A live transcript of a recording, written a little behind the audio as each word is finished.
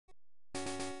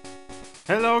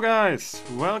Hello guys,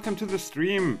 welcome to the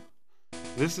stream.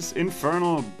 This is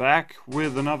Infernal back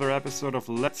with another episode of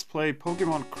Let's Play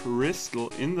Pokemon Crystal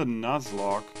in the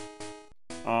Nuzlocke.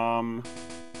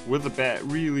 With a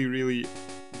really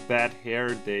bad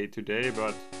hair day today,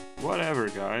 but whatever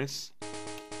guys.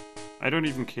 I don't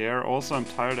even care, also I'm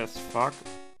tired as fuck.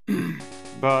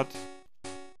 But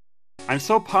I'm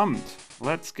so pumped.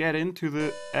 Let's get into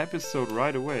the episode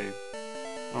right away.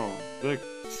 Oh, the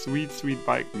sweet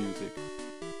bike music.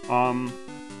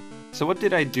 So what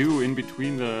did I do in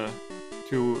between the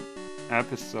two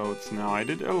episodes now? I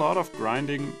did a lot of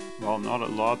grinding. Well, not a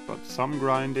lot, but some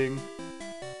grinding.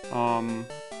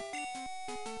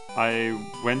 I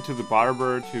went to the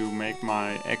barber to make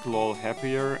my Egglol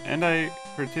happier, and I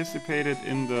participated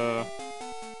in the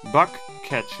bug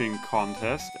catching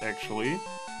contest, actually.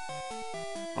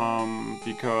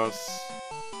 Because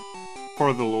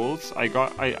for the lulz, I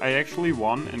actually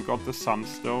won and got the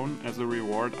Sunstone as a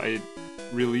reward. I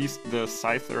released the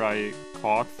Scyther I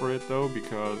caught for it though,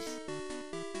 because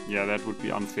yeah, that would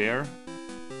be unfair.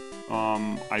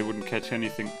 I wouldn't catch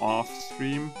anything off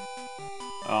stream.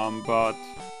 But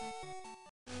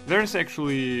there's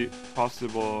actually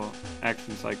possible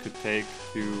actions I could take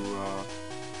to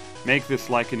make this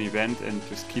like an event and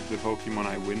just keep the Pokemon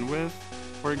I win with,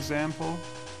 for example.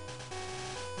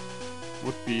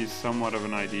 Would be somewhat of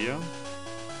an idea.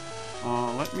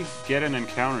 Let me get an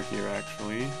encounter here,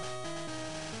 actually.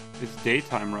 It's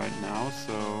daytime right now,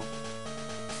 so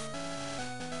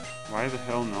why the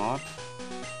hell not?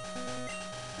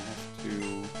 I have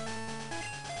to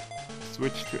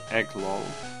switch to Egglol.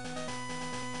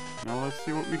 Now let's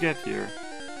see what we get here.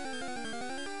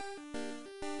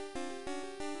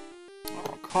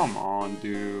 Oh, come on,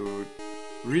 dude.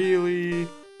 Really?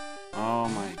 Oh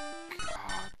my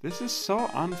god. This is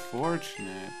so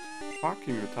unfortunate.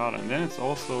 Fucking retarded. And then it's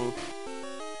also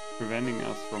preventing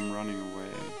us from running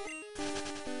away.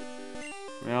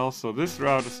 Well, so this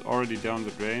route is already down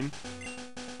the drain.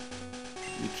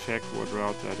 Let me check what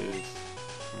route that is.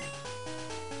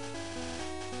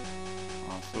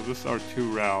 So these are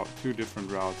two different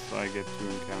routes, so I get two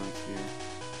encounters here.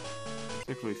 Let's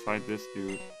actually fight this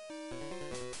dude.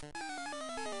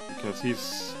 Because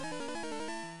he's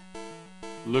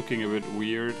looking a bit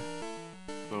weird.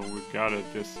 So we gotta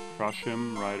just crush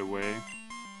him right away.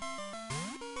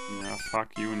 Yeah,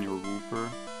 fuck you and your Wooper.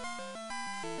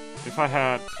 If I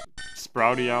had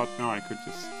Sprouty out now, I could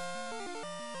just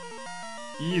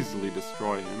easily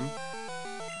destroy him.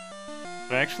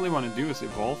 What I actually want to do is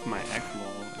evolve my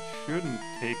Egglol. It shouldn't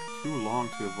take too long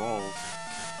to evolve.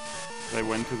 I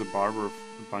went to the barber a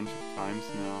bunch of times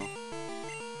now.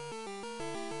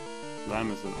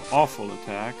 Slam is an awful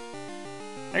attack.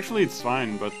 Actually, it's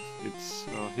fine, but its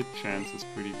hit chance is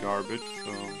pretty garbage,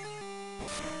 so...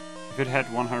 If it had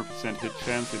 100% hit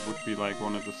chance, it would be like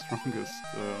one of the strongest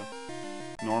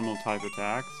normal type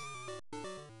attacks.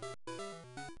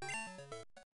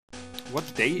 What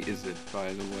day is it,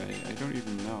 by the way? I don't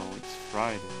even know. It's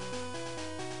Friday.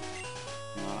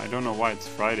 I don't know why it's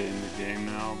Friday in the game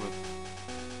now, but...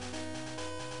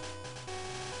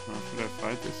 should I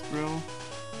fight this drill?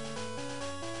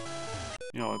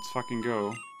 Yeah, let's fucking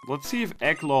go. Let's see if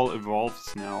Egglol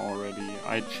evolves now already.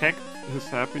 I checked his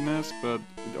happiness, but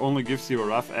it only gives you a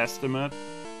rough estimate.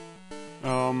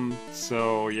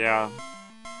 So yeah,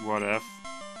 what if?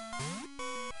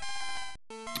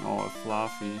 Oh, a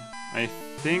Fluffy. I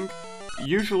think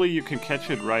usually you can catch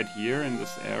it right here in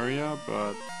this area,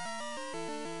 but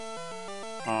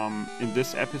in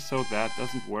this episode that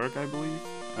doesn't work, I believe.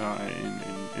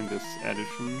 In this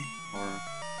edition or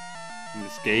in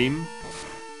this game.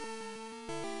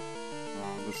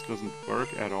 This doesn't work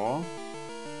at all.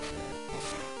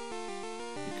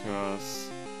 Because,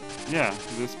 yeah,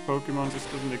 this Pokemon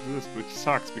just doesn't exist, which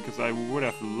sucks because I would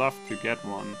have loved to get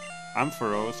one.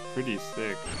 Ampharos, pretty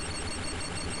sick.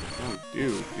 Oh,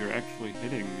 dude, you're actually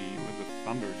hitting me with a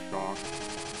Thunder Shock.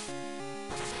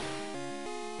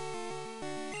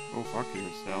 Go fuck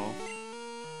yourself.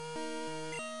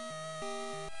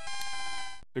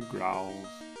 The growls.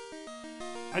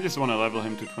 I just want to level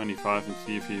him to 25 and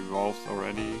see if he evolves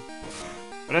already.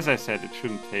 But as I said, it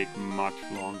shouldn't take much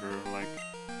longer. Like,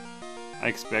 I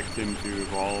expect him to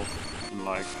evolve in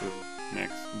like the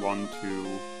next 1,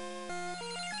 2,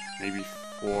 maybe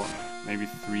 4, maybe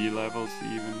 3 levels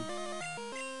even.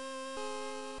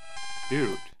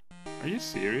 Dude, are you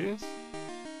serious?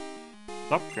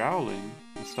 Stop growling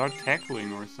and start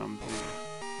tackling or something.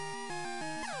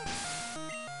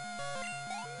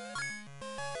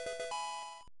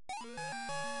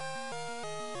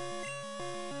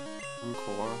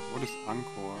 Encore? What is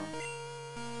Encore?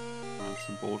 That's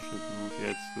a bullshit move.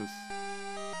 Yeah, it's this.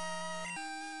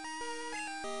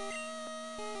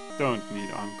 Don't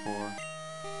need Encore.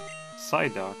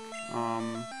 Psyduck.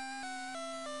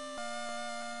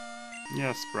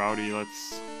 Yeah, Sprouty,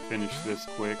 let's finish this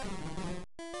quick.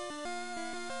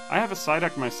 I have a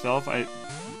Psyduck myself. I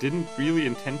didn't really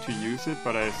intend to use it,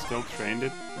 but I still trained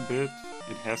it a bit.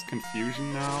 It has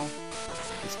Confusion now.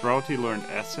 The Sprouty learned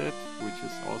Acid, which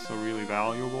is also really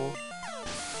valuable.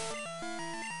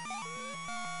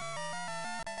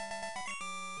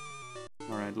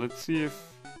 Alright, let's see if...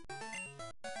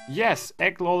 Yes!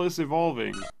 Egglol is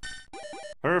evolving!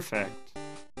 Perfect!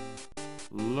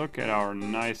 Look at our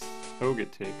nice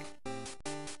Togetic.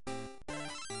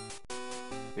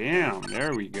 Bam!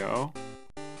 There we go.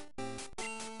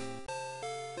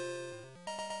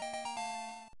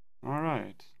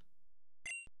 Alright.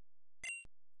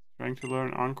 Trying to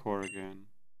learn Encore again.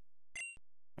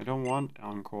 I don't want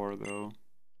Encore though.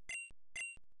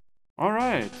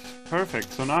 Alright,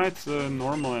 perfect. So now it's a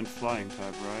normal and flying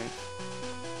type, right?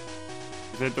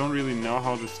 Because I don't really know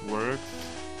how this works,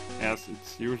 as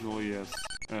it's usually as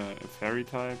a fairy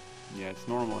type. Yeah, it's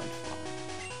normal and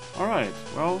flying. Alright,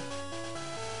 well,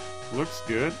 looks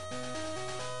good.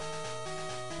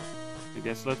 I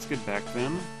guess let's get back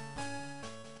then.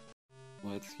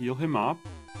 Let's heal him up.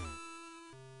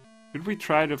 Should we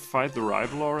try to fight the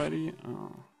rival already?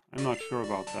 I'm not sure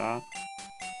about that.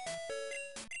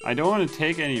 I don't want to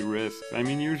take any risks. I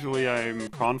mean, usually I'm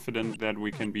confident that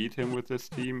we can beat him with this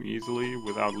team easily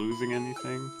without losing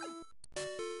anything.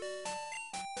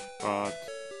 But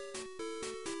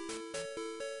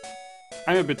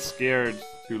I'm a bit scared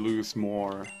to lose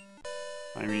more.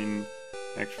 I mean,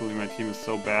 actually my team is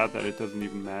so bad that it doesn't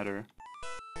even matter.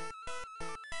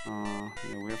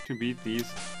 Yeah, we have to beat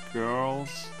these girls.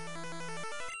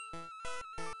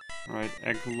 Right,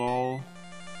 Egglol.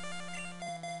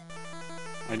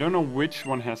 I don't know which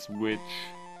one has which.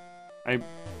 I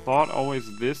thought always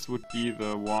this would be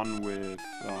the one with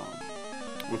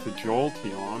the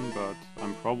Jolteon, but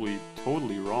I'm probably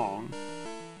totally wrong.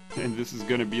 And this is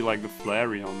gonna be like the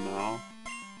Flareon now.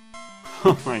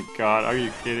 Oh my god, are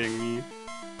you kidding me?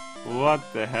 What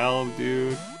the hell,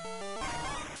 dude?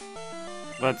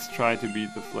 Let's try to beat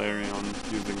the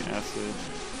Flareon using Acid.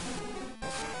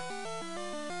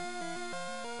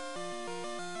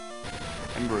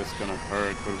 Ember is gonna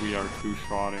hurt, but we are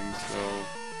two-shotting, so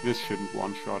this shouldn't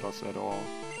one-shot us at all.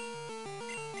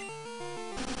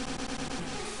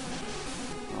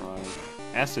 Alright.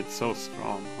 Acid's so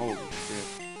strong, holy shit.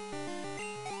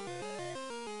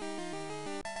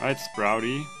 Alright,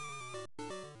 Sprouty.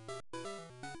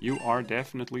 You are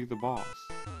definitely the boss.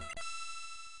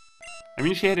 I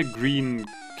mean, she had a green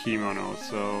kimono,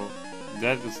 so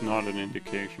that is not an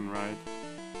indication, right?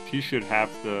 She should have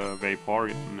the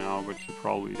Vaporeon now, but she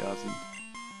probably doesn't.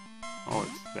 Oh,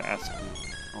 it's the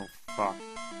Espeon. Oh, fuck.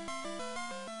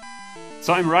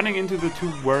 So I'm running into the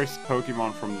two worst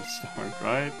Pokemon from the start,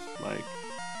 right? Like,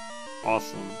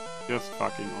 awesome. Just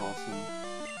fucking awesome.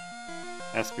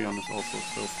 Espeon is also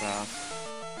so fast.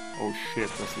 Oh shit,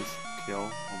 does this kill?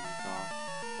 Oh my god.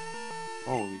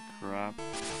 Holy crap.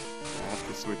 I have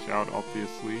to switch out,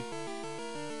 obviously.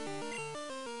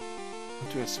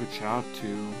 What do I switch out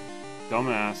to?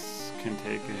 Dumbass can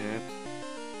take a hit.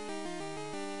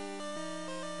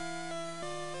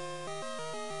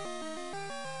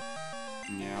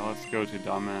 Yeah, let's go to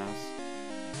Dumbass.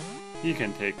 He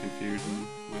can take Confusion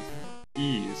with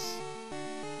ease.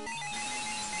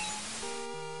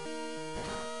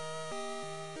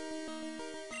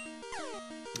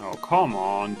 Oh, come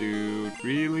on, dude.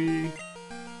 Really?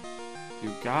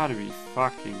 You gotta be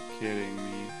fucking kidding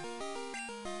me.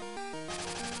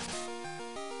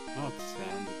 Not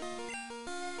Sand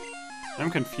Attack. I'm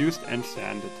confused and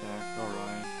Sand Attack.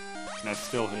 Alright. That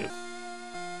still hit.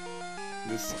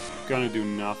 This is gonna do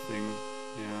nothing.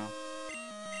 Yeah.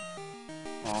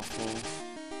 Awful.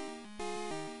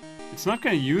 It's not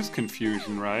gonna use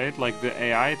Confusion, right? Like, the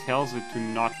AI tells it to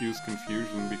not use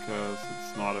Confusion because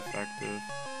it's not effective.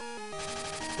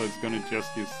 So it's gonna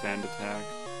just use Sand Attack.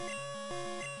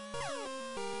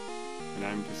 And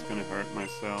I'm just gonna hurt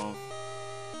myself.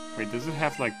 Wait, does it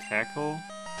have, like, Tackle?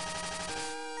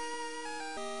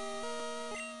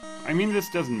 I mean, this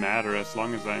doesn't matter as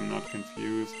long as I'm not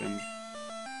confused, and...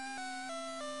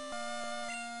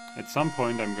 At some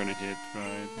point I'm gonna hit,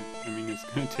 right? I mean, it's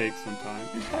gonna take some time.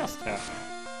 It has Tackle.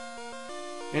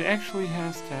 It actually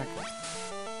has Tackle.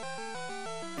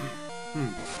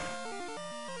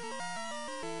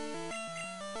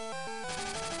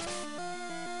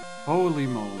 Holy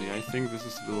moly, I think this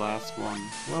is the last one.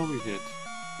 Well, we hit.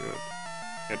 Good.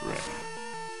 Get ready.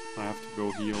 I have to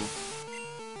go heal.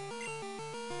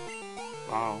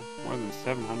 Wow, more than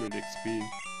 700 XP.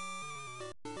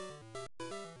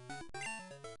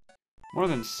 More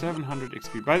than 700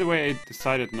 XP. By the way, I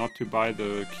decided not to buy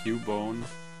the Q-bone.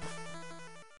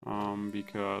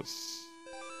 Because...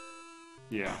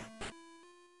 yeah.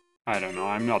 I don't know,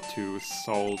 I'm not too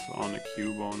sold on a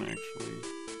Q-bone, actually.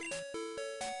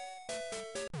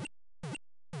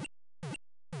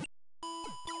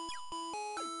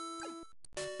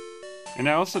 And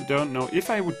I also don't know if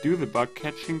I would do the bug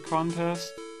catching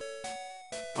contest.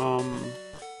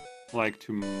 Like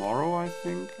tomorrow, I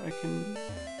think I can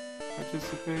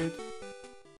participate.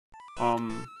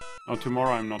 Oh,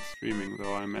 tomorrow I'm not streaming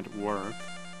though, I'm at work.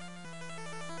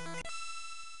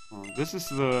 This is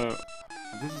the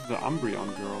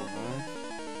Umbreon girl, right?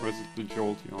 Or is it the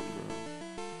Jolteon girl?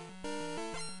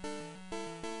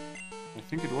 I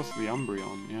think it was the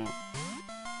Umbreon, yeah.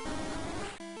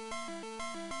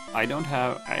 I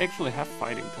actually have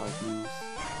fighting type moves.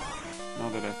 Now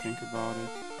that I think about it.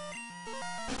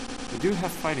 I do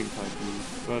have fighting type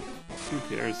moves, but who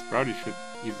cares? Sprouty should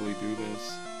easily do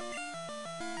this.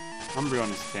 Umbreon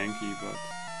is tanky, but...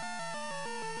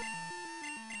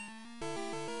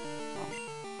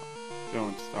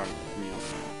 don't start me on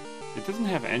that. It doesn't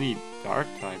have any dark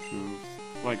type moves.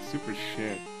 It's like super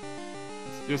shit.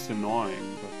 It's just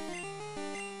annoying, but...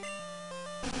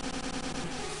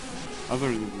 other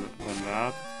than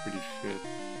that, it's pretty shit.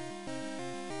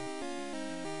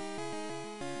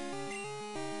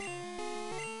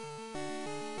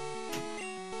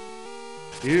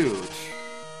 Huge.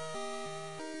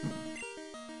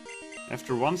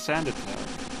 After one sand attack,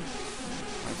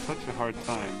 I have such a hard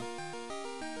time.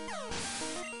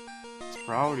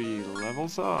 Sprouty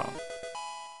levels up.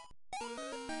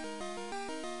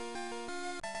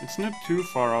 It's not too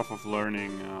far off of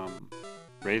learning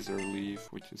Razor Leaf,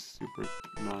 which is super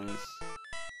nice.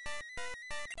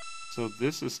 So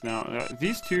this is now...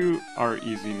 these two are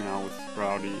easy now with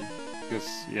Sprouty. Because,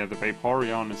 yeah, the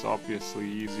Vaporeon is obviously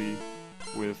easy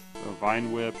with a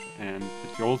Vine Whip, and the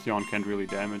Jolteon can't really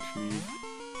damage me.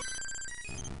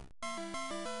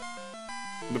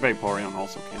 The Vaporeon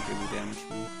also can't really damage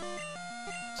me.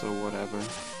 So whatever.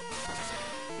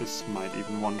 This might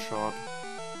even one-shot.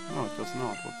 No, it does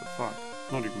not. What the fuck?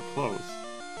 Not even close.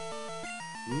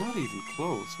 Not even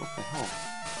close. What the hell?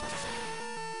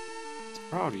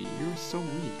 Sprouty, you're so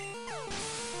weak.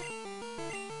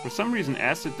 For some reason,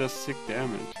 Acid does sick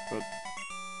damage, but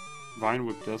Vine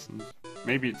Whip doesn't.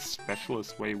 Maybe its special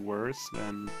is way worse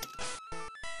than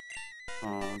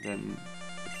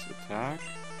its attack.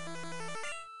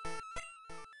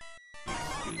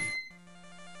 Let's see.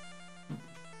 Wait,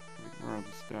 where are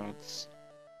the stats?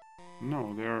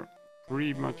 No, they're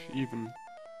pretty much even.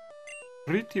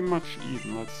 Pretty much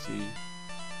even, let's see.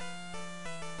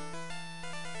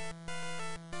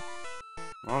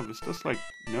 Wow, this does like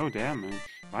no damage.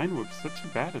 Vine Whip's such a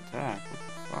bad attack, what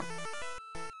the fuck?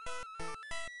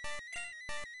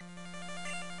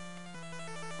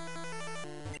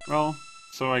 Well,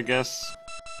 so I guess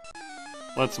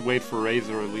let's wait for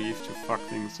Razor Leaf to fuck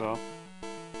things up.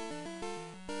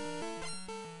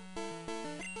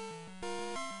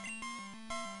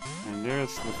 And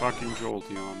there's the fucking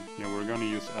Jolteon. Yeah, we're gonna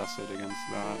use Acid against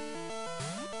that.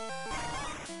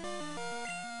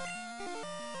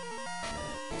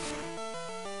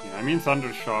 Yeah, I mean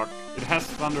Thunder Shock. It has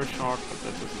Thunder Shock, but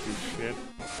that doesn't do shit.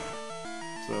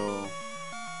 So...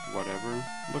 whatever.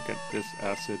 Look at this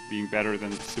Acid being better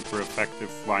than super effective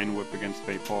Vine Whip against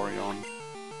Vaporeon.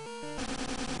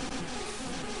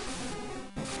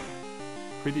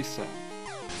 Pretty sad.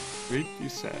 Pretty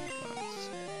sad, guys.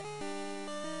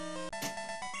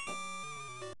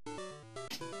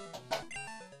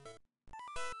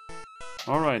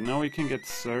 Alright, now we can get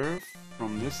Surf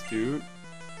from this dude.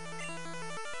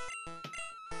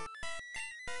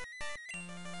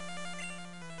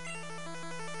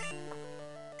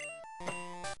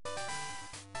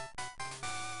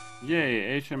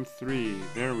 Yay, HM3,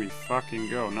 there we fucking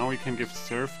go. Now we can give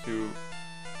Surf to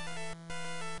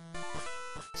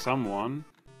someone.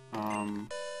 Let's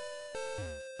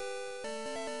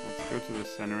go to the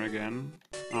center again.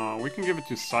 We can give it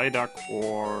to Psyduck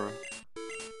or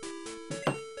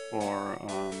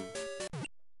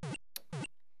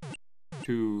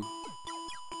to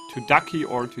Ducky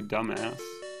or to Dumbass.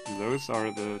 Those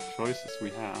are the choices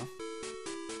we have.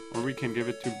 Or we can give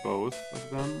it to both of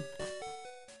them.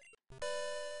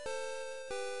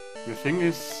 The thing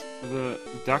is, the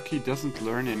Ducky doesn't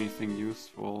learn anything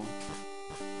useful.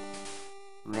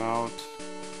 Route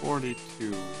 42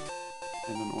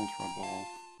 and an Ultra Ball.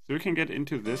 So we can get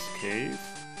into this cave.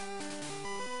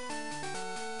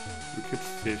 We could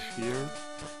fish here.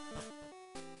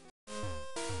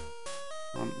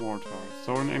 And mortar.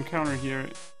 So an encounter here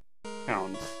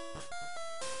counts.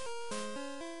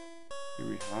 What do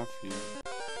we have here?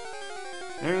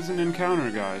 There's an encounter,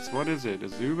 guys. What is it? A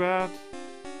Zubat?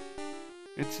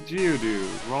 It's a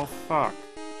Geodude. Well, fuck.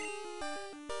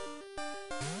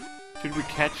 Should we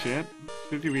catch it?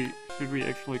 Should we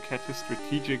actually catch a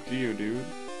strategic Geodude?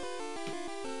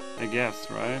 I guess,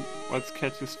 right? Let's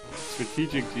catch a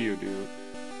strategic Geodude.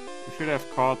 We should have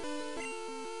caught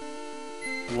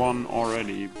one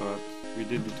already, but we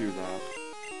didn't do that.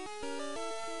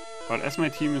 But as my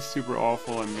team is super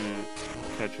awful, I'm gonna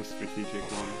catch a strategic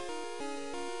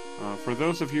one. For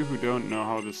those of you who don't know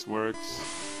how this works,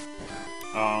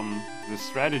 the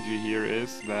strategy here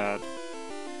is that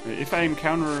if I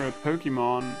encounter a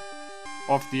Pokemon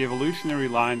of the evolutionary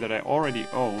line that I already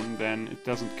own, then it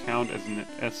doesn't count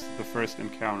as the first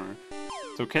encounter.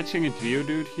 So catching a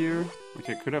Geodude here, which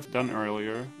I could have done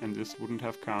earlier, and this wouldn't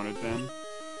have counted then.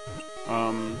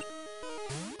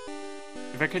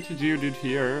 If I catch a Geodude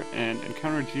here and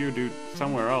encounter a Geodude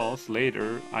somewhere else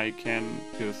later, I can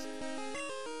just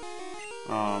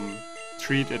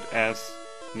treat it as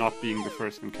not being the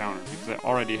first encounter, because I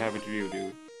already have a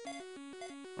Geodude.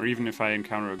 Or even if I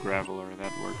encounter a Graveler,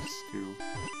 that works too.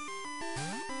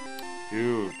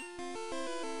 Dude.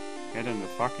 Get in the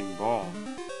fucking ball.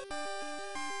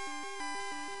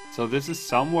 So this is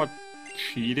somewhat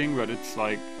cheating, but it's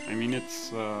like, I mean,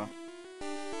 it's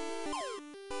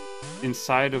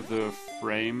inside of the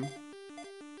frame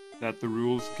that the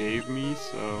rules gave me,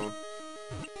 so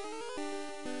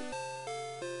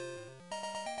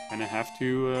and I have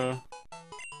to,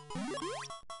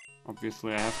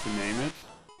 obviously I have to name it.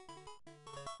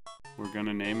 We're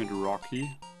gonna name it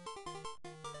Rocky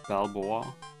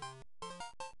Balboa.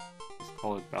 Let's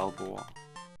call it Balboa.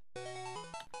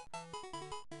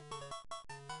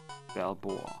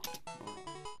 Balboa.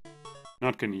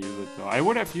 Not gonna use it though. I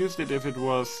would have used it if it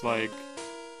was like,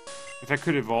 if I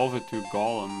could evolve it to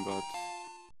Golem, but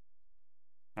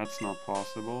that's not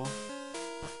possible.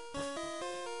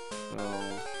 So,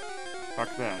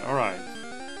 fuck that. Alright.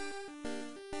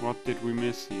 What did we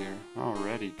miss here? Oh,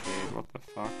 Raticate. What the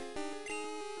fuck?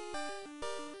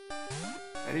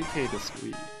 Raticate is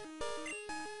sweet.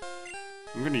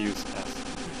 I'm gonna use S.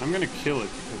 I'm gonna kill it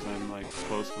because I'm like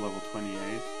close to level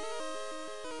 28.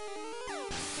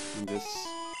 And this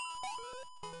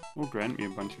will grant me a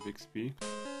bunch of XP.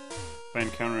 If I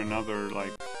encounter another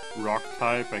like rock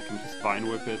type, I can just Vine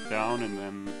Whip it down and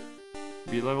then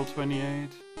be level 28.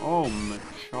 Oh,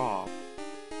 Machop.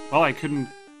 Well, I can't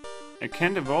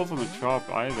evolve a Machop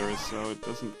either, so it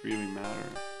doesn't really matter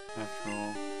after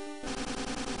all.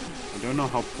 I don't know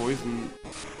how poison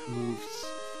moves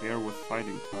fare with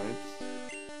fighting types.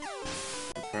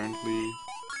 Apparently,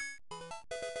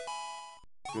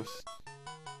 just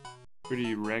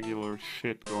pretty regular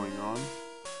shit going on.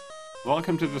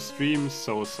 Welcome to the stream,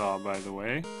 Sosa, by the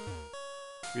way.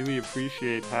 Really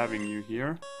appreciate having you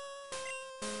here.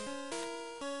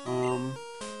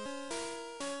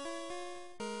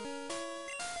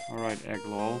 Alright,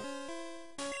 Egglol.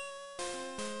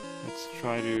 Let's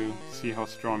try to see how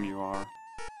strong you are.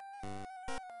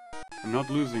 I'm not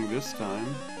losing this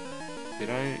time. Did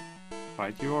I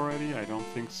fight you already? I don't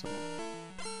think so.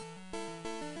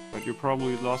 But you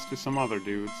probably lost to some other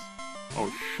dudes. Oh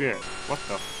shit, what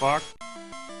the fuck?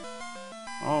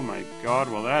 Oh my god,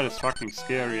 well that is fucking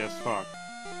scary as fuck.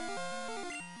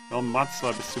 Well,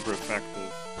 Mudslap is super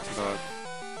effective, but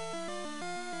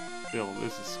still,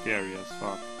 this is scary as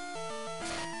fuck.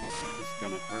 This is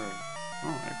gonna hurt.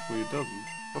 Oh, actually it doesn't.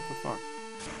 What the fuck?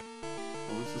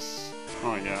 Well, this is...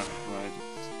 Oh yeah, right,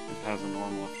 it has a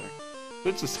normal effect. So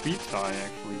it's a speed tie,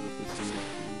 actually, with this single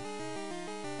thing.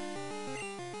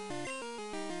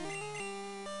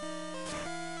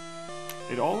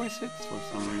 It always hits for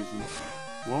some reason.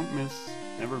 Won't miss,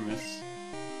 never miss.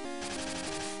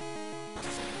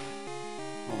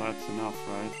 Well, that's enough,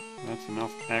 right? That's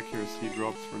enough accuracy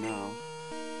drops for now.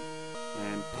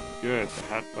 And good, the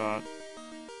Hatbot.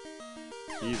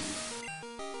 Easy.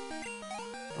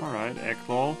 Alright,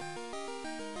 Egglol.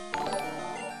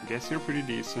 Guess you're pretty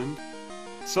decent.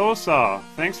 Sosa,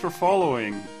 thanks for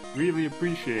following. Really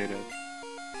appreciate it.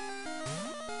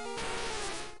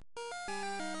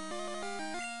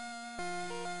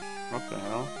 What the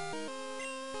hell?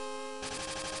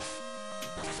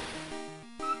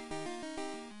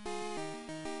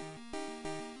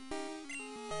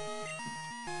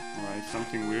 Alright,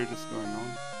 something weird is going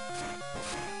on.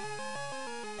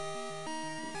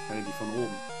 Fällt die von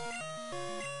oben.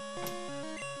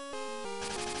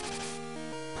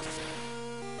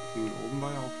 Von oben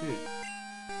war ja okay.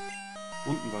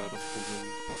 Unten war ja das Problem.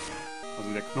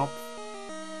 Also der Knopf.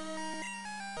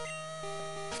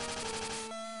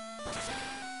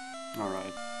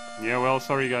 Yeah, well,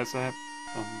 sorry guys, I have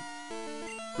some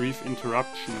brief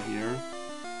interruption here.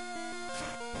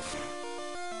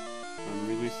 I'm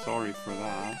really sorry for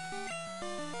that.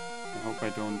 I hope I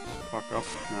don't fuck up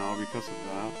now because of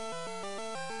that.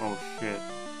 Oh shit.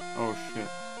 Oh shit.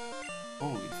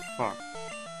 Holy fuck.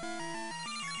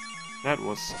 That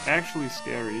was actually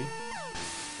scary.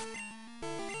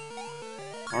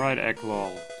 Alright,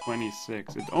 Eklol,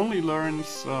 26. It only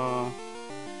learns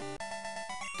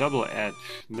double edge.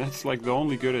 That's like the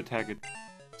only good attack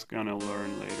it's gonna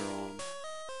learn later on.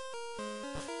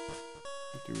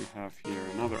 What do we have here?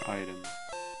 Another item.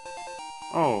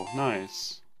 Oh,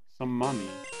 nice. Some money.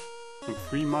 Some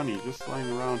free money just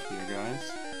lying around here,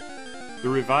 guys. The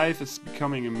revive is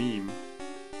becoming a meme.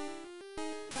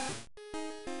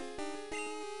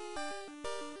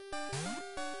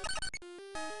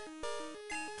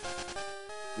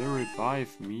 The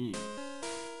revive meme.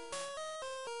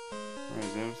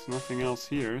 Alright, there's nothing else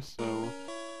here, so...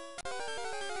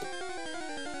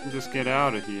 just get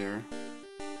out of here.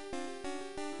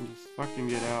 Just fucking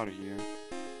get out of here.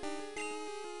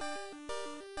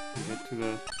 Get to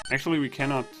the... Actually, we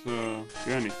cannot do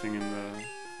anything in the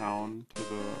town to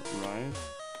the right.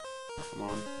 Come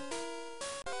on.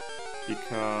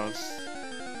 Because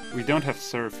we don't have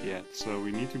surf yet, so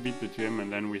we need to beat the gym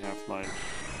and then we have like...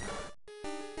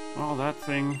 Oh, that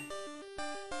thing.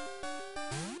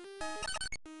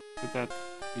 Could that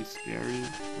be scary?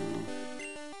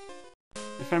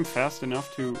 If I'm fast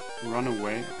enough to run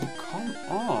away... Oh, come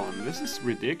on! This is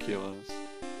ridiculous.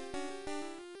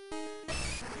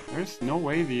 There's no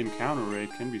way the encounter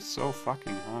rate can be so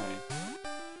fucking high.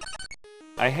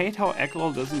 I hate how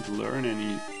Eklol doesn't learn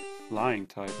any flying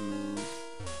type moves.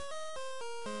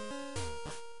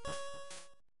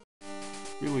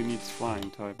 Really needs flying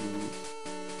type moves.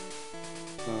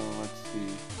 So let's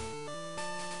see.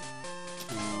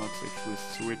 Let's actually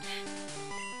switch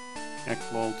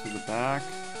Eklol to the back.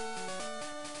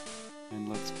 And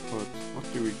let's put... What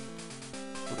do we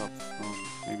put up front?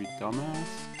 Maybe Dumbass?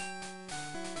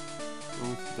 Go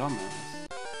with Dumbass.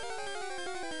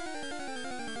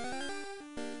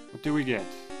 What do we get?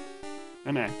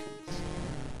 An Atkins.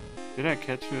 Did I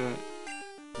catch a...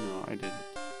 No, I didn't.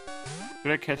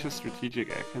 Did I catch a strategic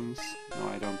Atkins? No,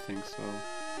 I don't think so.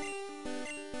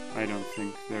 I don't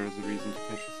think there is a reason to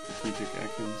catch a strategic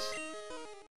Atkins.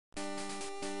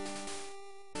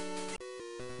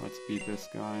 Let's beat this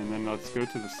guy, and then let's go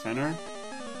to the center.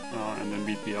 And then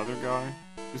beat the other guy.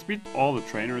 Just beat all the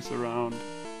trainers around.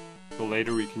 So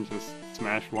later we can just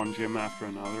smash one gym after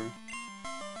another.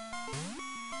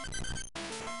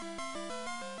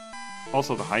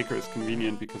 Also the hiker is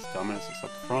convenient because Dumbass is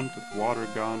up front with water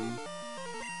gun.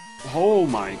 Oh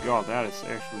my god, that is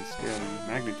actually scary.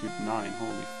 Magnitude 9,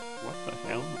 holy what the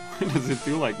hell? Does it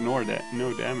do like no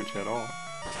damage at all?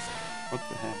 What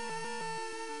the heck?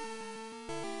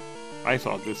 I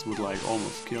thought this would like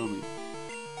almost kill me.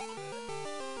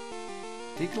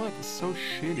 Diglett is so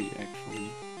shitty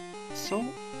actually.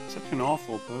 Such an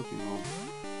awful Pokemon.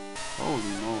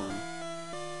 Holy moly.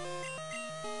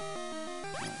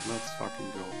 Right, let's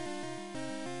fucking go.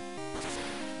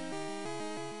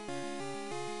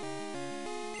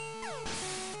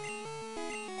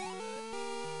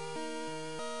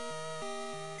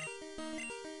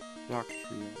 Duck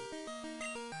Trio.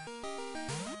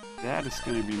 That is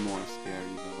gonna be more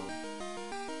scary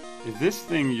though. If this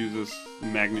thing uses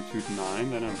magnitude 9,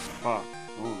 then I'm fucked.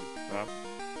 Holy crap.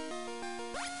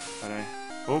 But I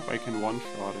hope I can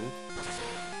one-shot it.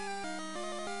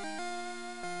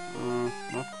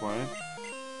 Not quite.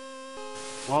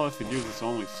 Well, if it uses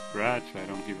only Scratch, I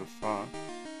don't give a fuck.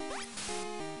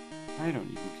 I don't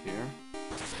even care.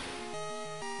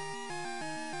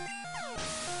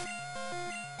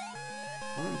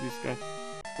 What are these guys?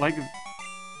 Like,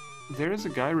 there is a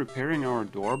guy repairing our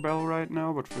doorbell right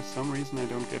now, but for some reason I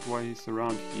don't get why he's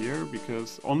around here,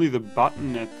 because only the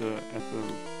button at the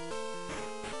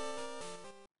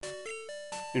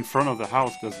in front of the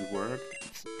house doesn't work.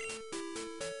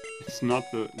 It's not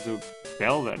the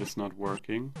bell that is not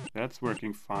working. That's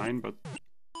working fine, but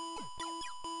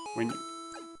when you...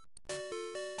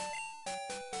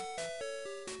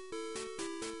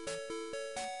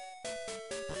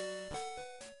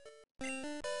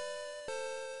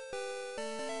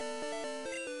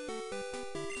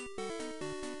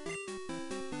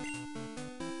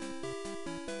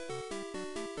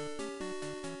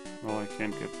 Well, I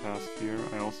can't get past here.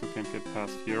 I also can't get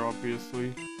past here,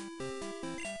 obviously.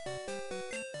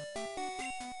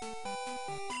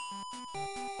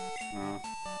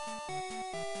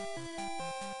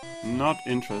 Not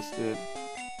interested.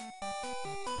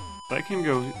 I can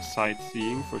go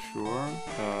sightseeing for sure,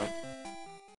 but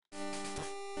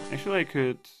Actually, I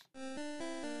could...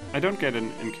 I don't get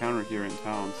an encounter here in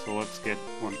town, so let's get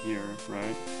one here,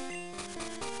 right?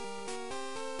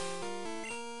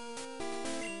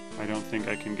 I don't think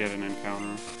I can get an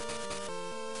encounter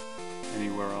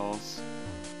anywhere else.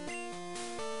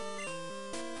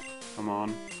 Come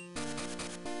on.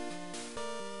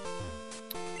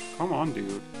 Come on,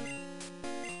 dude.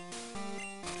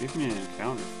 Give me an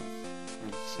encounter for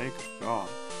the sake of God.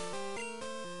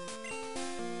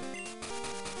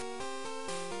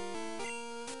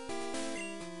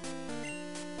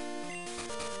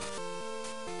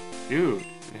 Dude,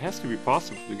 it has to be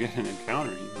possible to get an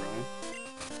encounter here, right?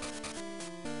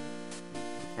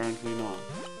 Apparently not.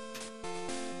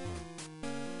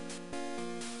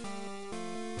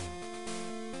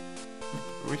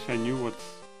 I wish I knew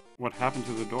what happened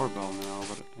to the doorbell now,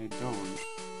 but I don't.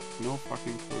 No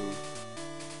fucking clue.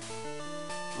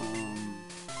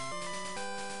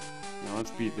 Yeah,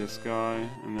 let's beat this guy,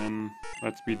 and then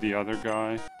let's beat the other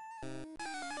guy.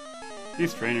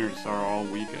 These trainers are all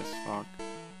weak as fuck.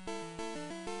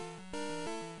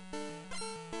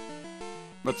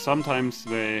 But sometimes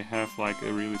they have like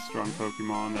a really strong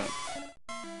Pokemon that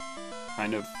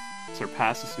kind of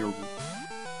surpasses your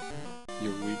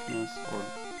weakness, or...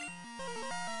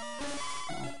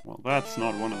 Well, that's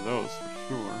not one of those for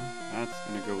sure. That's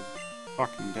gonna go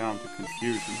fucking down to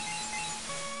confusion.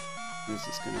 This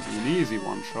is gonna be an easy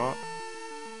one-shot.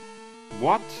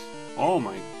 What? Oh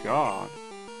my god.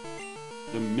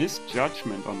 The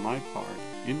misjudgment on my part.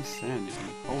 Insanity.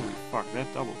 Holy fuck,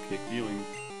 that double kick dealing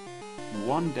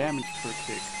 1 damage per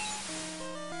kick.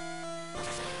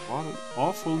 What an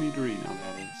awful Nidorino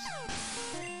that is.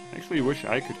 I actually wish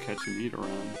I could catch a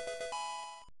Nidoran.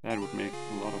 That would make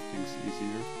a lot of things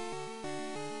easier.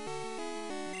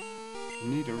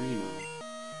 Nidorino.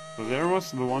 So there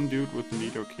was the one dude with the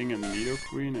Nido King and the Nido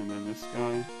Queen, and then this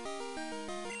guy.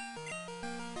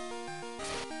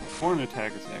 Horn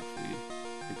attack is actually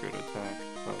a good attack,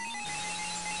 but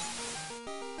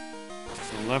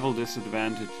the level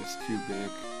disadvantage is too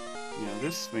big. Yeah,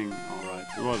 this thing, alright,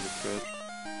 it was a crit.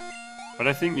 But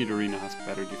I think Nidorino has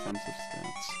better defensive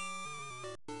stats.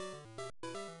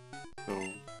 So,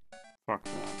 fuck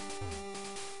that.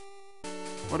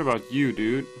 What about you,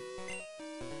 dude?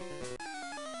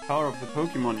 Power of the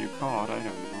Pokemon you caught, I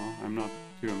don't know. I'm not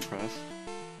too impressed.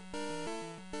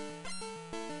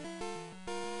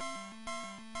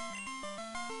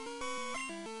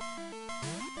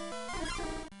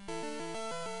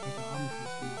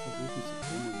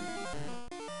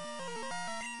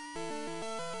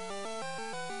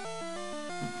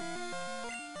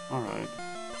 Alright.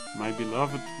 My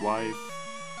beloved wife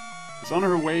is on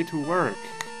her way to work.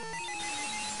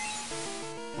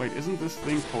 Wait, isn't this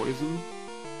thing poison?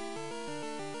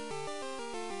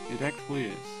 It actually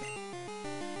is.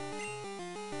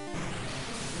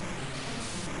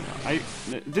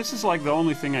 This is like the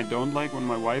only thing I don't like when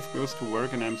my wife goes to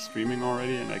work and I'm streaming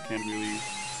already and I can't really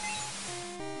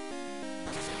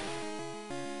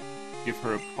give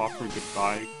her a proper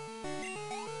goodbye.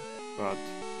 But,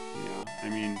 yeah, I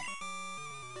mean,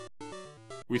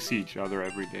 we see each other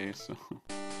every day, so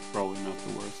probably not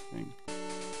the worst thing.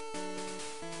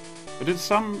 But in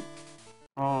some,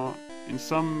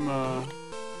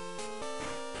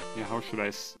 yeah, how should I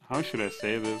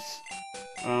say this?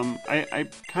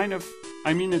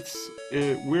 I mean,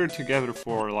 we're together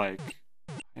for like,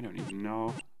 I don't even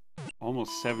know,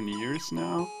 almost 7 years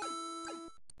now.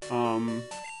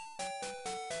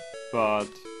 But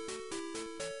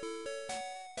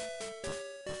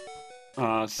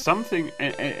something,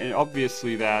 and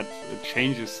obviously that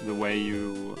changes the way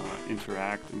you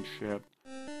interact and shit.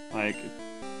 Like,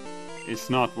 it's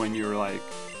not when you're like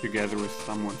together with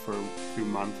someone for 2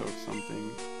 months or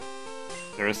something.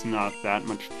 There's not that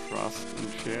much trust and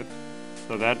shit.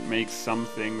 So that makes some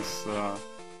things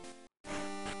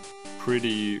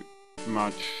pretty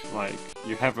much like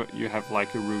you have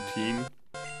like a routine.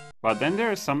 But then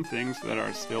there are some things that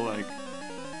are still like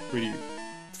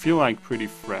feel like pretty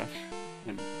fresh,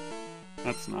 and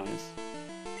that's nice.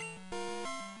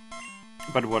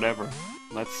 But whatever.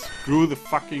 Let's screw the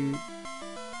fucking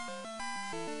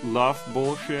love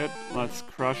bullshit. Let's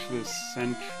crush this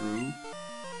Sentru.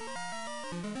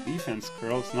 Defense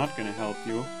curl's not gonna help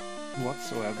you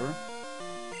whatsoever.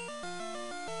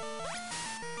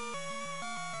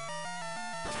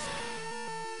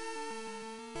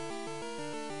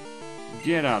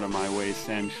 Get out of my way,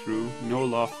 Sandshrew. No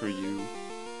love for you.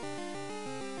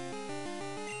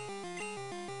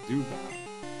 Zubat.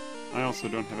 I also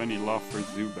don't have any love for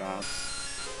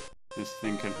Zubats. This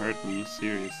thing can hurt me,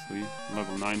 seriously.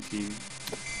 Level 19.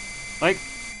 Like,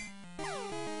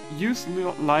 use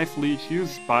Life Leech,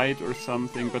 use Bite or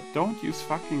something, but don't use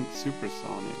fucking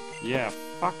Supersonic. Yeah,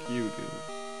 fuck you,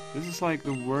 dude. This is like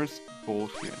the worst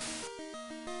bullshit.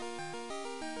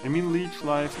 I mean, Leech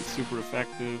Life is super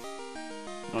effective.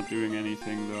 Not doing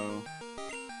anything though.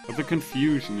 But the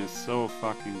confusion is so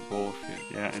fucking bullshit.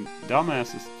 Yeah, and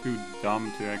Dumbass is too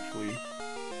dumb to actually...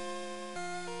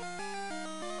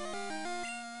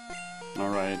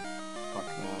 Alright, fuck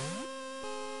that.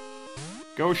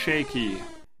 Go Shaky!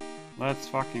 Let's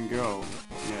fucking go.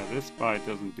 Yeah, this Bite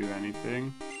doesn't do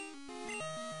anything.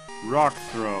 Rock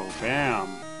Throw, bam!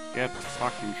 Get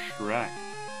fucking shreked.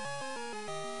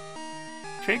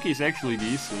 Shaky's actually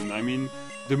decent. I mean,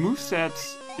 the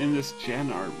movesets in this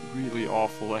gen are really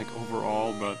awful, like,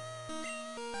 overall, but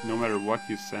no matter what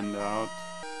you send out...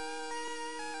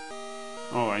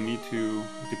 Oh, I need to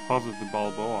deposit the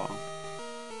Balboa.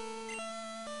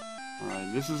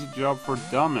 Alright, this is a job for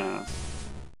Dumbass.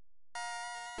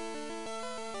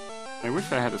 I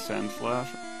wish I had a Sand Slash.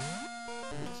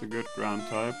 It's a good ground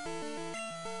type.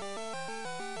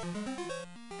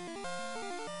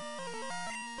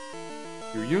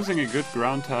 You're using a good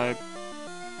ground type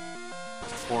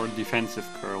for defensive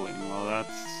curling. Well,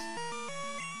 that's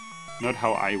not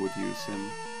how I would use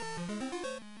him.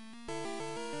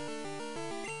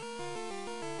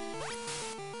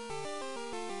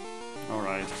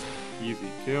 Alright, easy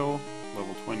kill,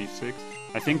 level 26.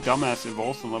 I think Dumbass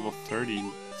evolves on level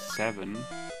 37,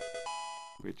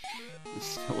 which is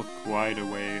still quite a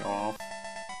way off.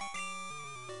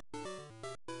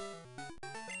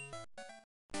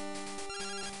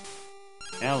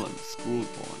 Alan,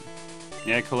 Schoolboy.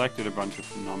 Yeah, I collected a bunch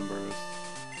of numbers.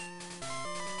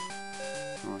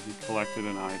 Oh, he collected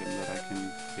an item that I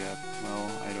can get.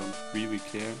 Well, I don't really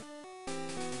care.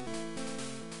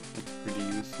 That's pretty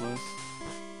useless.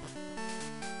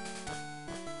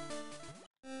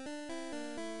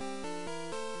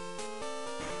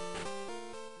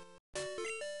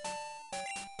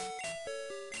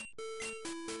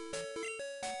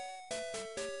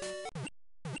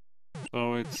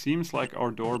 So it seems like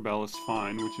our doorbell is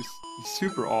fine, which is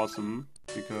super awesome,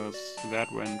 because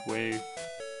that went way...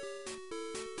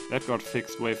 That got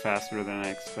fixed way faster than I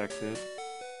expected.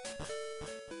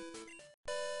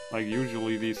 Like,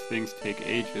 usually these things take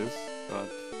ages, but...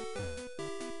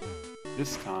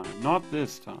 This time. Not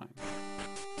this time.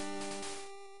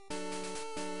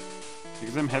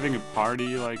 Because I'm having a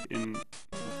party, like, in... What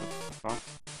the fuck?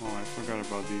 Oh, I forgot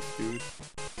about these dudes.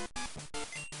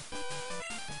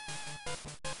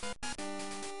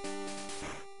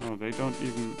 Oh, they don't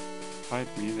even fight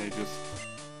me, they just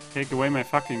take away my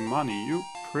fucking money, you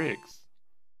pricks.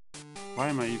 Why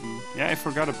am I even... Yeah, I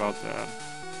forgot about that.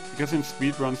 Because in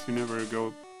speedruns you never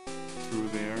go through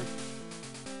there.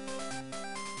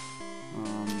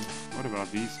 What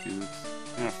about these dudes?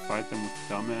 Can I fight them with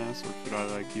Dumbass, or should I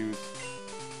like use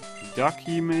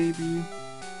Ducky maybe?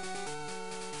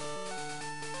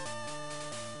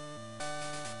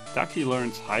 Ducky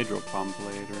learns Hydro Pump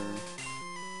later.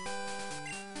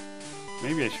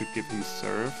 Maybe I should give him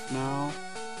Surf now.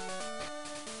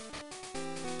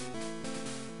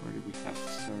 Where do we have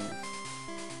Surf?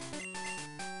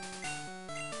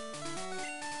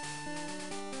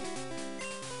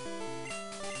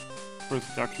 Of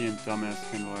course, Ducky and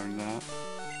Dumbass can learn that.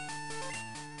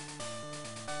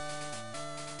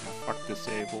 Yeah, fuck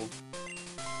Disable.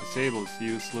 Disable is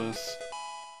useless.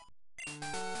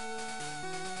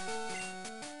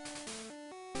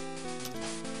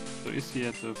 So is he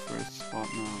at the first spot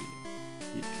now?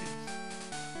 Yes, he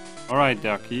is. Alright,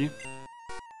 Ducky.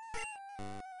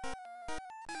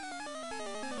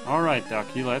 Alright,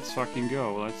 Ducky, let's fucking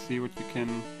go. Let's see what you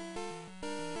can...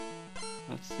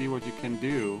 Let's see what you can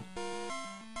do,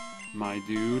 my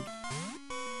dude.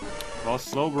 Well,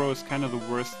 Slowbro is kind of the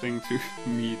worst thing to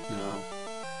meet now.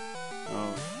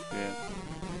 Oh, shit.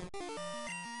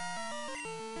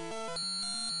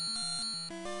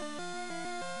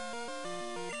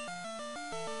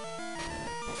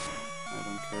 I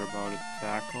don't care about a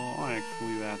tackle. Oh,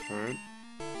 actually that hurt.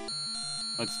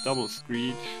 Let's double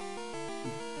Screech,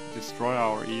 destroy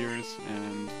our ears,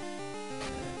 and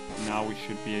now we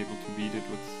should be able to beat it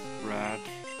with Scratch.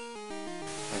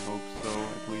 I hope so,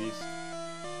 at least.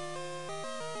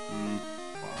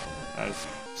 Wow, that is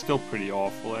still pretty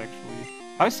awful, actually.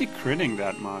 How is he critting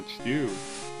that much, dude?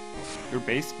 Your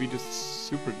base speed is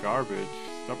super garbage.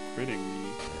 Stop critting me.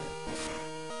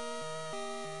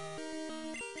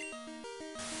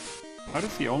 How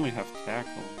does he only have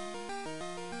tackle?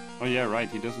 Oh yeah, right,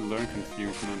 he doesn't learn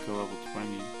Confusion until level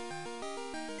 20.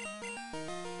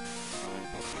 Right.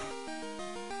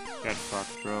 Get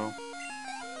fucked, bro.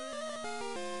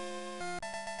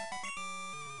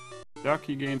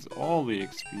 Ducky gains all the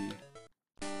XP.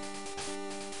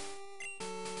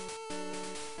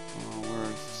 Oh,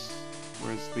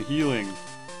 where's the healing?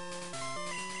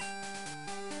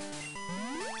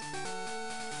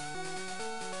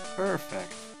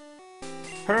 Perfect.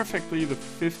 Perfectly, the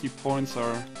 50 points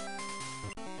are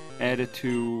added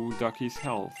to Ducky's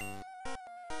health.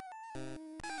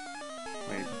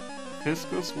 Wait,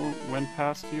 Fiscus went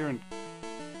past here and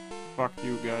fucked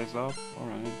you guys up?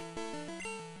 Alright.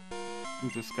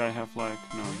 Does this guy have like...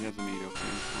 no, he has a Nido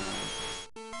thing.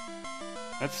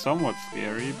 Alright. That's somewhat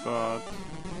scary, but...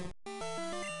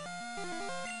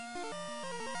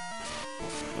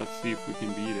 let's see if we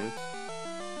can beat it.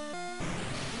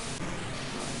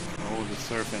 Oh, the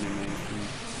surf animation.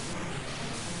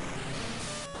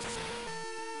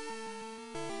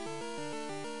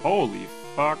 Holy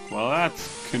fuck, well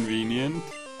that's convenient.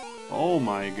 Oh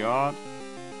my god.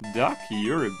 Ducky,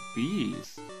 you're a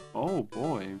beast. Oh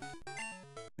boy.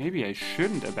 Maybe I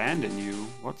shouldn't abandon you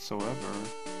whatsoever.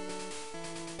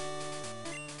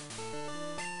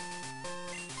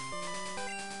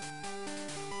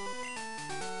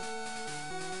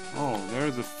 Oh,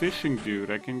 there's a fishing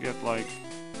dude. I can get like...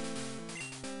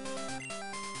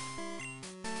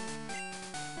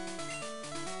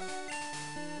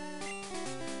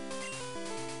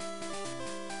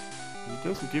 he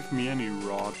doesn't give me any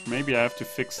rod. Maybe I have to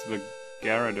fix the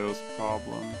Gyarados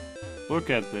problem. Look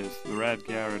at this, the red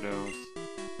Gyarados.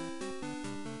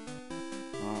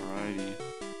 Alrighty.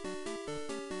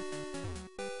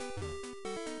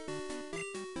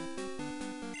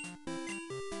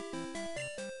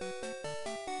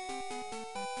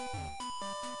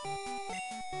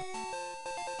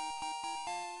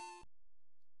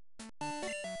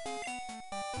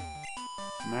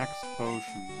 Max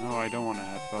potion. No, I don't want to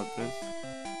headbutt this.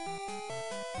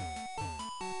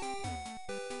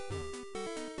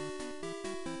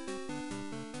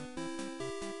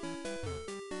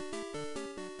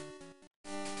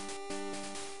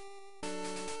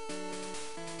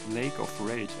 Lake of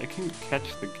Rage. I can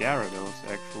catch the Gyarados,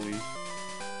 actually.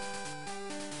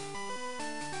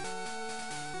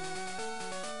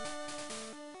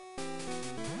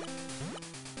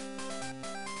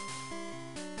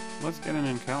 Let's get an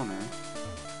encounter.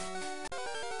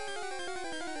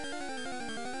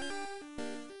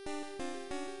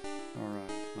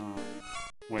 Alright.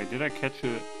 Wait, did I catch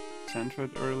a Sentret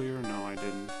earlier? No, I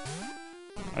didn't.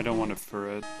 I don't want to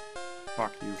Furret.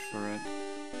 Fuck you, Furret.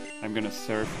 I'm gonna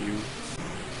surf you.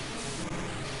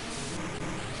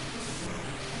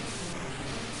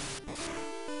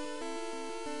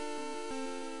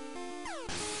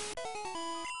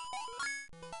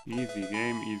 Easy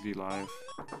game, easy life.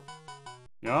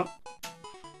 Yeah.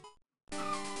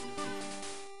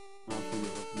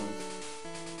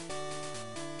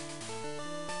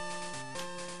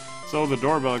 So the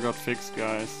doorbell got fixed,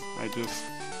 guys. I just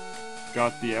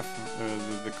got the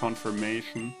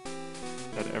confirmation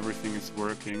that everything is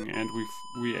working, and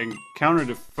we encountered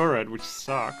a Furret, which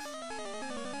sucks.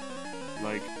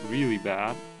 Like, really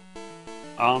bad.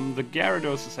 The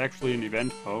Gyarados is actually an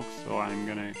event poke, so I'm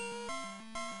gonna...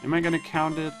 am I gonna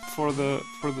count it for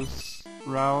this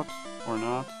route, or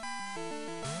not?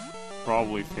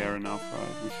 Probably fair enough,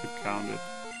 right? We should count it.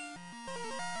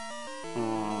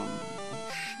 Oh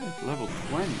shit, level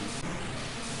 20.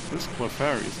 This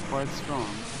Clefairy is quite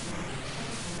strong.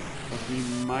 But we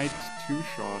might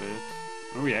two-shot it.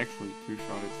 Oh, we actually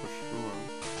two-shot it for sure.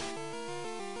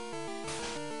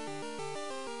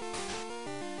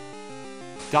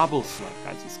 Double Slap,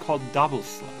 guys. It's called Double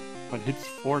Slap, but hits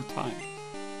 4 times.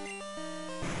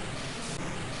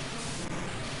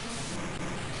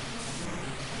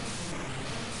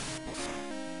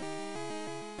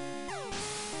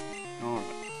 Alright.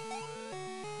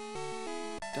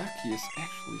 Ducky is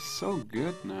actually so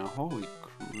good now. Holy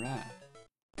crap.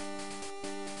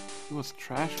 He was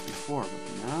trash before,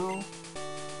 but now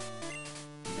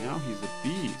he's a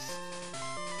beast.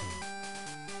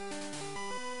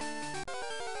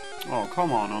 Oh,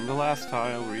 come on the last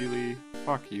tile, really?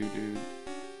 Fuck you, dude.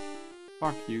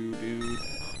 Fuck you, dude.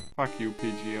 Fuck you,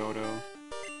 Pidgeotto.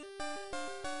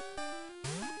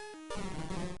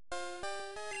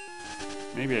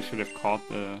 Maybe I should have caught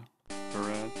the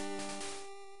Furret,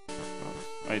 but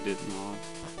I did not.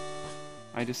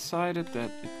 I decided that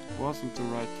it wasn't the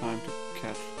right time to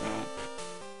catch that.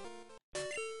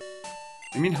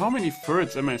 I mean, how many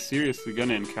Furrets am I seriously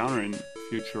gonna encounter in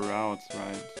future routes,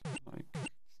 right? Like,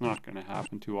 it's not gonna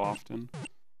happen too often.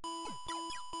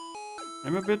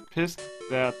 I'm a bit pissed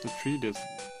that the tree doesn't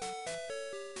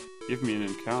give me an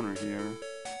encounter here.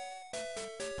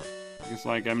 Because,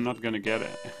 like, I'm not gonna get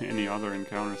any other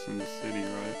encounters in the city,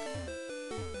 right?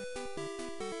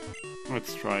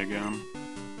 Let's try again.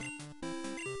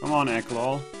 Come on,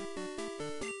 Eklol.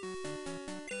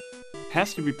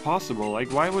 Has to be possible.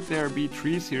 Like, why would there be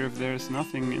trees here if there's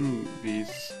nothing in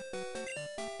these?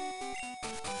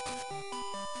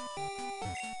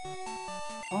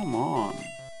 Come on.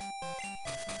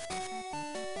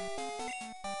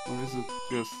 Or is it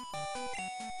just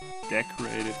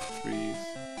decorated trees?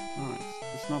 Oh,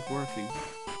 it's not working.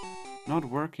 Not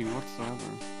working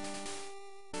whatsoever.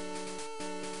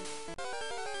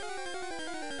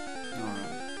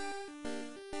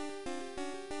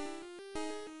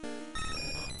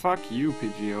 Fuck you,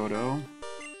 Pidgeotto.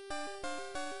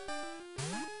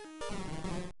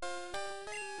 I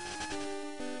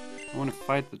want to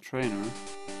fight the trainer.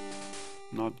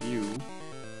 Not you.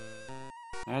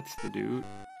 That's the dude.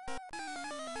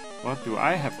 What, do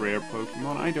I have rare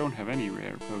Pokemon? I don't have any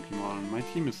rare Pokemon. My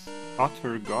team is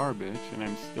utter garbage, and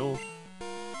I'm still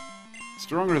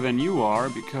stronger than you are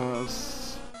because...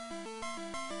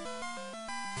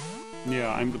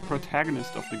 yeah, I'm the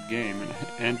protagonist of the game,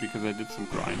 and because I did some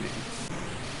grinding.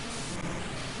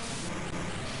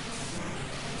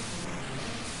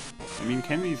 I mean,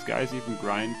 can these guys even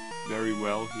grind very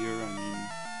well here? I mean,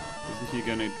 isn't he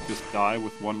gonna just die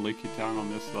with one Lickitung on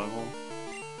this level?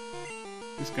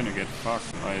 He's gonna get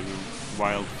fucked by the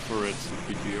wild Furrets and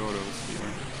Pidgeotos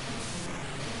here.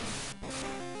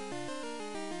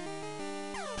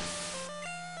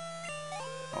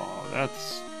 Oh,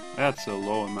 that's a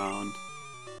low amount.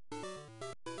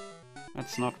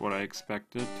 That's not what I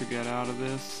expected to get out of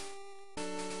this.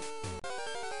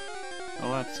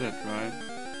 Well, that's it, right?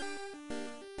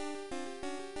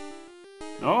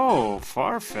 Oh,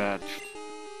 far-fetched.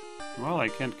 Well, I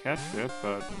can't catch it,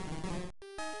 but...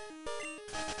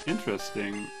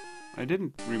 interesting. I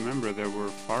didn't remember there were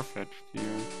far-fetched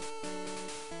here.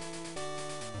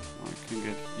 Oh, I can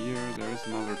get here. There's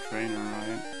another trainer,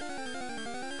 right?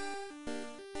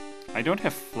 I don't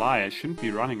have Fly. I shouldn't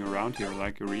be running around here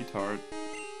like a retard.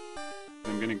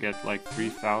 I'm gonna get like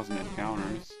 3,000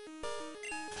 encounters.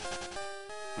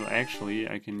 Well, actually,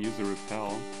 I can use a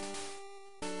Repel.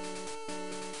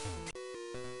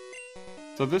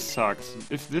 So this sucks.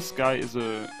 If this guy is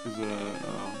a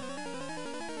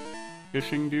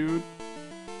fishing dude,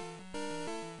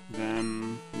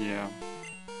 then yeah.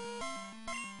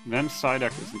 Then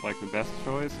Psyduck isn't like the best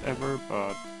choice ever,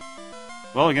 but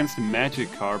well, against the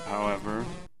Magikarp, however,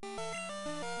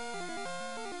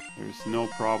 there's no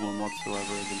problem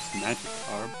whatsoever against the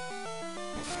Magikarp.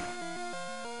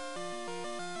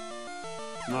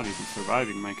 Not even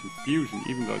surviving my confusion,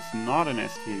 even though it's not an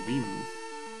SKV move.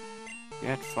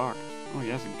 Get fucked. Oh, he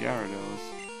has a Gyarados.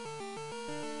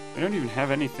 I don't even have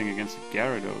anything against a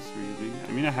Gyarados, really.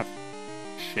 I mean, I have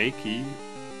Shaky.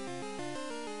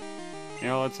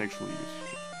 Yeah, let's actually use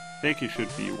Shaky. Shaky should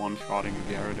be one-shotting a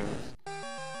Gyarados.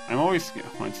 I'm always...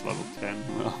 oh, it's level 10.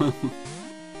 Well...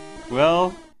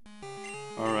 well...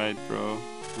 alright, bro.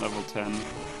 Level 10.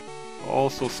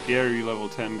 Also scary level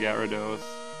 10 Gyarados.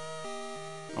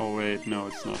 Oh wait, no,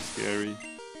 it's not scary.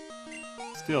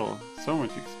 Still, so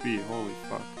much XP, holy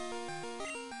fuck.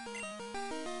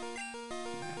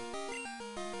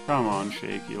 Come on,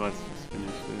 Shaky, let's just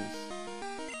finish this.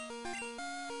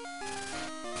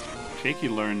 Shaky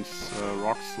learns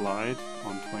Rock Slide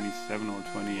on 27 or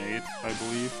 28, I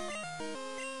believe.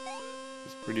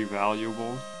 It's pretty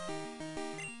valuable.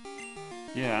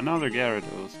 Yeah, another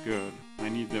Gyarados, good. I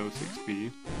need those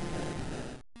XP.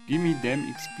 Gimme them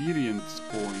experience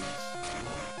points.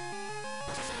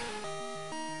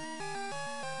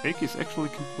 Fake is actually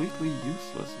completely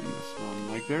useless in this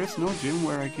one. Like, there is no gym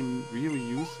where I can really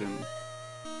use him.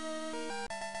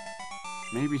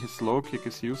 Maybe his low kick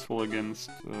is useful against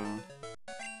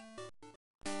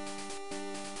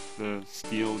the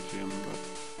steel gym, but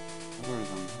other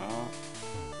than that...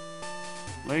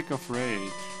 Lake of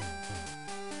Rage.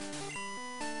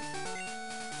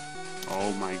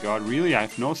 Oh my god, really? I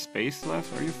have no space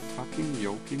left? Are you fucking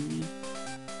joking me?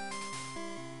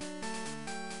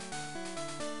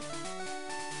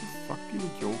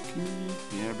 Fucking joking me?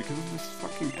 Yeah, because of this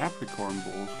fucking apricorn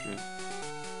bullshit.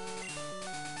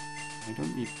 I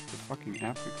don't need the fucking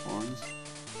apricorns.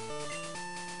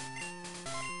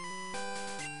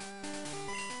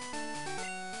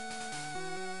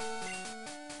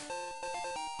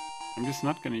 I'm just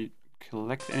not gonna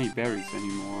collect any berries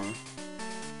anymore.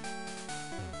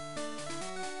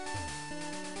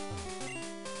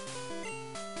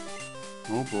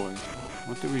 Oh boy.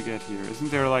 What do we get here?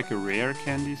 Isn't there like a rare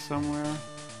candy somewhere?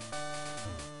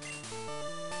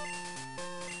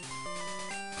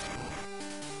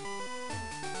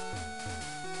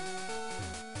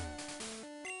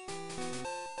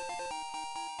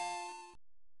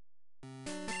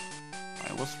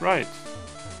 was right.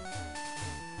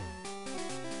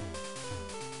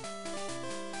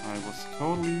 I was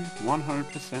totally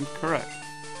 100% correct.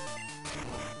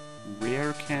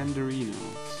 Rare Candarinos.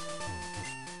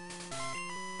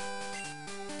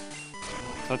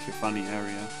 Such a funny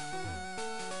area.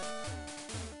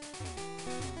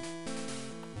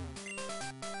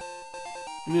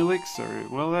 An elixir.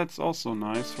 Well, that's also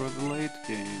nice for the late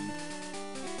game.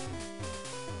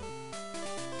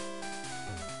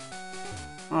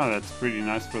 Oh, that's pretty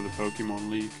nice for the Pokemon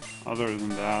League. Other than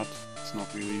that, it's not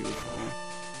really useful.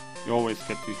 You always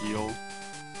get to heal.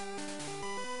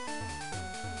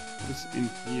 What is in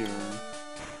here?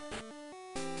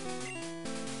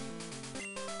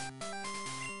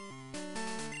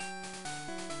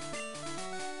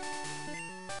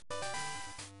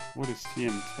 What is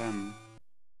TM10?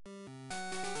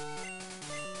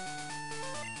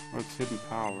 Oh, it's hidden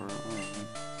power. Alright.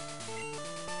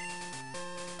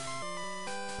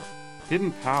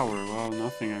 Hidden power, well,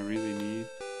 nothing I really need.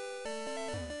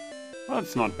 Well,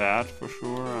 it's not bad, for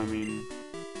sure. I mean,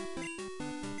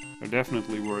 there are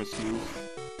definitely worse moves.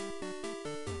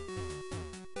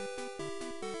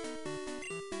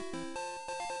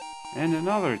 And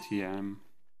another TM.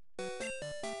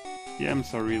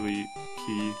 TMs are really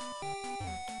key.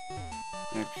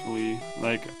 Actually,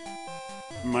 like,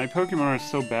 my Pokemon are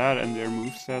so bad and their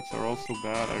movesets are also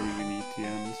bad, I really need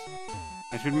TMs.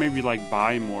 I should maybe like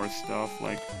buy more stuff,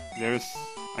 like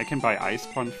I can buy Ice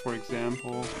Punch for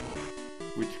example,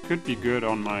 which could be good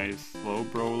on my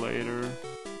Slowbro later.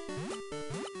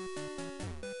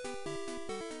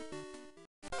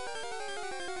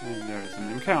 And there's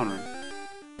an encounter.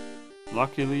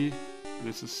 Luckily,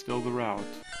 this is still the route.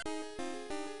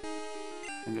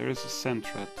 And there is a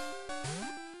Sentret.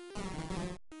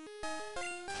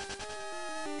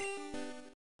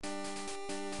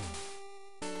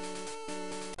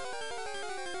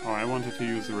 Oh, I wanted to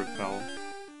use the Repel.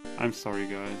 I'm sorry,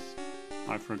 guys.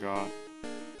 I forgot.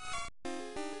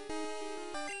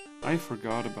 I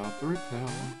forgot about the Repel.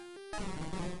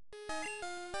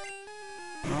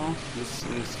 Well, this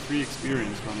is free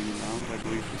experience running around. I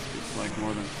believe this is like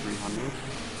more than 300.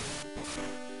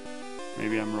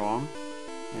 Maybe I'm wrong.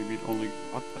 Maybe it only...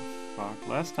 What the fuck?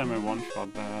 Last time I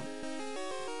one-shot that.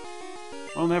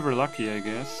 Well, never lucky, I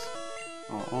guess.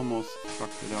 Oh, almost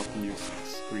fucked it up and used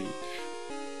Screech.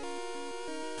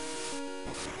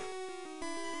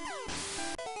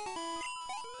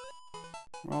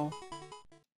 Well,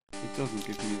 it doesn't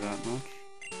give me that much.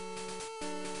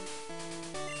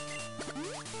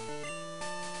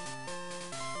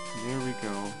 There we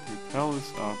go. Repel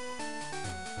is up.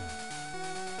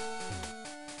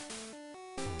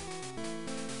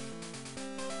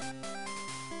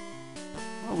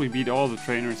 Well, we beat all the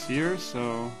trainers here,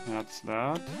 so that's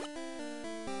that.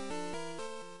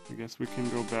 I guess we can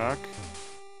go back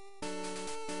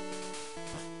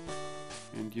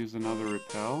and use another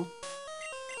Repel.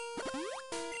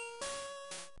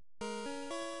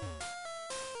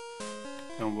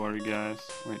 Don't worry, guys.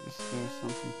 Wait, is there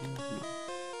something here? No.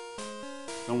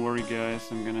 Don't worry, guys.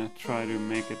 I'm gonna try to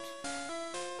make it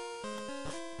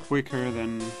quicker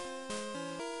than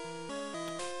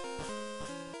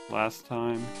last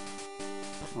time.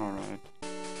 Alright.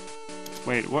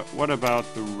 Wait, what about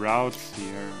the routes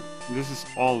here? This is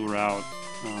all route.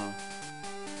 Yeah,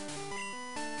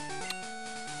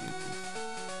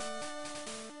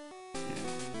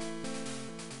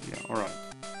 alright.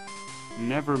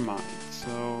 Never mind.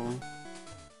 So,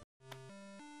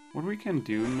 what we can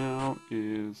do now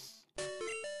is...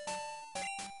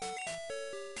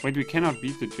 Wait, we cannot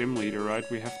beat the gym leader, right?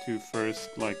 We have to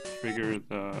first, like, trigger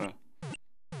the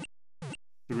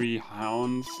 3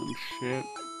 hounds and shit.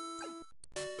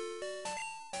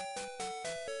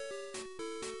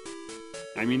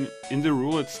 I mean, in the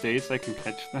rule it states I can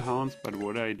catch the hounds, but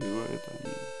would I do it? I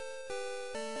mean...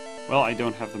 Well, I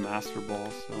don't have the Master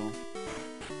Ball, so...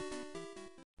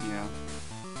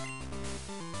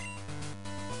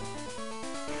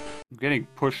 Getting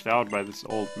pushed out by this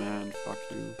old man, fuck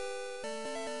you.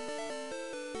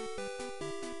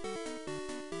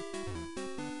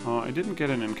 I didn't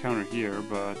get an encounter here,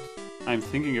 but I'm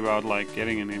thinking about like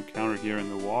getting an encounter here in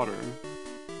the water.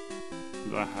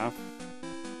 Do I have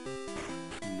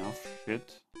enough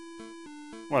shit?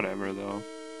 Whatever though.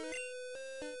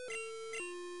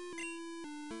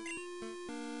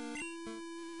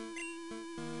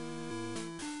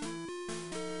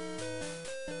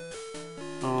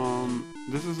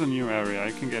 This is a new area,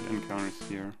 I can get encounters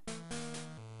here.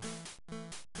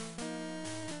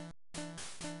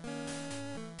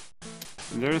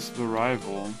 And there's the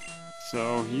rival,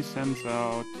 so he sends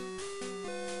out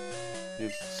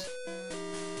his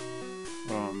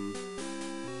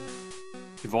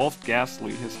Evolved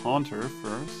Ghastly, his Haunter,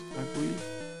 first, I believe.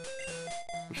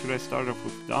 Or should I start off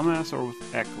with Dumbass or with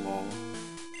Eklol?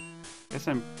 Guess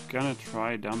I'm gonna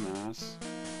try Dumbass.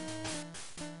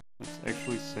 That's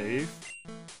actually safe.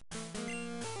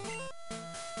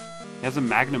 He has a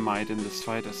Magnemite in this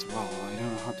fight as well. I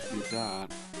don't know how to do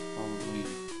that. Probably.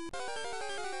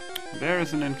 There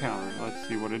is an encounter. Let's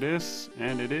see what it is.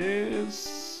 And it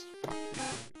is... Fuck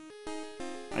yeah.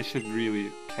 I should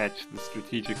really catch the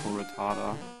strategical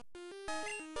Rattata.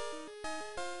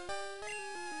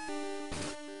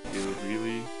 Dude,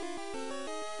 really?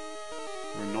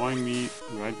 You're annoying me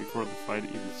right before the fight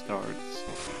even starts.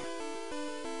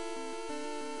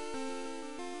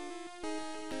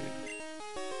 Okay.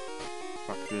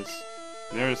 Fuck this.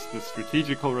 There's the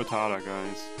strategical Rattata,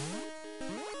 guys.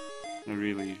 I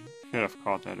really should have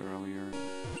caught that earlier.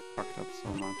 Fucked up so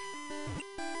much.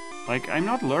 Like, I'm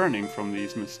not learning from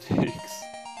these mistakes.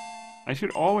 I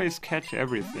should always catch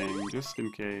everything, just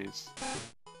in case.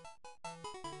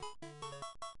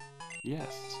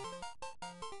 Yes.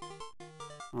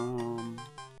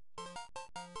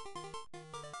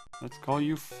 Let's call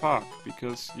you fuck,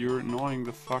 because you're annoying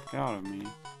the fuck out of me.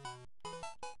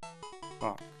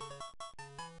 Fuck.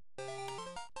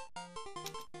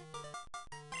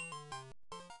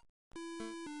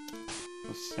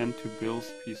 Was sent to Bill's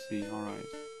PC, alright.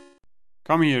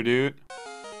 Come here, dude.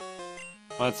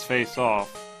 Let's face off.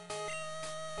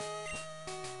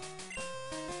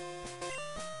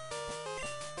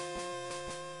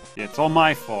 Yeah, it's all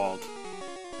my fault.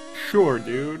 Sure,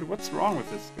 dude. What's wrong with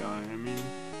this guy? I mean...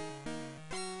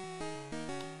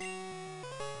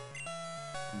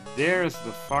 There's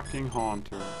the fucking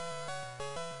Haunter.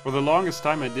 For the longest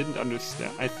time I didn't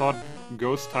understand. I thought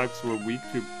ghost types were weak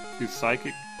to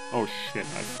psychic. Oh shit,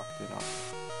 I fucked it up.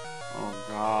 Oh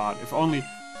god.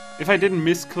 If I didn't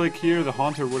misclick here, the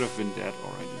Haunter would have been dead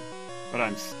already. But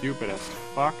I'm stupid as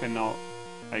fuck and now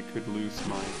I could lose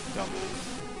my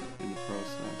dumbass in the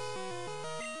process.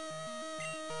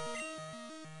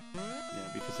 Yeah,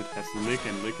 because it has Lick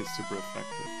and Lick is super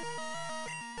effective.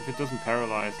 If it doesn't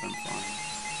paralyze, I'm fine.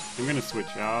 I'm gonna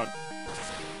switch out,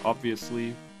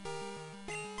 obviously.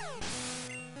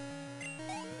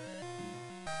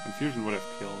 Confusion would have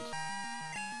killed.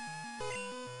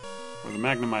 For the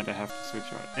Magnemite I have to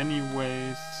switch out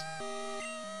anyways.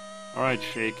 Alright,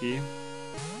 Shaky.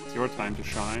 It's your time to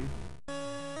shine.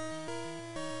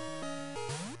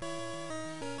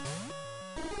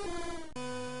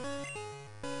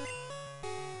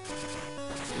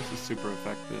 This is super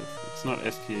effective. It's not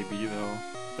STAB though.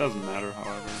 Doesn't matter,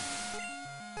 however.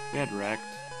 Get wrecked.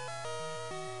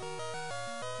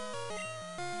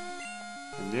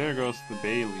 And there goes the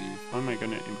Bayleaf. How am I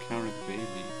gonna encounter the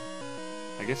Bayleaf?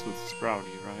 I guess with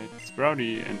Sprouty, right?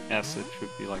 Sprouty and Acid should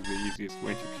be like the easiest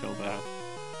way to kill that.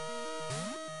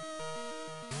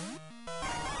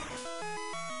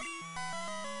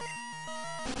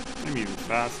 I'm even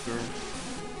faster.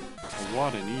 Oh,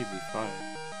 what an easy fight.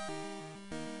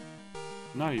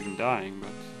 Not even dying,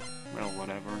 but... well,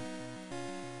 whatever.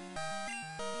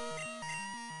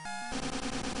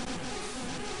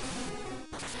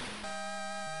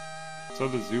 So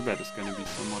the Zubat is gonna be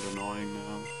somewhat annoying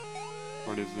now.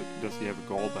 Or does he have a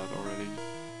Golbat already?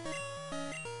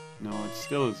 No, it's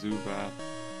still a Zubat.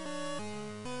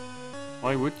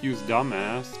 Well, I would use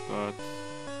Dumbass, but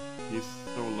he's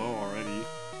so low already.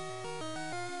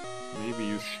 Maybe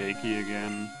use Shaky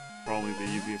again. Probably the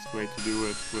easiest way to do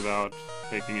it without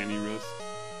taking any risks.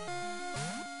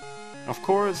 Of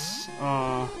course,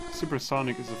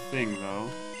 Supersonic is a thing, though.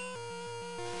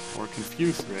 Or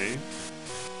Confuse Ray.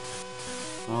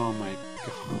 Oh my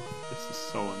god, this is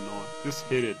so annoying. Just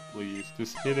hit it, please.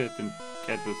 Just hit it and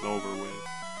get this over with.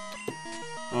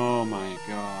 Oh my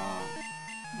god.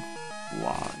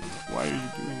 Why? Why are you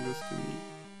doing this to me?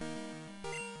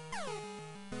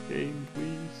 Game,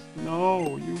 please.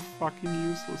 No, you fucking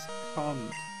useless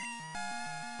cunt.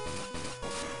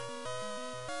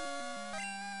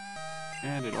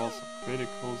 And it also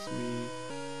criticals me.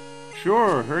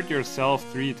 Sure, hurt yourself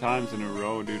 3 times in a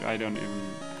row, dude. I don't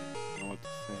even know what to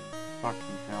say.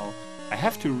 Fucking hell. I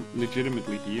have to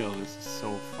legitimately heal. This is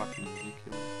so fucking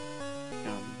ridiculous. I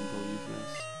can't even believe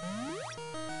this.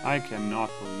 I cannot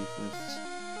believe this.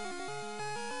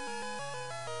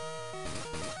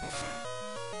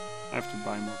 I have to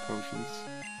buy more potions.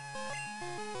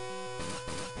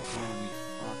 Holy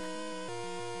fuck.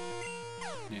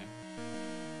 Yeah.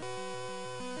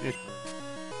 It hurt.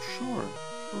 Sure,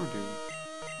 dude.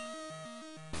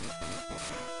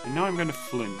 And now I'm gonna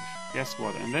flinch. Guess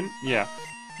what? And then, yeah.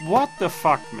 What the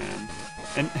fuck, man?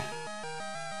 And,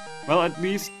 well, at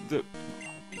least the...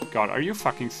 Oh my god, are you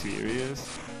fucking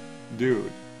serious?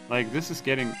 Dude, like, this is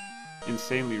getting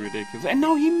insanely ridiculous. And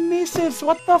now he misses!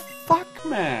 What the fuck,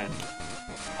 man?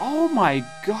 Oh my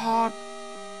god.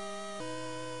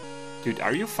 Dude,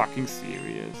 are you fucking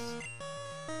serious?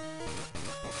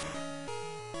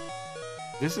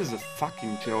 This is a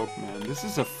fucking joke, man. This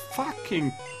is a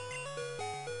fucking...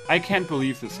 I can't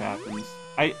believe this happens.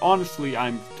 Honestly,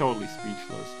 I'm totally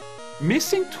speechless.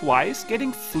 Missing twice,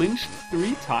 getting flinched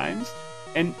 3 times,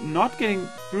 and not getting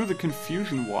through the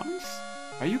confusion once?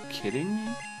 Are you kidding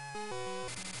me?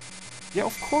 Yeah,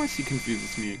 of course he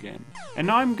confuses me again. And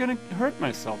now I'm gonna hurt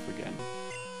myself again.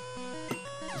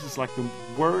 This is like the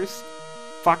worst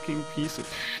fucking piece of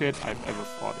shit I've ever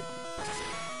fought against.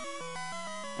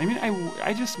 I mean,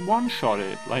 I just one-shot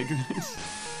it, like this.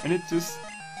 And it just,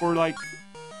 for like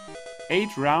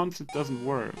 8 rounds it doesn't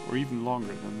work, or even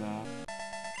longer than that.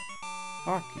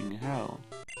 Fucking hell.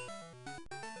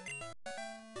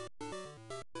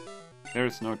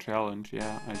 There's no challenge,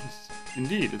 yeah,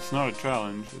 Indeed, it's not a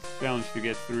challenge. It's a challenge to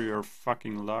get through your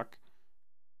fucking luck.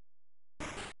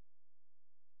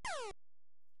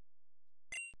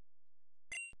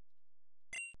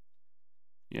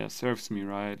 Yeah, serves me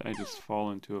right. I just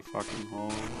fall into a fucking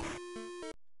hole.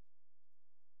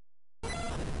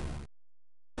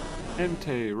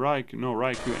 Entei, Raikou, no,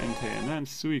 Raikou, Entei, and then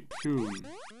Suicune.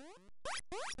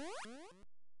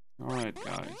 Alright,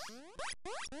 guys.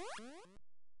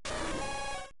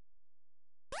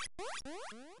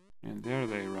 And there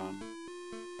they run.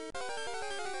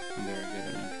 And there I get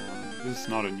an intro. This is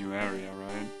not a new area,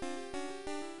 right?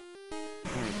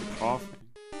 There's a coughing.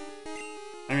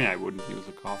 I mean, I wouldn't use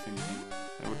a coughing anyway.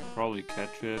 I would probably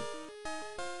catch it.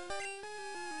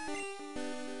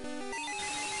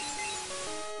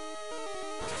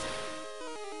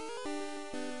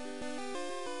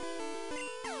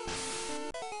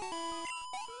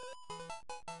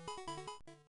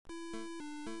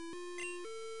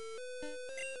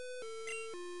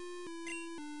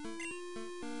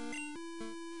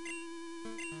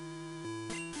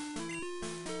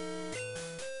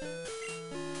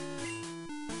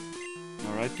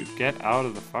 Alright, dude, get out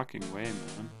of the fucking way,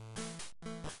 man.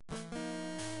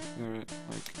 They're,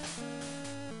 like...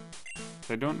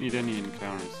 I don't need any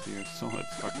encounters here, so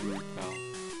let's fucking repel.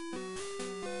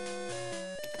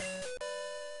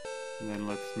 And then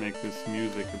let's make this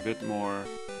music a bit more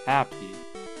happy.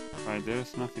 Right,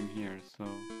 there's nothing here, so...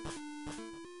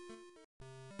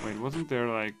 Wait, wasn't there,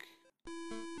 like...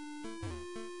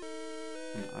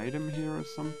 an item here or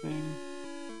something?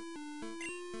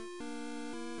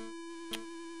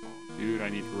 Dude, I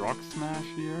need Rock Smash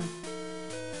here.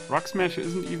 Rock Smash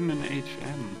isn't even an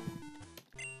HM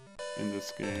in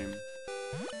this game.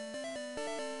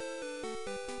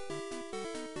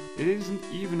 It isn't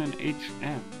even an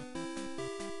HM.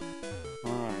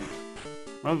 Alright.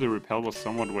 Well, the repel was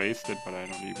somewhat wasted, but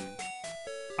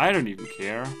I don't even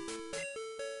care.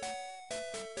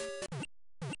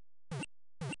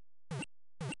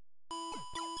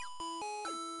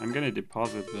 I'm gonna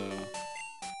deposit the...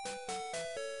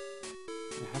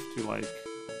 I have to, like...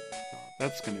 God,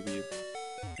 that's gonna be a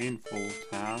painful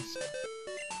task.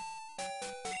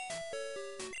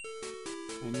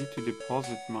 I need to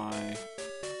deposit my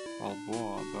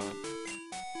Balboa, but...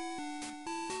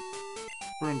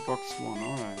 We're in box 1,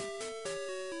 alright.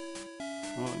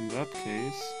 Well, in that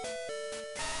case...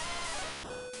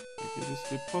 I can just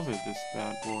deposit this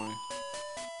bad boy.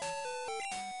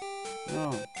 No.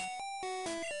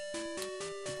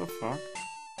 What the fuck?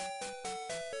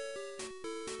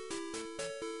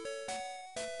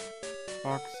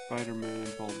 Fox, Spider-Man,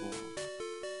 Balboa.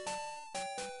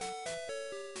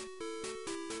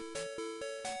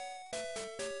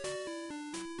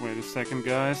 Wait a second,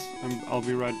 guys. I'll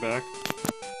be right back.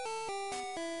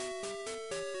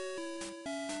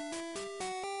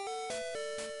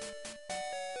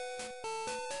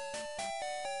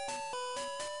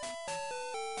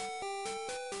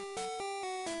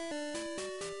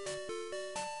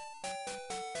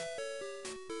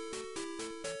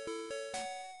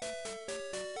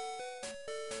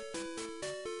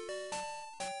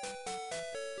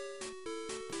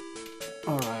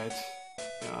 Alright.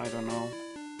 Yeah, I don't know.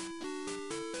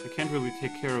 I can't really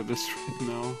take care of this right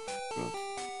now, but...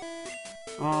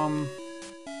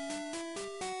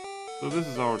 So this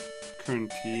is our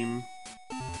current team.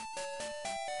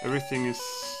 Everything is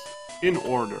in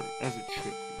order, as it should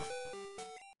be.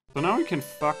 So now we can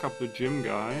fuck up the gym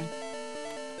guy.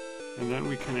 And then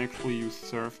we can actually use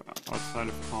Surf outside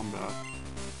of combat.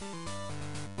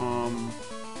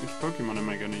 Which Pokemon am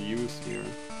I gonna use here?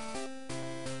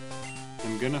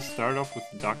 I'm gonna start off with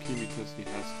Ducky because he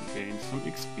has to gain some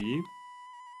XP.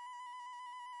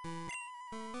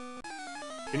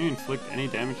 Can you inflict any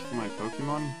damage to my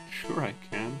Pokemon? Sure I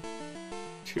can.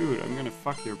 Dude, I'm gonna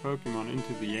fuck your Pokemon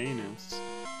into the anus.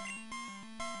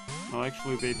 Well,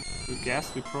 actually, the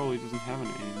Ghastly probably doesn't have an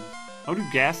anus. How do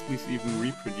Ghastlies even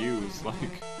reproduce? Like...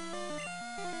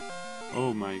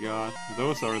 Oh my god,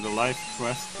 those are the life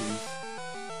questions.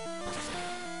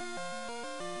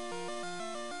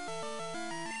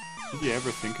 Did you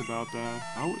ever think about that?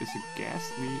 How is a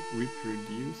Ghastly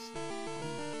reproduce?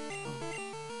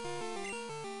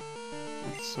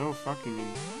 That's so fucking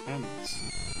intense.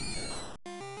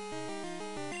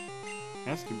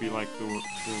 Has to be like the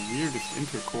weirdest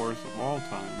intercourse of all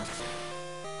time.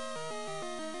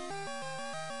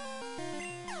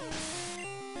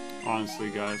 Honestly,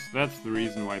 guys, that's the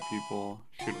reason why people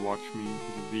should watch me,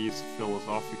 because of these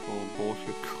philosophical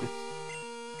bullshit quizzes.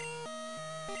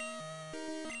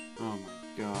 Oh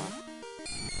my god.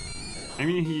 I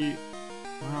mean,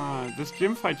 this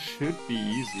gym fight should be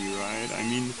easy, right? I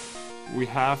mean, we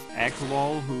have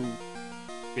Ekval, who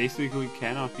basically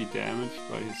cannot be damaged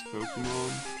by his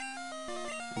Pokemon,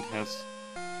 and has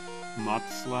Mud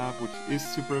Slap, which is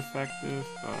super effective,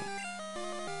 but...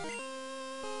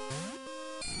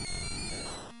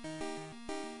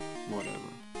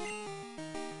 whatever.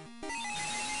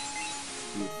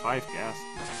 Dude, 5 gas.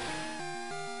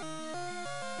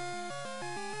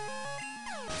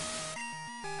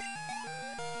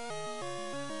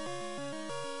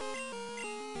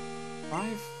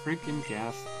 Five freaking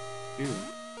gas. Dude.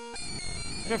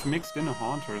 Could have mixed in a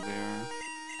Haunter there.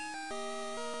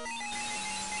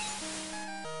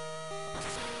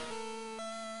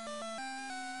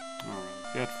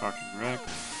 Alright, get fucking wrecked.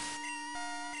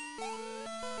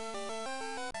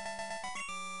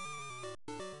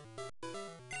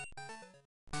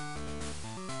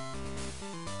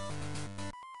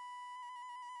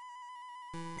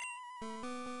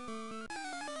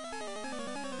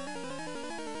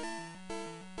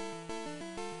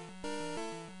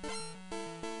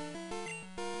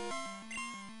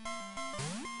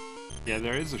 Yeah,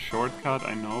 there is a shortcut,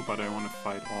 I know, but I want to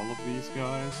fight all of these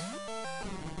guys.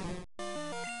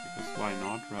 Because why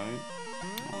not, right?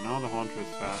 Oh, now the Haunter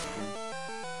is faster.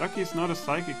 Ducky's not a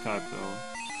Psychic type, though.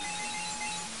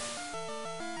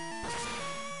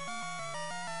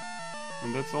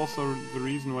 And that's also the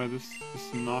reason why this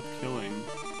is not killing.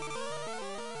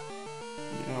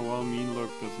 Yeah, well, Mean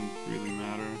Look doesn't really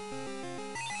matter.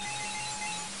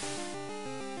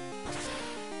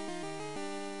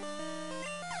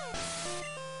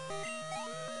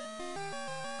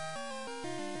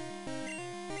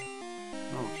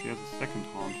 She has a second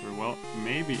Haunter. Well,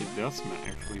 maybe it does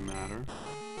actually matter.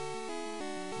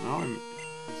 Now I'm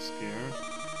scared.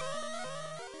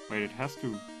 Wait, it has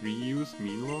to reuse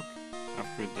Mean Look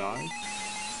after it dies?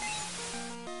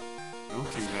 I don't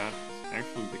think that is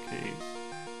actually the case.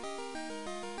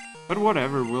 But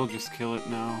whatever, we'll just kill it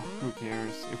now. Who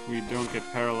cares? If we don't get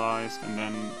paralyzed and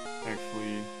then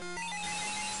actually...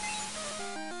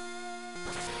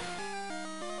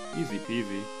 Easy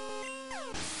peasy.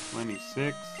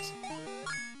 26.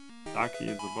 Ducky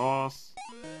is the boss.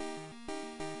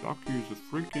 Ducky is a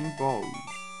freaking boss.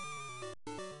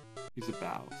 He's a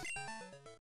boss.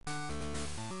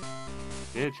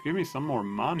 Bitch, give me some more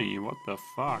money. What the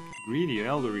fuck? Greedy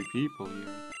elderly people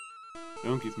here.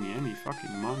 Don't give me any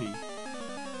fucking money.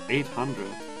 800.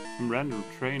 Some random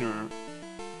trainer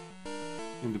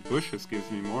in the bushes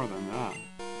gives me more than that.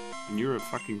 And you're a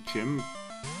fucking gym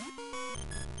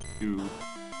dude.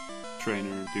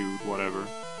 Trainer, dude, whatever.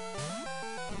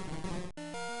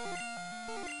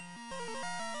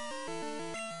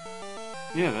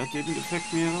 Yeah, that didn't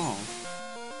affect me at all.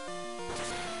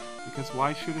 Because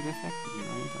why should it affect me,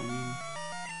 right? I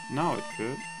mean, now it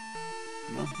could.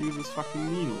 Now he uses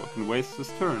fucking Mean Look and wastes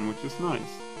his turn, which is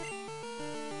nice.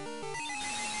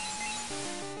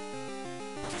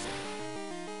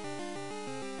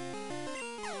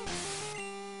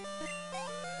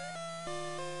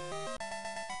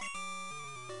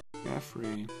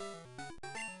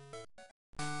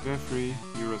 Jeffrey,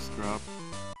 you're a scrub.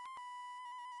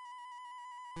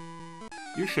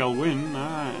 You shall win.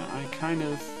 I kind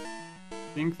of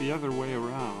think the other way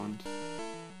around.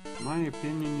 In my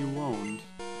opinion, you won't.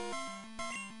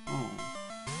 Oh,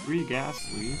 3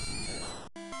 Ghastlies.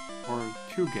 Or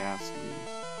 2 Ghastlies.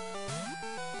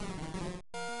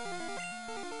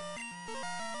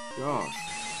 Gosh.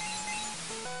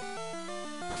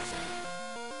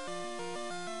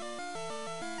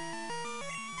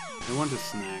 I want a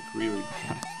snack really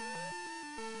bad.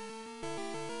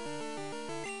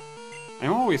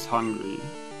 I'm always hungry.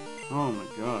 Oh my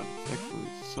god, it's actually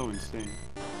so insane.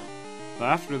 So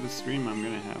after the stream I'm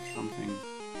gonna have something.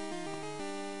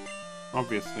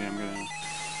 Obviously I'm gonna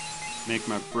make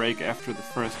my break after the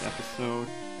first episode,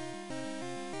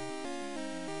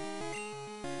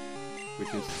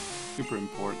 which is super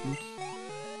important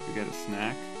to get a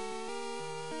snack.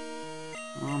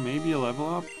 Oh, maybe a level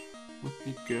up would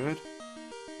be good.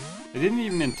 I didn't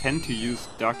even intend to use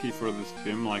Ducky for this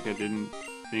gym, like I didn't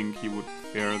think he would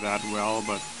fare that well,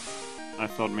 but I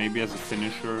thought maybe as a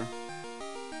finisher.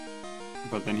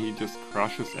 But then he just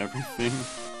crushes everything.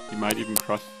 He might even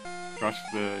crush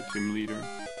the gym leader.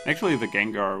 Actually, the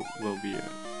Gengar will be a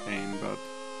pain, but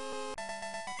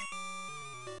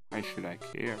why should I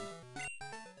care?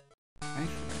 Why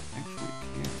should I actually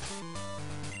care?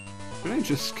 Should I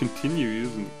just continue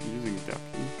using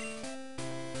Ducky?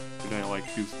 Should I like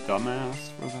use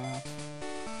Dumbass for that?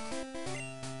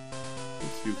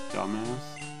 Let's use Dumbass.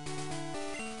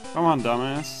 Come on,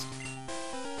 Dumbass.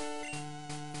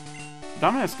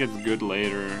 Dumbass gets good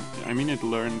later. I mean, it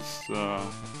learns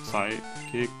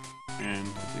Psychic and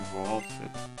it evolves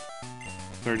at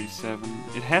 37.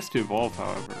 It has to evolve,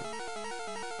 however.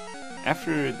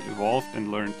 After it evolved and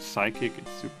learned Psychic,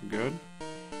 it's super good.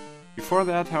 Before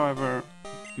that, however,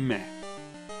 meh.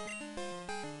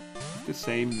 I have to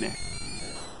say meh.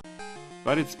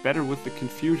 But it's better with the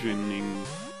confusing.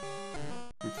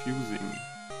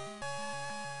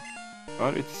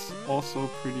 But it's also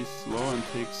pretty slow and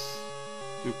takes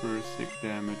super sick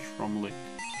damage from Lick.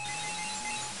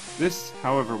 This,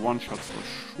 however, one-shots for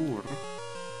sure.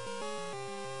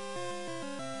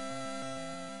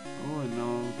 Oh, and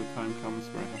now the time comes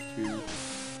where I have to...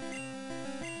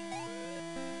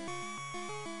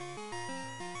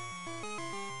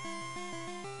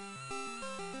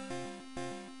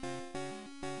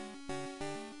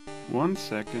 One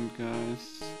second,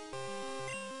 guys.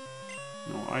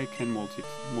 No, I can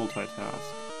multitask.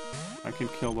 I can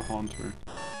kill the Haunter.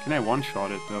 Can I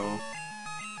one-shot it, though?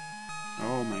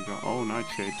 Oh my god. Oh,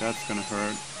 Nightshade, that's gonna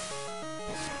hurt.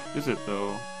 Is it,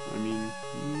 though? I mean,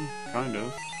 kind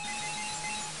of.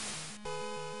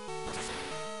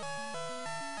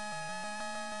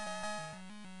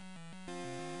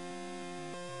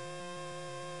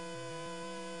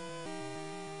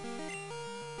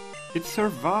 It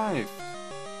survived!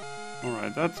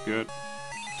 Alright, that's good.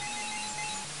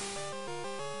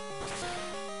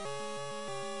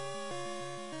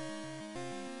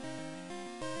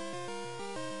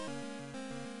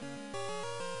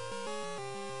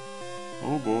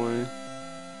 Oh boy.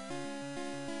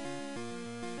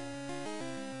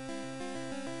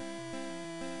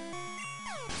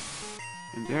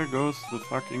 And there goes the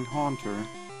fucking Haunter.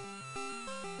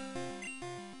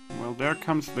 Well, there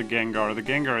comes the Gengar. The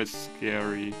Gengar is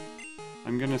scary.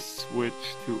 I'm gonna switch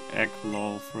to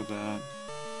Ekblol for that.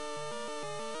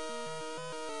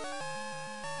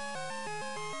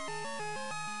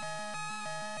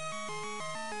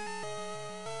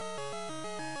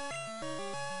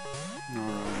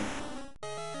 Alright.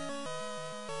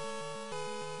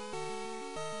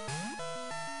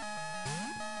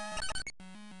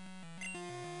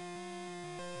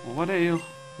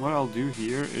 What I'll do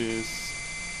here is...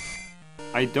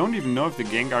 I don't even know if the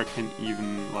Gengar can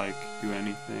even, like, do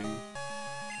anything.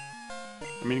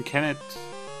 I mean, can it...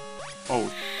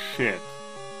 Oh, shit.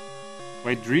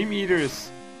 Wait, Dream Eater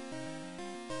is...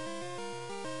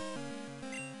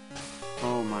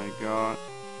 Oh my god.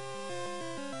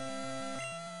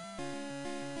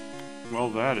 Well,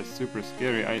 that is super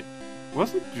scary.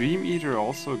 Wasn't Dream Eater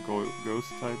also a ghost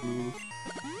type move?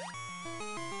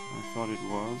 I thought it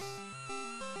was.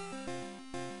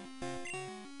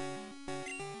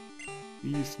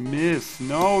 Please miss.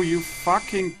 No, you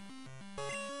fucking...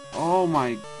 Oh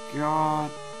my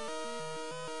god.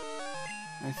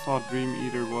 I thought Dream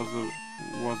Eater was a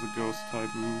ghost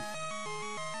type move.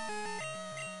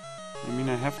 I mean,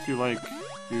 I have to like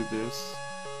do this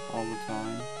all the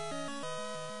time.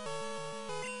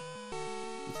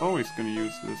 It's always gonna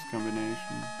use this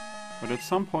combination. But at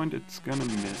some point it's gonna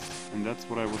miss, and that's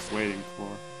what I was waiting for.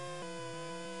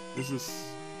 This is...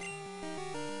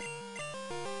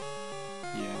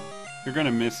 Yeah. You're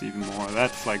gonna miss even more.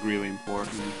 That's like really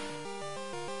important.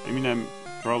 I mean, I'm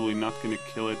probably not gonna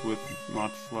kill it with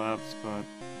Mud Slaps, but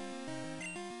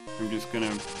I'm just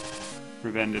gonna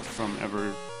prevent it from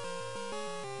ever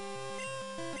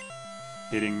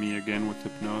hitting me again with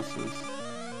Hypnosis.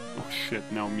 Oh shit,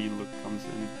 now Mean Look comes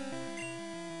in.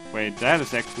 Wait, that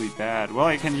is actually bad. Well,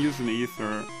 I can use an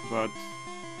Ether, but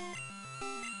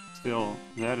still,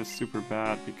 that is super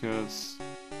bad because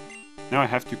now I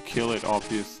have to kill it,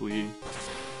 obviously.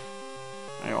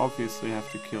 I obviously have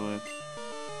to kill it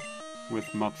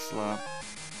with Mud Slap.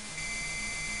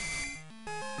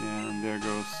 Yeah, and there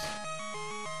goes...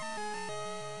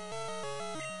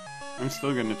 I'm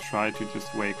still gonna try to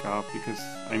just wake up because,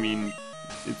 I mean,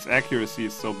 its accuracy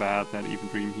is so bad that even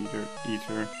Dream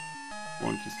Eater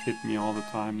won't just hit me all the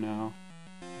time now.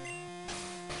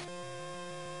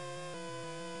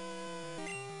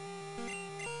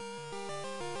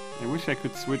 I wish I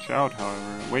could switch out,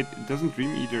 however. Wait, doesn't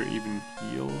Dream Eater even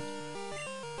heal?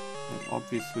 That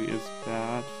obviously is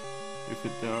bad. If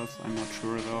it does, I'm not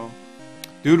sure though.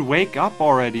 Dude, wake up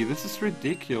already! This is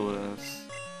ridiculous.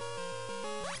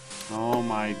 Oh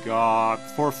my god,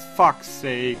 for fuck's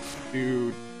sake,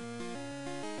 dude.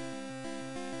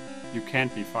 You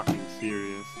can't be fucking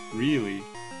serious. Really?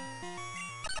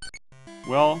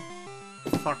 Well,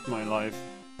 fuck my life.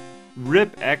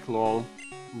 Rip Eklol.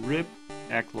 Rip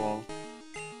Eklol.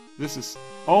 This is...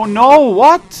 Oh no,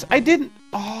 what? I didn't...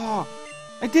 Oh,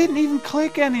 I didn't even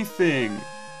click anything.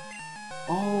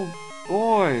 Oh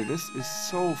boy, this is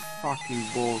so fucking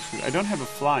bullshit. I don't have a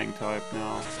flying type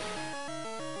now.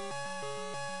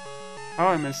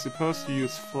 How am I supposed to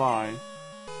use fly?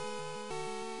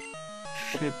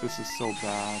 Shit, this is so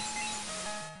bad.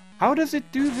 How does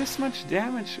it do this much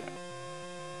damage?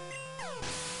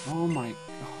 Oh my god.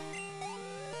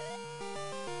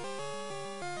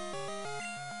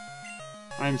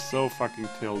 I'm so fucking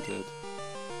tilted.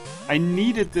 I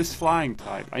needed this flying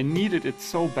type. I needed it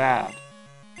so bad.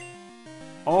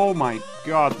 Oh my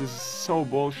god, this is so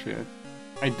bullshit.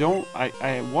 I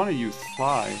want to use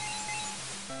fly.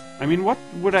 I mean, what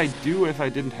would I do if I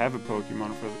didn't have a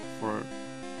Pokemon for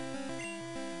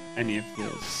any of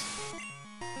this?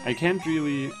 I can't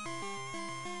really...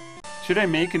 Should I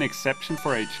make an exception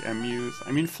for HM use?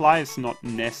 I mean, fly is not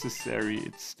necessary,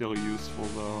 it's still useful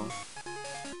though.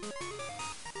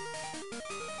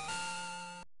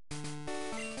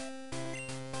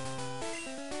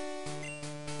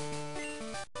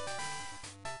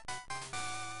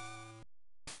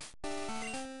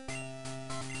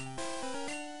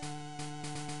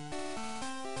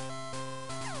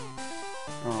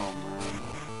 Oh man.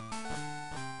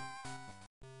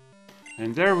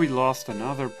 And there we lost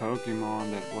another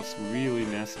Pokemon that was really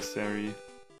necessary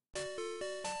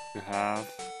to have.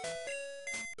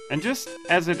 And just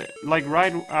as it, like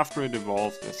right after it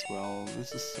evolved as well.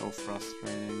 This is so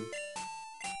frustrating.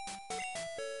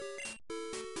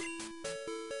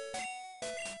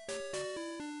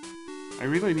 I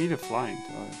really need a flying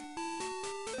type.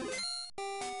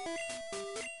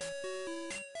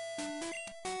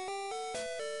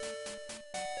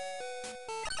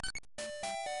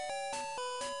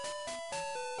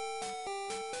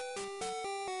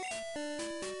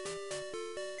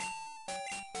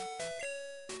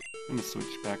 I'm gonna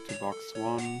switch back to box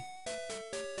 1.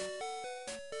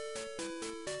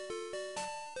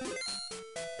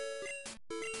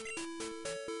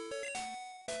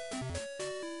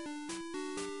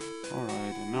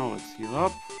 Alright, and now let's heal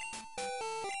up.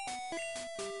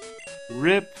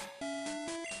 RIP!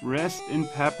 Rest in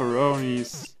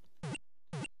pepperonis.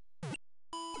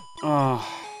 Ah.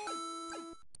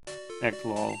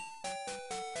 Eklol.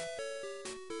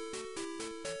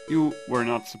 You were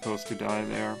not supposed to die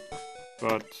there.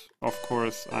 But, of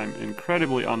course, I'm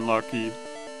incredibly unlucky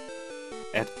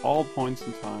at all points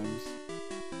and times.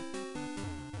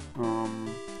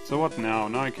 So what now?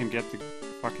 Now I can get the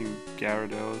fucking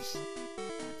Gyarados.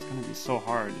 It's gonna be so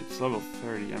hard. It's level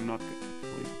 30.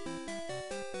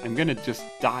 I'm gonna just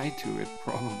die to it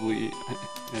probably,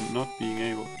 and not be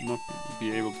able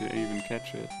to even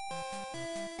catch it.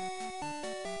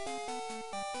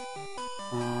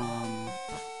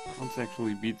 Let's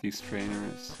actually beat these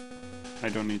trainers. I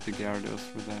don't need the Gyarados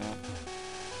for that.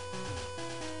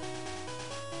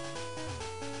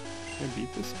 Can I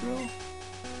beat this girl?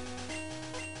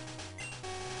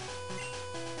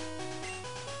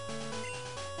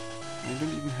 I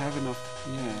don't even have enough...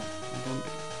 Yeah, I don't...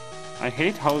 I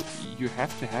hate how you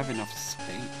have to have enough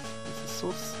space. This is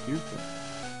so stupid.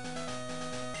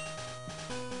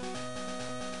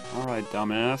 Alright,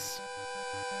 dumbass.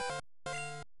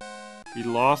 We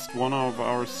lost one of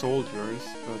our soldiers,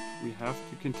 but we have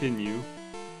to continue.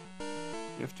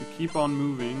 We have to keep on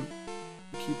moving,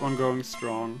 keep on going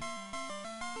strong.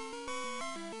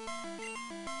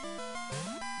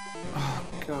 Oh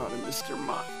god, Mr.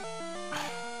 Mime.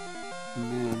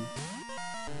 Man.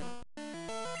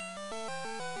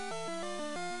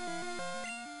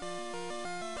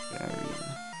 Barrier.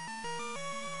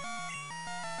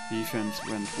 Defense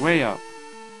went way up.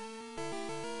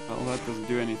 Well, that doesn't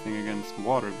do anything against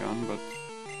Water Gun, but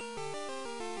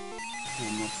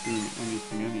I'm not doing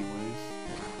anything anyways.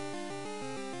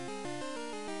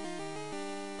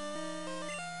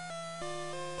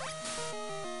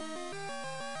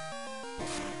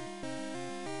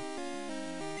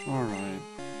 Alright.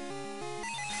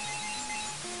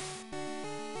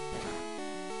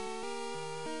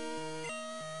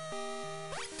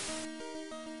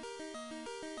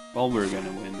 Well, we're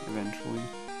gonna win eventually.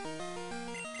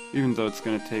 Even though it's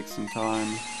gonna take some time.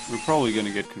 We're probably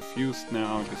gonna get confused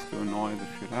now just to annoy the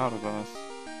shit out of us.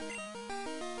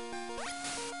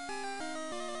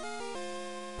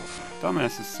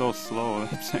 Dumbass is so slow,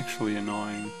 that's actually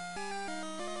annoying.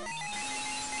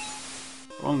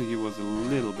 If only he was a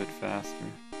little bit faster.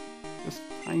 Just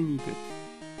a tiny bit.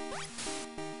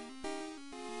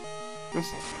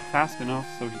 Just fast enough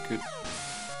so he could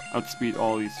outspeed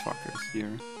all these fuckers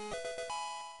here.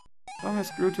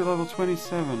 Dumbass grew to level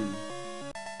 27.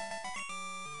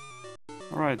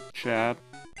 Alright, chat.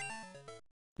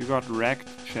 You got wrecked,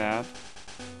 chat.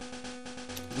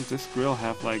 Doesn't this grill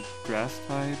have like grass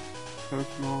type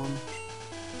Pokemon?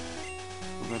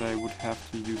 So that I would have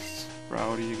to use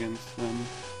Sprouty against them.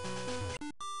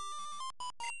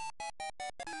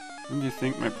 Don't you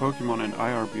think my Pokemon and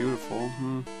I are beautiful?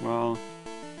 Well...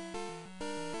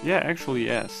 yeah, actually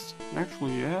yes.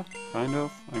 Actually, yeah, kind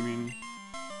of. I mean...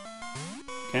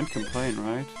 can't complain,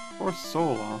 right? Or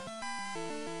Sola.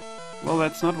 Well,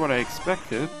 that's not what I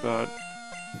expected, but...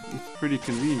 it's pretty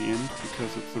convenient,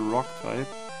 because it's a rock type,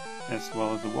 as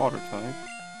well as a water type.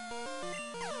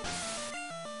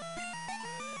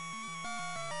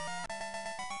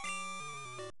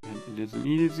 And it is an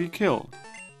easy kill.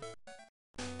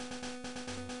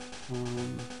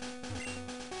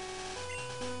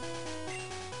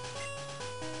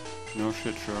 No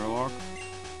shit, Sherlock.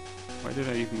 Why did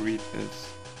I even read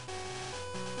this?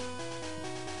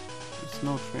 There's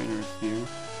no trainers here.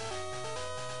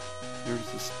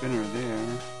 There's a spinner there,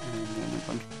 and then a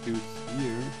bunch of dudes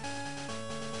here.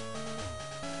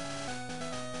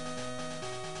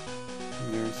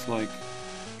 And there's like...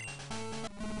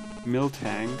 mill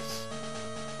tanks.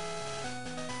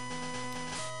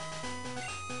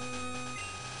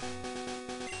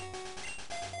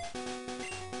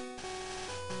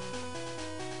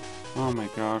 Oh my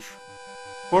gosh.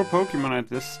 Poor Pokemon at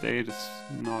this state is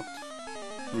not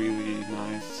really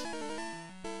nice.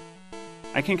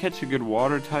 I can catch a good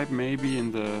water type maybe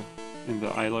in the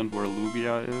island where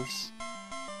Lugia is.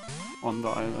 On the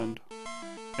island.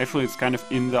 Actually it's kind of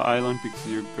in the island because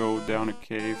you go down a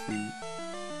cave and...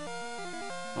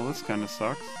 well, this kinda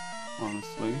sucks,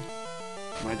 honestly.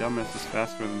 My dumbass is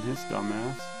faster than his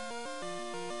dumbass.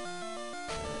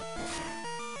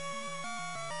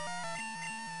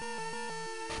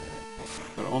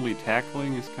 But only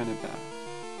tackling is kinda bad.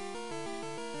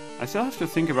 I still have to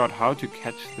think about how to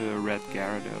catch the red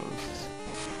Gyarados.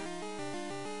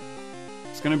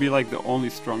 It's gonna be like the only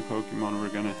strong Pokemon we're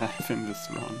gonna have in this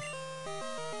run.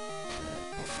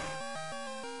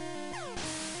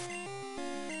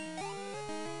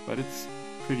 But it's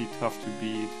pretty tough to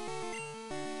beat.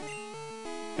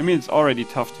 I mean, it's already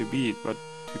tough to beat, but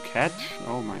to catch?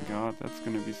 Oh my god, that's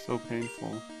gonna be so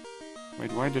painful.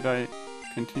 Wait, why did I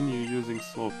continue using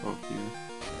Slowpoke here?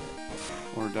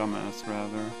 Or Dumbass,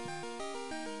 rather.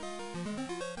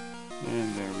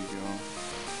 And there we go.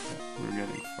 Yeah, we're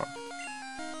getting fucked.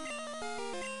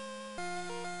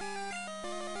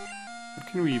 What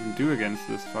can we even do against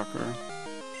this fucker?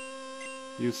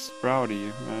 Use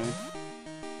Sprouty, right?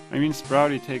 I mean,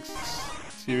 Sprouty takes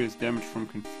serious damage from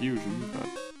confusion, but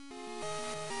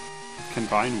it can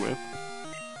Vine Whip.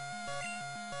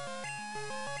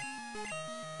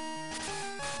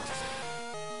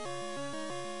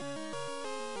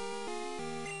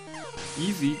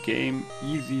 Easy game,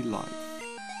 easy life.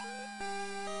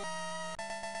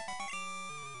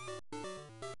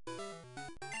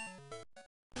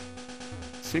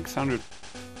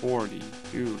 $640.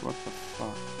 Dude, what the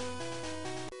fuck?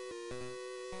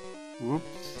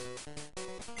 Whoops.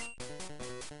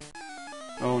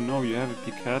 Oh no, you have a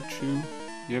Pikachu.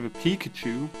 You have a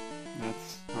Pikachu.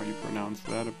 That's how you pronounce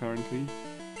that, apparently.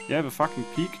 You have a fucking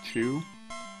Pikachu.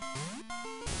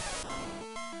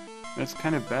 That's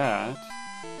kind of bad.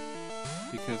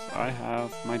 Because I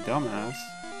have my dumbass.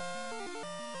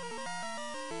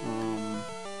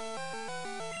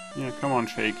 Yeah, come on,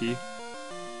 Shaky.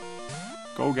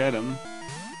 Go get him.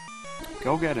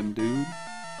 Go get him, dude.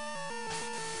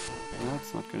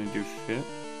 That's not gonna do shit.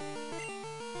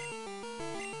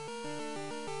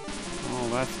 Oh,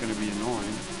 that's gonna be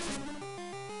annoying.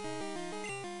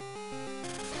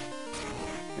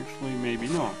 Actually, maybe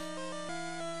not.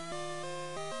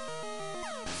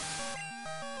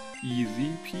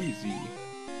 Easy peasy.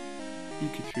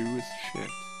 Pikachu is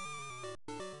shit.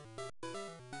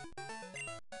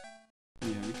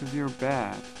 Yeah, because you're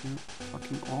bad. You're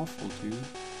fucking awful, dude.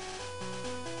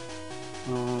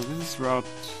 This is Route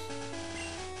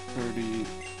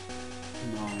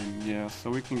 39. Yeah,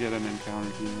 so we can get an encounter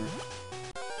here.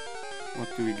 What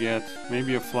do we get?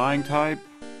 Maybe a flying type?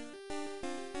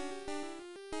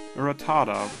 a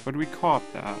Rattata, but we caught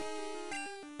that.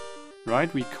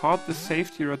 Right? We caught the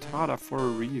safety Rattata for a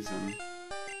reason.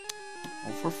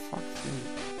 Oh, for fuck's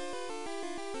sake.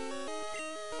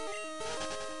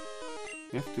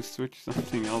 We have to switch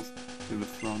something else to the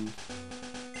front.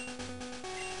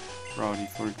 Rowdy,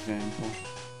 for example.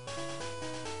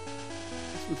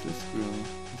 What's with this grill?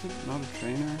 Is it not a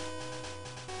trainer?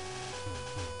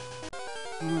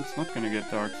 Oh, it's not gonna get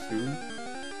dark soon.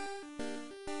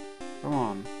 Come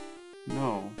on.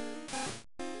 No.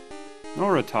 No,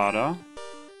 Rattata.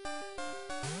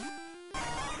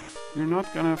 You're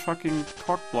not gonna fucking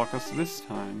cockblock us this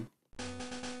time.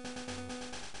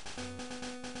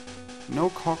 No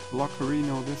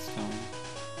cockblockerino this time.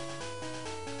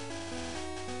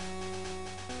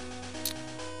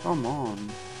 Come on.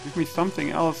 Give me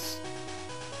something else.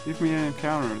 Give me an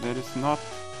encounter that is not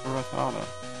a Rattata.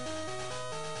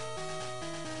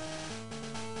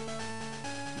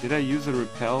 Did I use a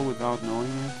repel without knowing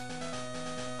it?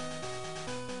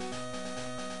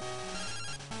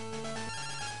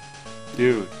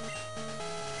 Dude.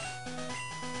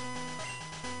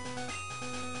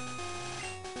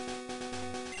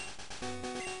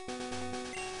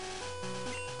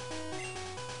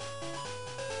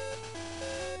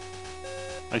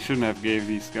 I shouldn't have gave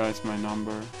these guys my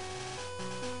number.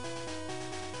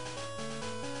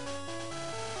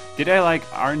 Did I like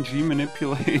RNG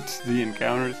manipulate the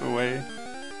encounters away?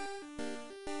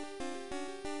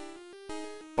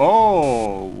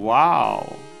 Oh,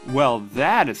 wow. Well,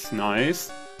 that is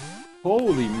nice.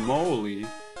 Holy moly.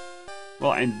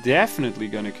 Well, I'm definitely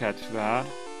gonna catch that.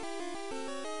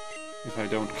 If I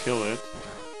don't kill it.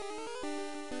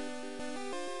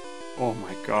 Oh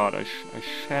my god, I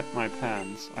shat my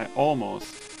pants. I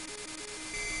almost...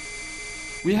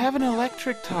 We have an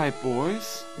electric type,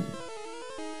 boys.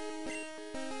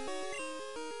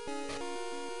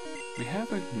 We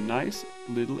have a nice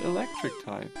little electric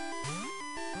type.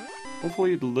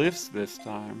 Hopefully it lives this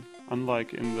time,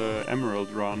 unlike in the Emerald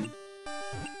run.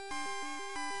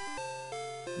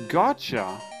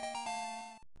 Gotcha!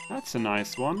 That's a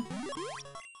nice one.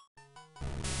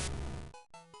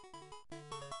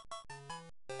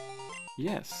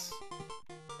 Yes.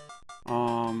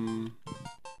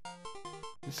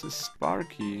 This is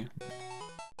Sparky.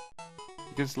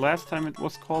 Because last time it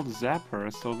was called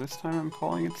Zapper, so this time I'm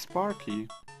calling it Sparky.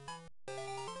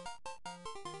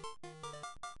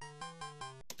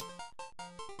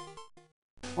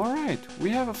 Alright, we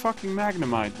have a fucking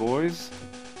Magnemite, boys.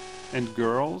 And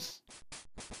girls.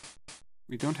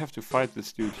 We don't have to fight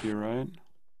this dude here, right?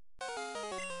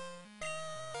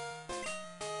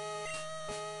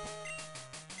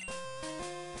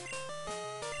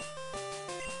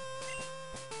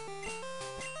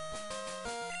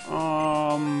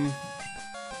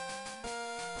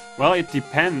 Well, it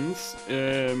depends.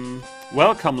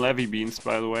 Welcome, Levy Beans,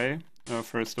 by the way,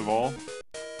 first of all.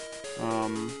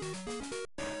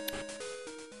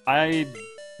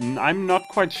 I'm not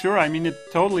quite sure. I mean, it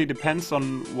totally depends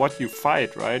on what you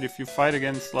fight, right? If you fight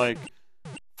against, like,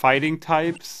 fighting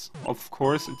types, of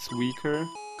course it's weaker.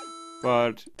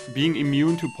 But being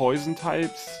immune to poison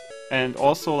types, and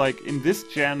also, like, in this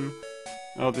gen,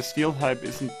 the steel type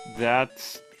isn't that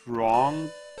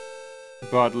strong.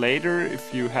 But later,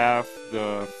 if you have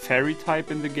the fairy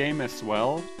type in the game as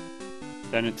well,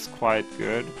 then it's quite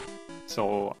good.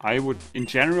 So I would, in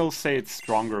general, say it's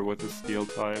stronger with the steel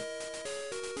type.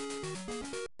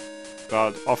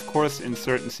 But of course, in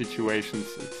certain situations,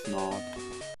 it's not.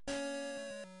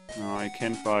 No, I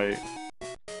can't buy...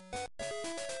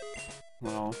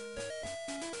 Well...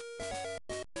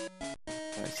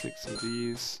 Buy 6 of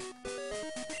these.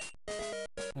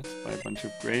 Let's buy a bunch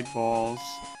of Great Balls.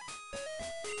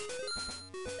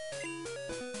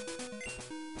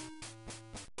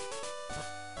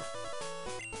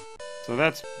 So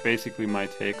that's basically my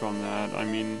take on that. I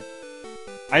mean,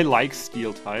 I like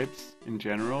steel types in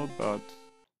general, but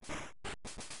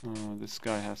this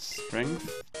guy has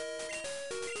strength.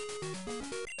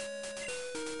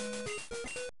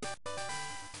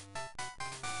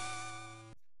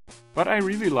 But I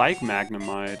really like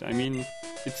Magnemite. I mean,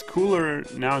 it's cooler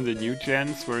now in the new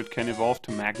gens where it can evolve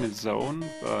to Magnet Zone,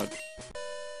 but...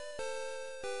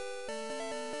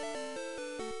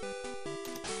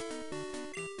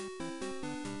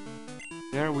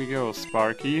 There we go,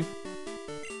 Sparky.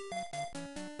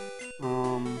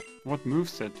 What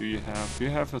moveset do you have? Do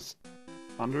you have a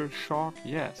Thunder Shock?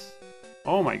 Yes.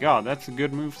 Oh my god, that's a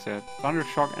good moveset. Thunder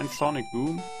Shock and Sonic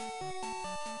Boom.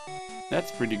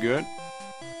 That's pretty good.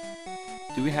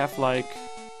 Do we have like...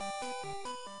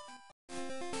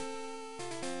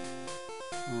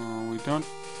 we don't...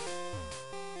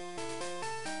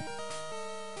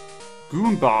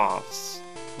 Goomboss!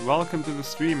 Welcome to the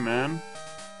stream, man.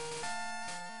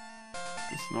 Is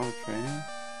this not a trainer?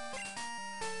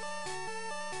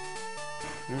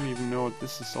 I don't even know what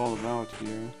this is all about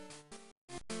here.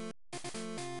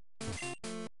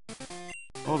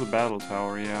 Oh, the battle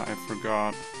tower, yeah, I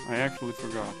forgot. I actually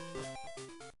forgot.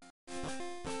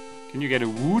 Can you get a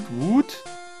woot woot?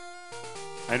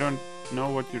 I don't know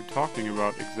what you're talking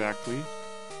about exactly.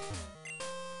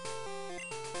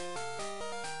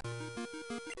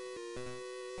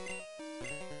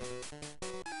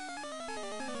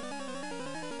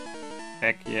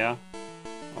 Heck yeah.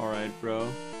 Alright,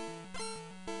 bro.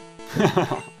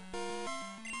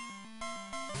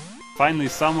 Finally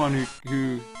someone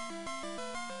who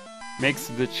makes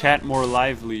the chat more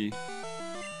lively.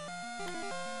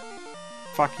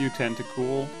 Fuck you,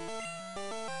 Tentacool.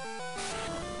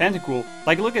 Tentacool.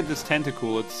 Like, look at this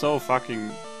Tentacool. It's so fucking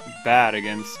bad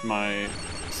against my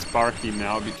Sparky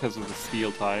now because of the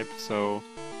Steel type. So,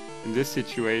 in this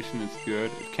situation, it's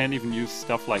good. It can't even use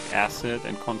stuff like Acid,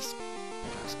 and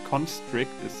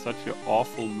Constrict is such an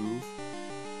awful move.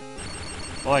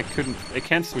 Well, I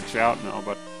can't switch out now,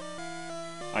 but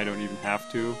I don't even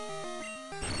have to.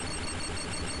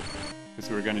 Because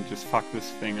we're gonna just fuck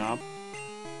this thing up.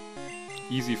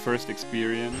 Easy first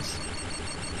experience.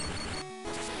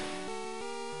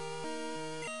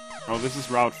 Oh, this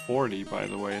is Route 40, by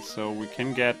the way, so we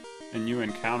can get a new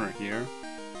encounter here.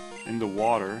 In the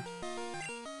water.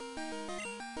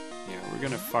 Yeah, we're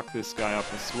gonna fuck this guy up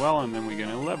as well, and then we're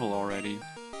gonna level already.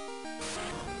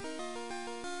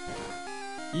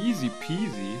 Easy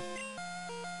peasy.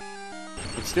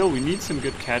 But still, we need some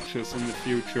good catches in the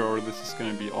future, or this is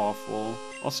gonna be awful.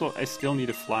 Also, I still need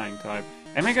a flying type.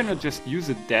 Am I gonna just use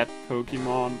a dead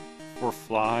Pokemon for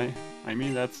fly? I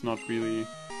mean, that's not really...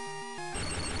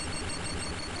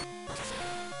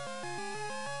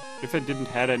 If I didn't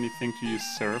have anything to use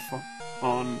Surf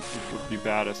on, it would be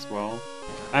bad as well.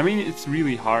 I mean, it's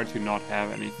really hard to not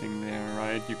have anything there,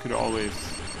 right? You could always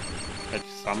catch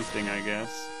something, I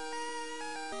guess.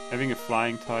 Having a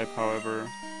flying type, however,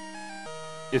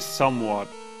 is somewhat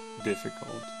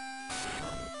difficult.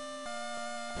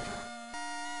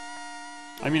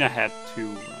 I mean, I had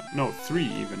two, no, three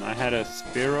even. I had a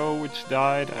Spearow which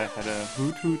died, I had a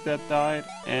Hoot that died,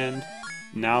 and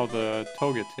now the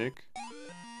Togetic.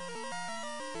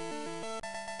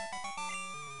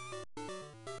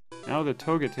 Now the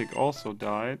Togetic also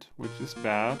died, which is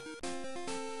bad.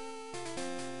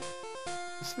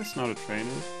 Is this not a trainer?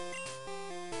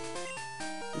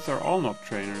 These are all not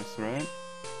trainers, right?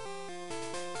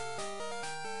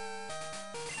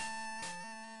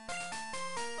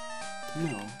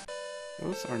 No,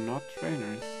 those are not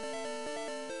trainers.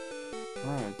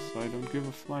 Alright, so I don't give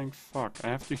a flying fuck. I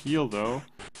have to heal though.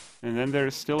 And then there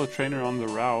is still a trainer on the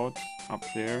route up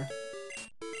there.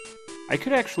 I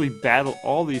could actually battle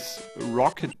all these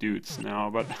rocket dudes now,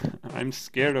 but I'm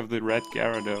scared of the red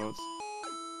Gyarados.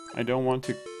 I don't want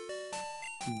to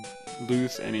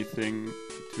lose anything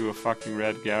to a fucking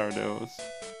red Gyarados.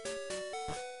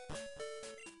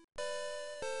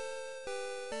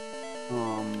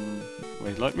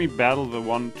 Wait, let me battle the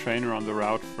one trainer on the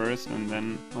route first, and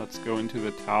then let's go into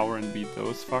the tower and beat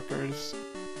those fuckers.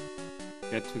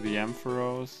 Get to the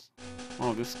Ampharos.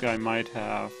 Oh, this guy might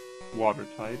have water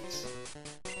types.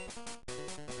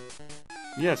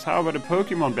 Yes, how about a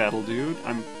Pokemon battle, dude?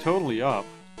 I'm totally up.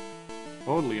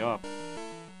 Totally up.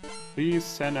 Please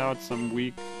send out some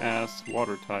weak-ass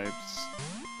water types.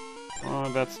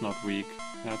 Oh, that's not weak.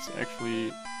 That's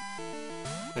actually...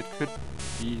 That could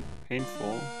be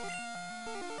painful.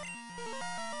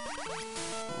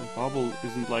 Bubble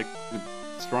isn't like the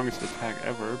strongest attack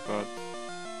ever, but...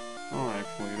 Oh,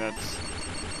 actually, that's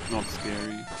not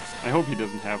scary. I hope he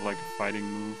doesn't have like a fighting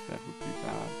move, that would be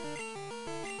bad.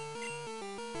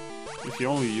 If he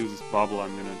only uses Bubble,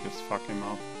 I'm gonna just fuck him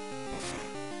up.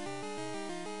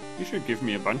 He should give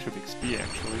me a bunch of XP,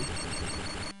 actually.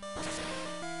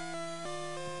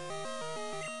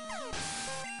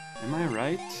 Am I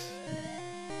right?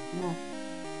 Well,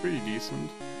 pretty decent.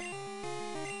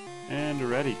 And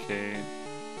Eradicate.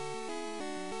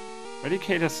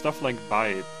 Eradicate has stuff like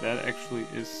Bite. That actually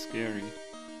is scary.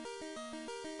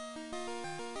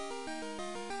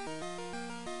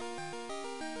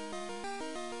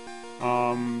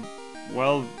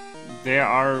 Well, they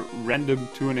are random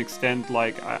to an extent,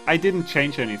 like, I didn't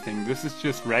change anything. This is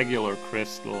just regular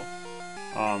crystal.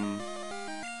 I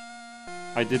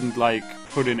didn't, like,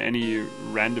 put in any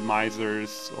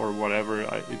randomizers or whatever.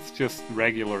 It's just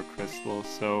regular crystal,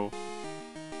 so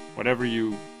whatever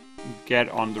you get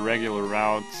on the regular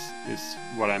routes is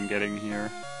what I'm getting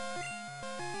here.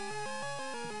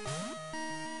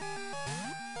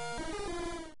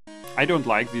 I don't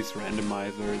like these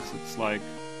randomizers. It's like,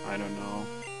 I don't know.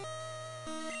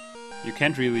 You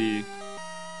can't really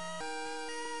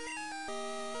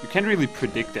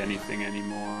predict anything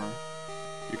anymore.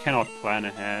 You cannot plan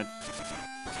ahead.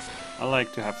 I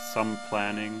like to have some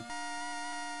planning.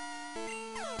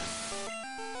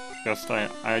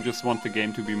 I just want the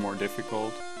game to be more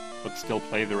difficult, but still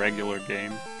play the regular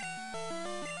game.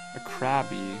 A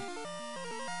Krabby.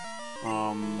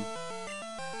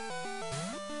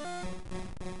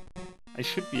 I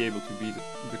should be able to beat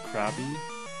the Krabby.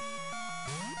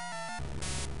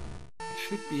 I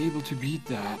should be able to beat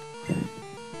that.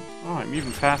 Oh, I'm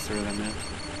even faster than it.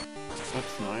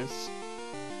 That's nice.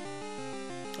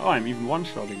 Oh, I'm even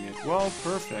one-shotting it. Well,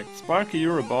 perfect. Sparky,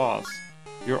 you're a boss.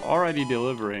 You're already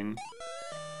delivering,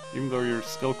 even though you're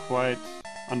still quite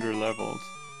under-leveled.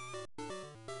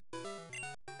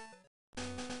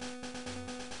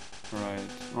 Right.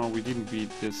 Oh, we didn't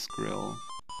beat this Skrill.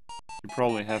 She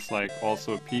probably has, like,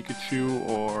 also a Pikachu,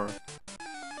 or...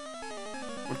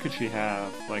 What could she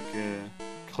have? Like a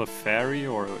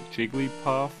Clefairy or a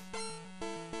Jigglypuff?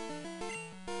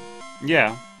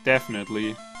 Yeah,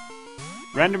 definitely.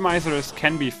 Randomizers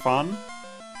can be fun,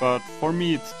 but for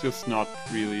me it's just not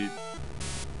really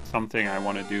something I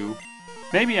want to do.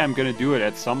 Maybe I'm gonna do it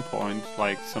at some point,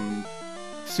 like some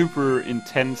super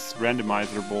intense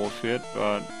randomizer bullshit,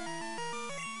 but...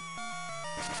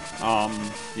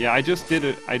 yeah, I just did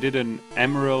it. I did an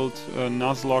Emerald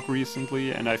Nuzlocke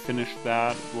recently, and I finished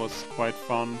that. It was quite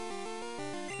fun.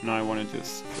 Now I want to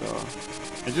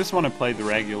I just want to play the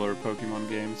regular Pokemon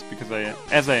games, because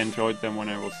I enjoyed them when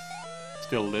I was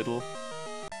still little.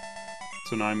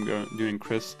 So now I'm doing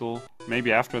Crystal.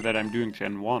 Maybe after that I'm doing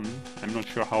Gen 1. I'm not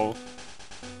sure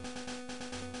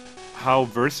how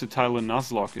versatile a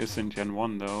Nuzlocke is in Gen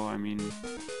 1 though. I mean,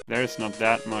 there's not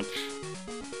that much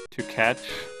to catch.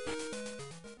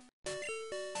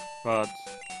 But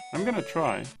I'm gonna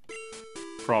try.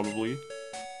 Probably.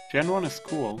 Gen 1 is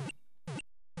cool.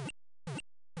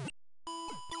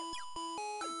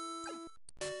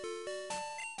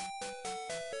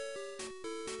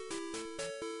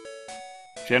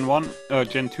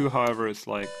 Gen 2, however, is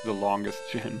like the longest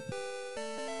gen.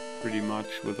 Pretty much,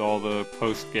 with all the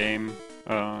post-game,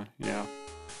 yeah.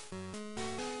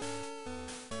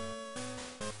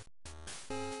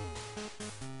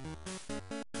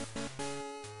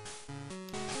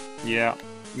 Yeah,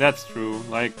 that's true.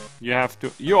 Like, you have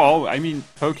to... I mean,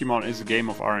 Pokemon is a game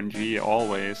of RNG,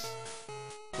 always.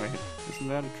 Wait, isn't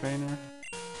that a trainer?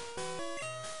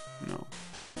 No.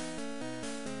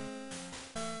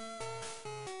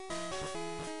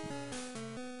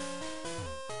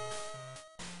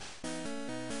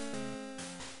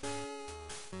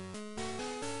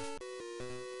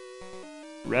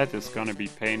 Red is gonna be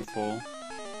painful.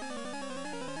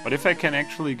 But if I can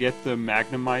actually get the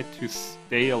Magnemite to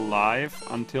stay alive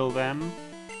until then...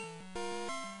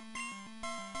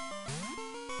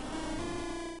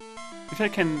 If I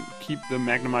can keep the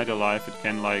Magnemite alive, it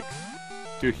can, like,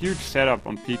 do a huge setup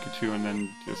on Pikachu and then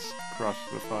just crush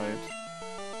the fight.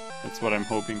 That's what I'm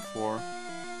hoping for.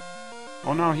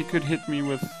 Oh no, he could hit me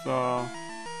with,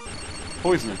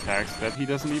 poison attacks that he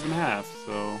doesn't even have,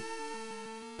 so...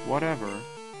 Whatever.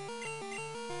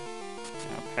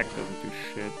 Pack doesn't do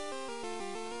shit.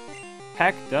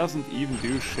 Pack doesn't even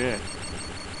do shit.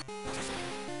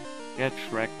 Get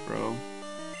Shrek, bro.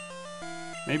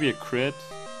 Maybe a crit?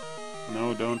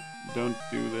 No, don't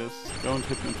do this. Don't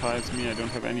hypnotize me, I don't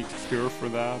have any cure for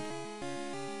that.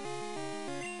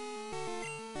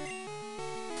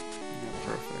 Yeah,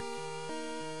 perfect.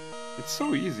 It's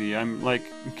so easy, I'm like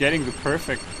getting the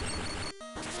perfect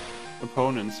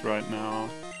opponents right now.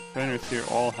 Trainers here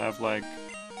all have like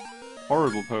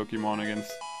horrible Pokemon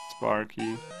against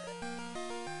Sparky.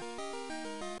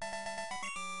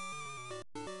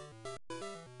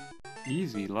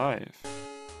 Easy life.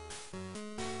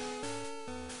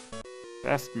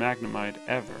 Best Magnemite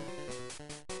ever.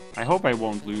 I hope I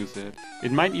won't lose it.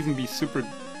 It might even be super...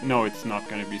 No, it's not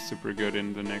gonna be super good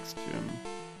in the next gym.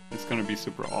 It's gonna be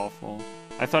super awful.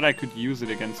 I thought I could use it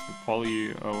against the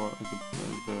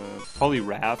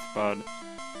Poliwrath, but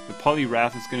the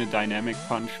Poliwrath is gonna dynamic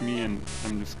punch me and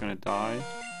I'm just gonna die.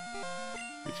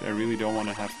 Which I really don't want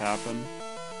to have happen.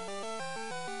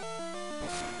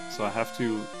 So I have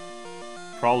to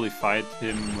probably fight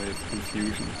him with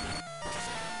Confusion.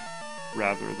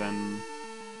 Rather than...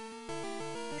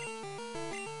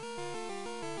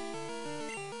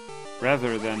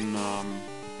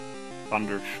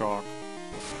 Thunder Shock.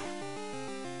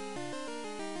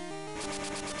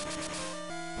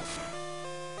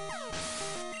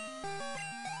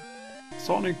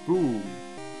 Sonic Boom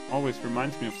always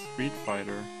reminds me of Street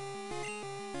Fighter.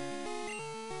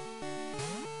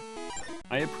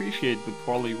 I appreciate the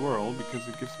poly whirl because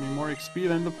it gives me more XP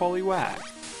than the poly whack.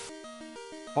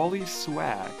 Poly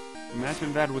swag.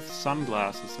 Imagine that with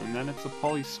sunglasses and then it's a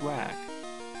poly swag.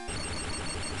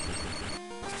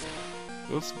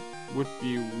 Those would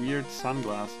be weird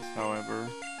sunglasses, however.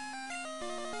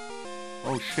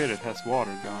 Oh shit, it has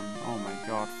water gun. Oh my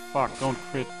god. Fuck, don't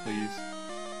crit, please.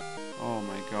 Oh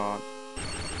my god.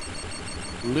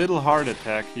 Little heart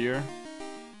attack here.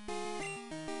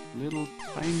 Little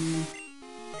tiny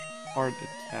heart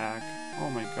attack. Oh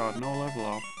my god, no level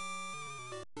up.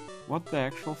 What the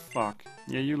actual fuck?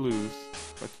 Yeah, you lose,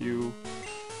 but you...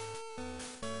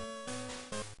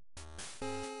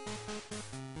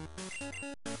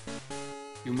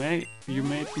 You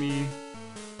made me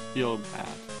feel bad.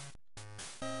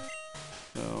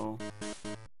 So...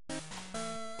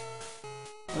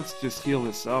 let's just heal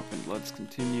this up and let's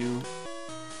continue.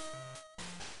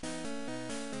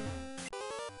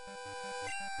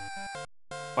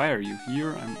 Why are you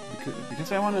here?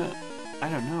 Because I wanna... I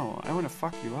don't know, I wanna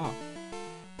fuck you up.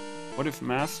 What if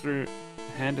Master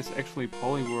Hand is actually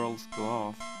Poliwhirl's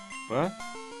glove? What?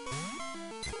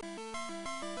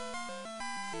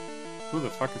 Who the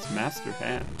fuck is Master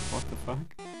Hand? What the fuck?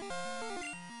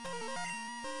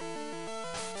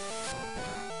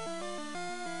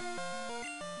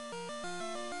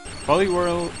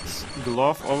 Poliwhirl's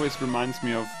glove always reminds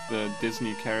me of the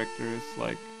Disney characters,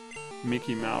 like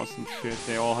Mickey Mouse and shit.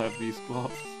 They all have these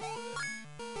gloves.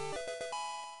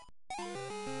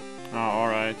 Oh,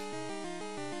 alright.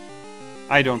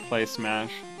 I don't play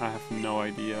Smash. I have no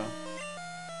idea.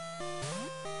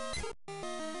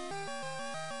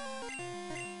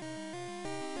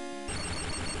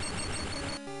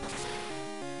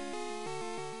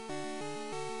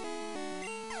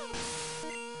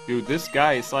 Dude, this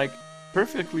guy is like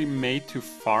perfectly made to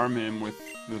farm him with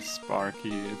the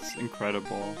Sparky. It's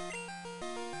incredible.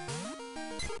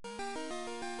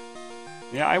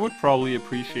 Yeah, I would probably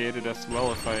appreciate it as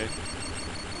well if I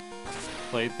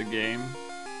played the game.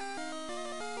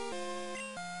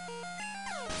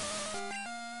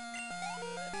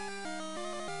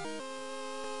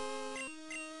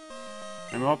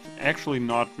 I'm actually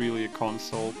not really a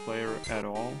console player at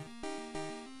all.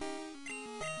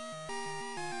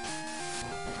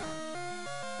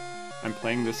 I'm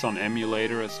playing this on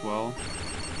emulator as well.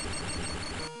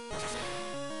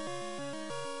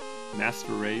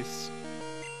 Master Race.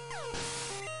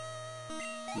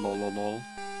 Lol.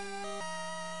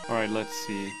 Alright, let's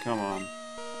see. Come on.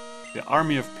 The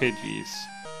Army of Pidgeys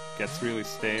gets really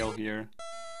stale here.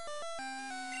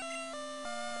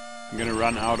 I'm gonna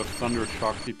run out of Thunder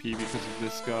Shock PP because of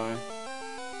this guy.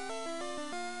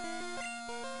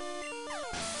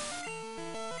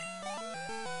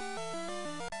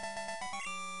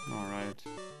 Alright.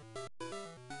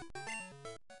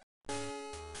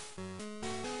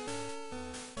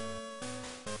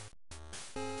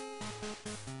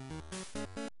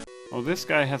 Oh, this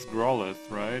guy has Growlithe,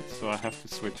 right? So I have to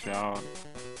switch out.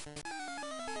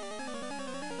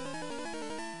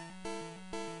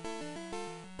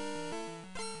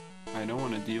 I don't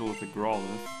want to deal with the Growlithe.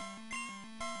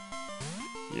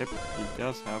 Yep, he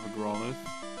does have a Growlithe.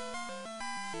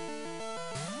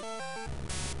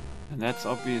 And that's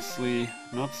obviously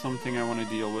not something I want to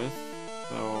deal with,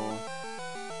 so...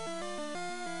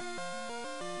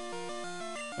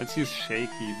 let's use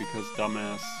Shaky, because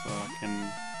dumbass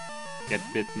can get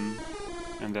bitten,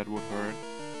 and that would hurt.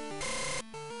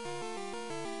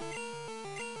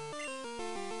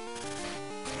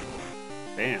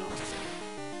 Damn.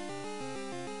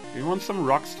 Do you want some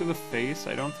rocks to the face?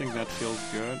 I don't think that feels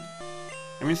good.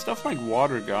 I mean, stuff like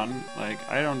Water Gun, like,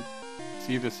 I don't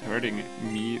see this hurting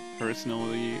me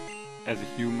personally as a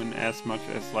human as much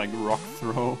as, like, Rock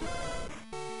Throw.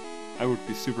 I would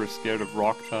be super scared of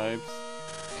rock types.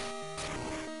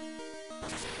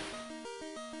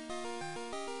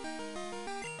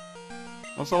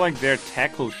 Also, like, their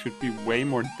tackle should be way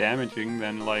more damaging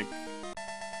than, like,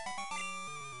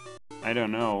 I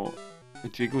don't know, a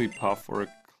Jigglypuff or a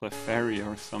Clefairy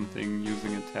or something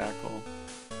using a tackle.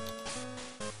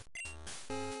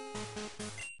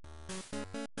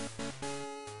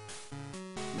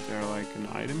 Is there, like, an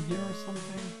item here or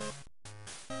something?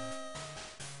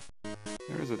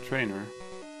 There is a trainer.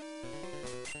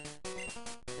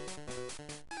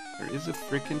 There is a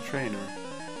freaking trainer.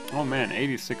 Oh man,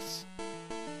 86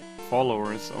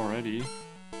 followers already.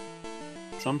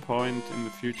 At some point in the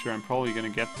future I'm probably gonna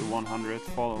get to 100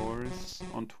 followers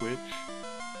on Twitch,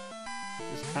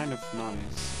 which is kind of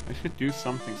nice. I should do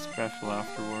something special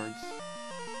afterwards.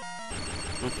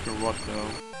 Not sure what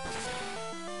though.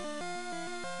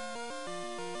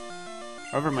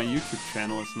 However, my YouTube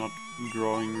channel is not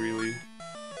growing really.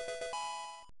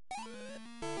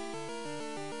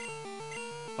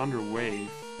 Thunder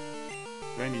Wave.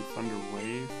 Do I need Thunder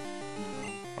Wave? No,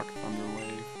 fuck Thunder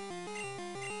Wave.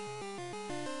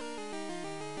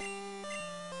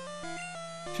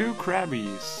 Two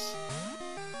Krabbies.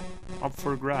 Up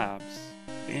for grabs.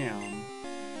 Damn.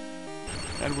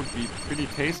 That would be pretty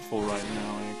tasteful right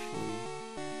now, actually.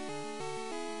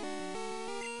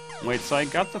 Wait, so I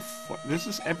got the... This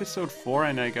is episode 4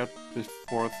 and I got the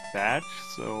 4th batch,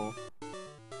 so...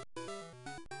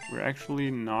 We're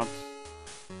actually not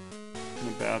in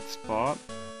a bad spot.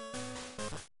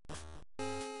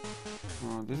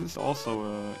 Oh, this is also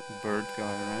a bird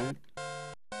guy, right?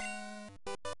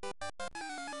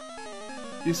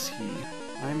 Is he?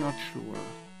 I'm not sure.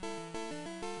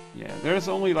 Yeah, there's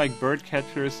only like bird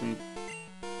catchers and...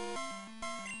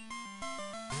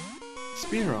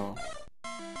 Spearow.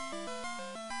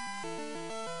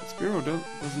 Spearow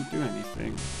doesn't do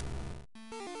anything.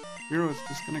 Spearow is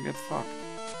just gonna get fucked.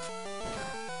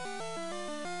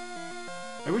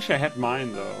 I wish I had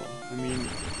mine though. I mean,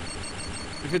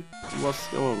 if it was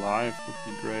still alive, it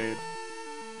would be great.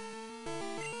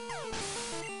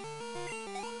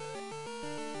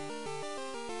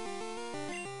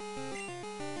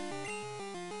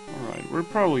 Alright, we're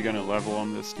probably gonna level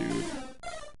on this dude.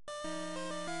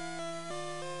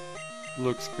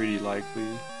 Looks pretty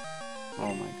likely.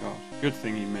 Oh my gosh, good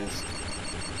thing he missed.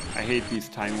 I hate these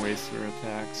time waster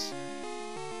attacks.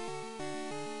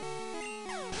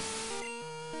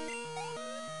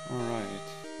 Alright.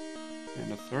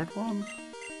 And a third one?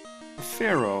 A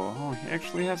Pharaoh. Oh, he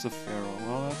actually has a Pharaoh.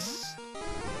 Well, that's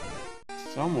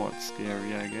somewhat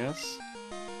scary, I guess.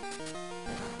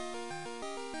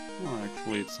 Well,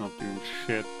 actually, it's not doing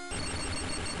shit.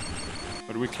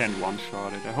 But we can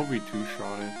one-shot it. I hope we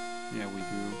two-shot it. Yeah, we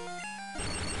do.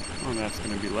 Oh, that's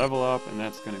gonna be level up, and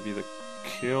that's gonna be the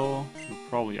kill. We'll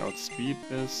probably outspeed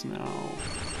this now.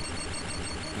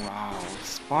 Wow,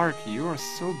 Sparky, you are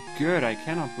so good. I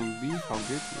cannot believe how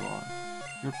good you are.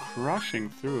 You're crushing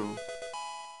through.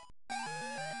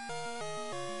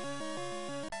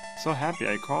 So happy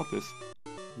I caught this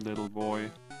little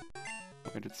boy.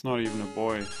 Wait, it's not even a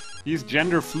boy. He's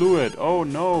gender fluid. Oh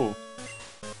no.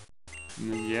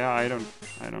 Yeah, I don't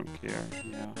care.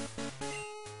 Yeah.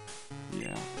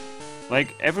 Yeah.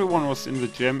 Like, everyone was in the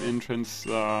gym entrance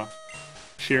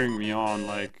cheering me on,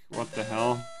 like, what the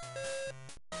hell?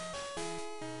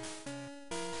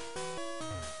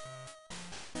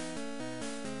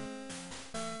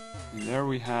 And there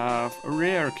we have a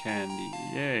rare candy,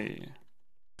 yay!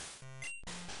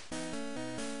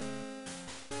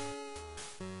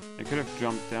 I could have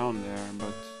jumped down there,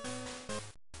 but...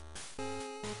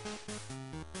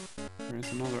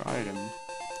 There's another item.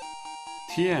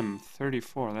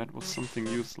 TM34, that was something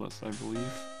useless, I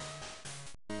believe.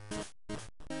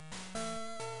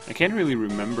 I can't really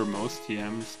remember most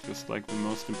TMs, just like the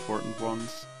most important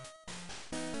ones.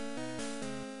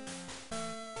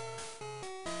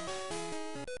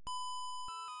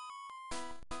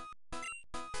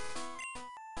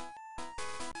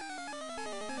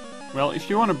 Well, if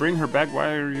you want to bring her back,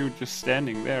 why are you just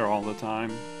standing there all the time,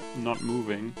 not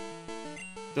moving?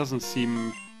 Doesn't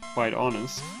seem quite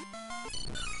honest.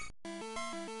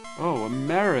 Oh, a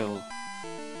Meryl!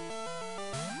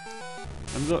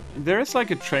 And there is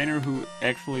like a trainer who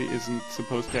actually isn't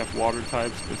supposed to have water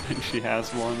types, but then she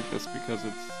has one just because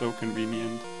it's so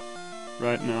convenient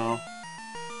right now.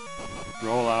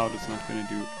 Rollout is not going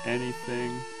to do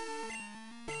anything.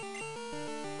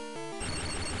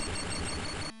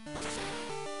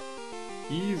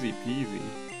 Easy peasy.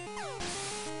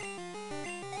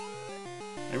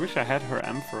 I wish I had her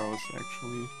Ampharos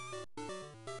actually.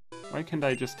 Why can't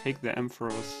I just take the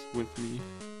Ampharos with me?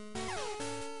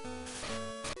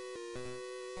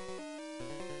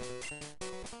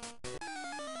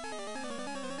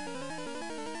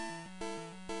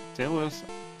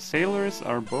 Sailors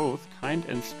are both kind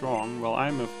and strong, while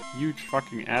I'm a huge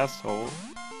fucking asshole.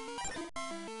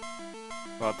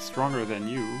 But stronger than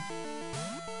you.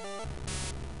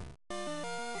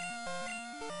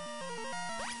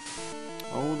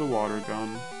 Oh, the water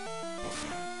gun.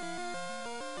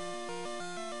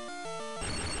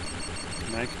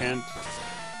 And I can't...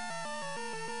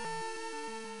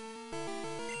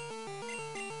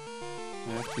 I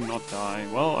have to not die.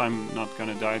 Well, I'm not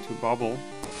gonna die to Bubble.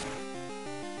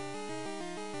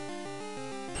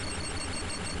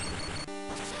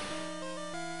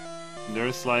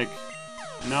 There's like...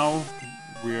 Now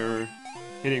we're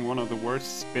hitting one of the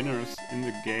worst spinners in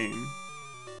the game.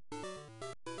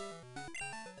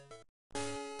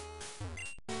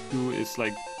 Who is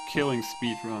like killing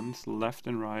speedruns left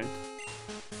and right.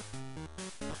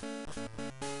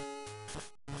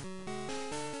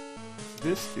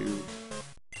 This dude.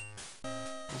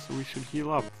 so we should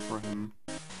heal up for him.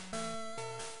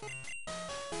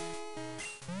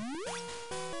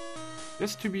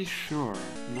 Just to be sure,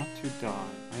 not to die.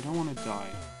 I don't want to die.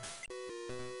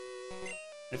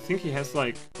 I think he has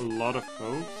like a lot of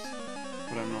hopes,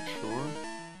 but I'm not sure.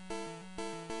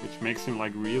 Which makes him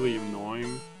like really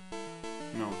annoying.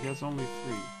 No, he has only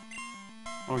 3.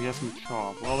 Oh, he has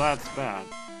Machop. Well, that's bad.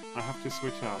 I have to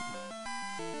switch out.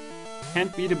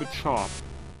 Can't beat a Machop.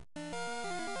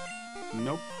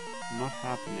 Nope, not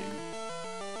happening.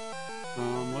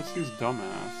 Let's use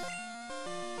Dumbass.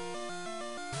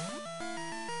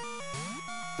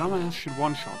 Dumbass should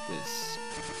one-shot this.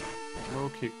 Low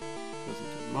kick doesn't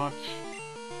do much.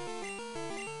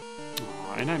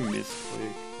 Oh, and I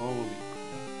misclick. Holy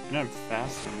crap. And I'm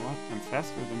faster. What? I'm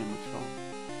faster than a Machop.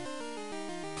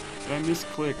 Did I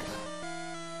misclick?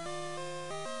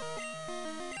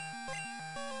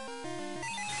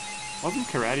 Wasn't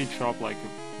Karate Chop like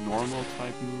a normal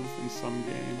type move in some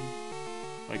game?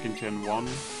 Like in Gen 1,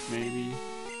 maybe?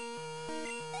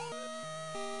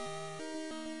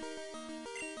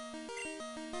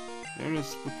 There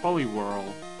is the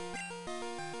Poliwhirl.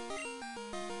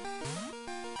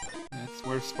 That's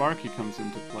where Sparky comes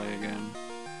into play again.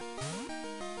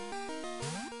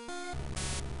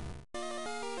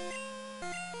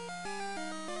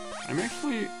 I'm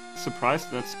actually surprised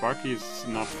that Sparky is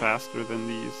not faster than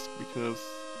these, because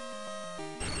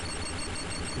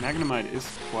Magnemite is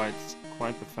quite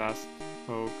the fast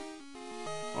poke.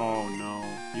 Oh no,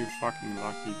 you fucking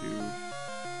lucky dude.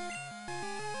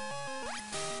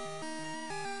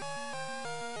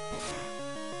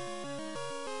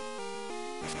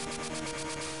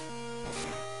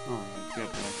 Alright,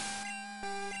 get back.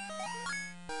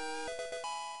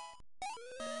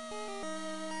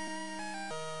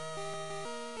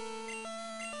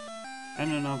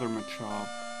 And another Machop.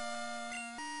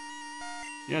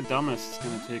 Yeah, Dumbass is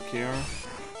gonna take care.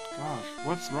 Gosh,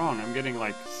 what's wrong? I'm getting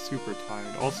like super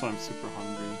tired. Also, I'm super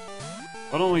hungry.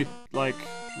 But only like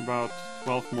about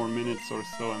 12 more minutes or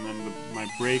so, and then my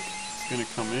break is gonna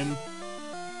come in.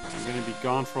 I'm gonna be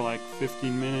gone for like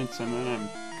 15 minutes, and then I'm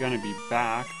gonna be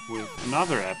back with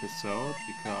another episode,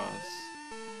 because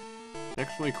it's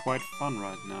actually quite fun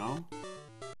right now.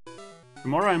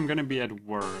 Tomorrow I'm gonna be at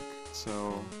work,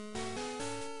 so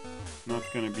not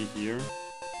gonna be here.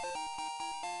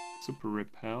 Super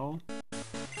Repel.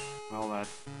 Well, that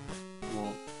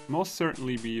will most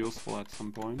certainly be useful at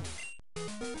some point.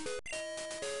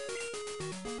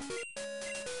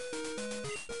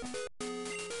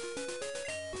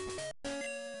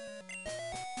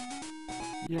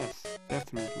 Yes,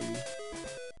 definitely.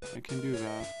 I can do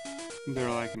that. Isn't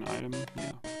there like an item?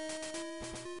 Yeah.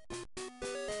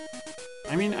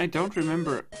 I mean, I don't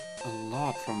remember a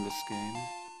lot from this game,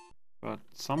 but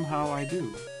somehow I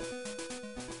do.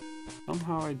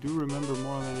 Somehow I do remember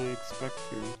more than I expect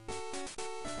to.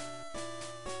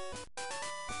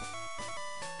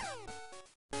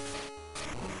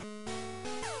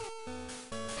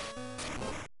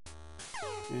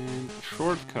 And a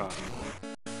shortcut.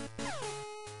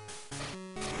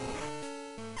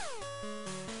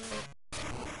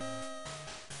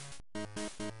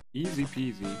 Easy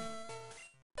peasy.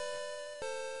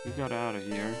 We got out of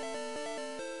here.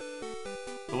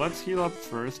 So let's heal up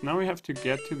first. Now we have to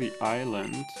get to the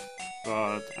island,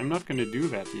 but I'm not gonna do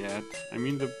that yet. I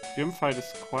mean, the gym fight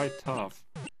is quite tough.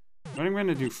 What I'm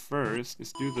gonna do first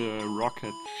is do the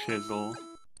rocket chisel.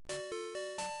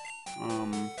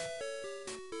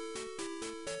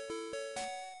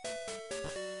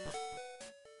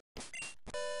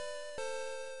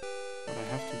 But I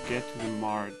have to get to the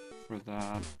mart for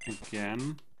that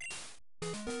again.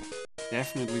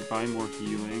 Definitely buy more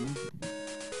healing.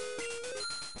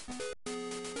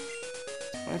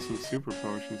 Buy some super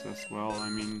potions as well, I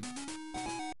mean,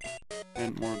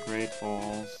 and more great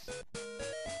balls.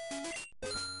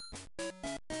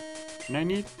 And I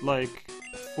need, like,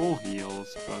 full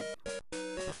heals, but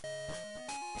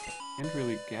can't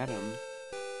really get them.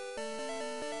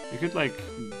 I could, like,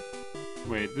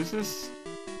 wait, this is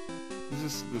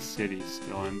the city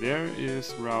still, and there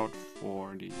is Route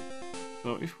 40.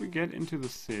 So if we get into the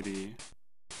city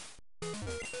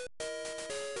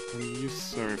and use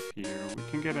Surf here, we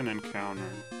can get an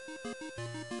encounter.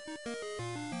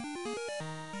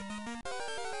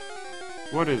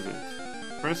 What is it?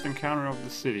 First encounter of the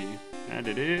city, and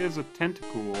it is a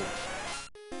Tentacool.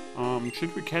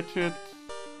 Should we catch it?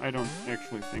 I don't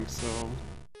actually think so.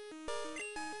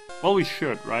 Well, we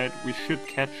should, right? We should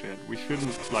catch it. We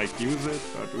shouldn't, like, use it,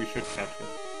 but we should catch it.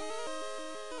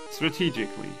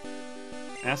 Strategically.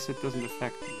 Acid doesn't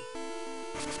affect me.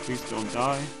 Please don't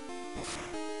die.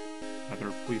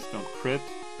 Rather, please don't crit.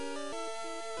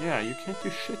 Yeah, you can't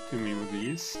do shit to me with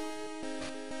these.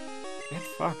 Get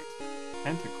fucked.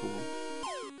 Tentacool.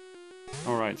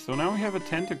 Alright, so now we have a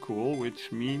Tentacool,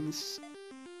 which means...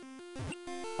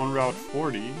 on Route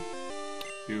 40...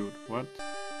 Dude, what?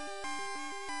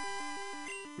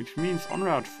 Which means on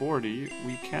Route 40,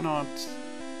 we cannot...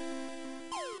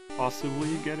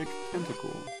 possibly get a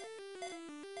Tentacool.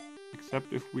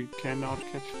 Except if we cannot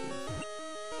catch this.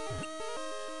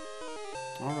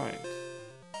 Alright.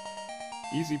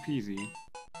 Easy peasy.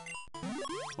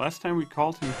 Last time we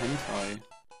called him Hentai.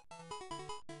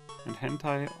 And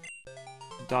Hentai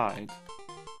died.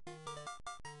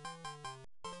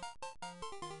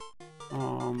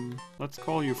 Let's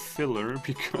call you Filler,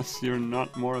 because you're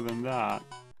not more than that.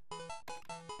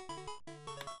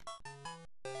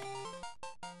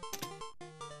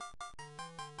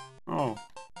 Oh.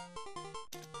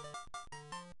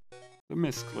 The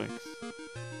misclicks.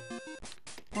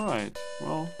 Alright,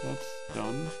 well, that's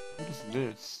done. What is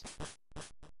this?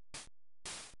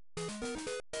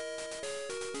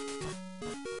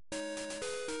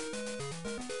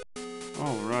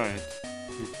 Oh, right.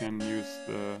 You can use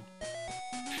the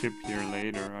ship here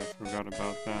later. I forgot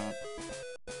about that.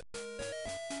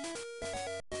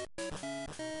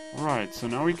 Alright, so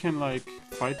now we can, like,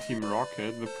 fight Team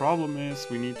Rocket. The problem is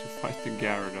we need to fight the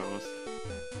Gyarados.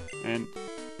 And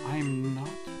I'm not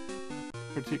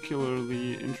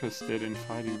particularly interested in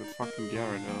fighting the fucking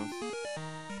Gyarados.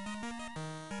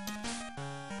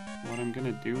 What I'm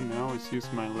gonna do now is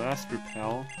use my last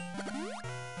Repel.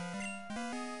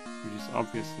 Which is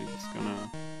obviously just gonna...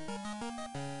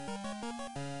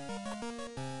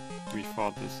 We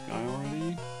fought this guy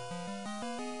already.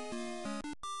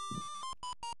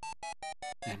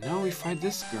 And now we fight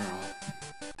this girl.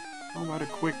 How about a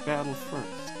quick battle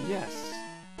first? Yes!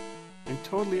 I'm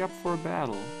totally up for a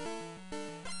battle.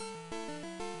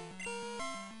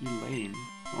 Elaine.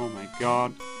 Oh my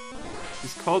god.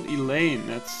 He's called Elaine.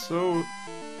 That's so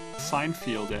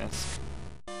Seinfeld-esque.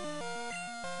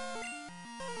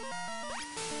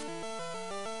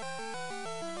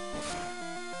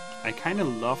 I kinda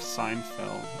love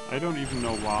Seinfeld. I don't even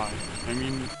know why. I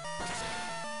mean...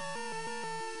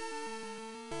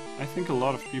 I think a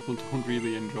lot of people don't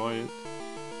really enjoy it.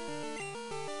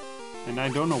 And I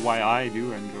don't know why I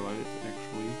do enjoy it,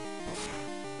 actually.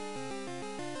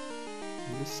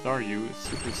 And this Staryu is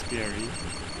super scary.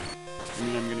 I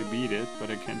mean, I'm gonna beat it, but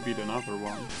I can't beat another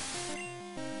one.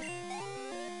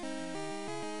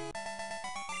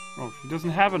 Oh, she doesn't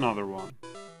have another one.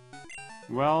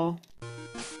 Well...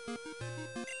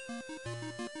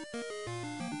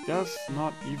 She does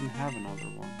not even have another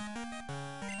one.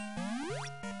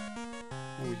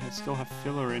 Oh, we still have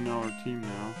Filler in our team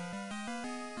now.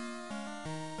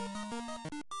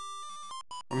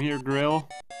 Come here, Grill.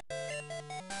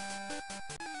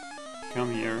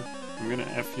 Come here. I'm gonna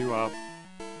F you up.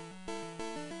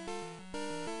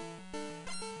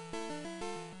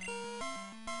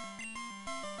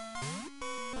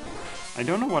 I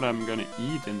don't know what I'm gonna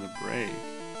eat in the break.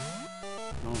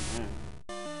 Oh man.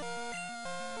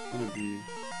 It's gonna be a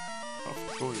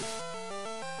tough choice.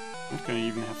 I'm not gonna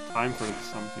even have time for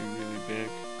something really big.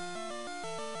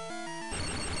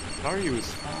 Staryu is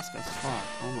fast as fuck.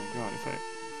 Oh my god, if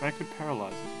I could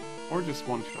paralyze it. Or just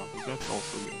one-shot it, that's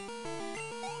also good.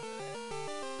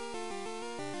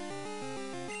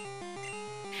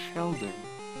 Shelter.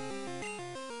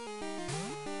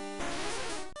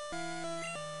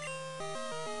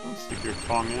 Don't stick your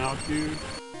tongue out, dude.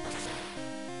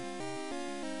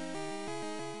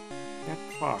 Get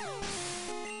fucked.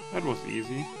 That was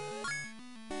easy.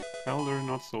 Elder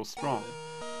not so strong.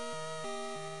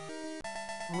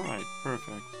 Alright,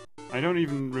 perfect. I don't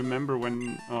even remember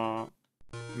when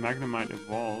Magnemite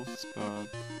evolves, but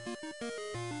it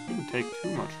shouldn't take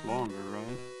too much longer,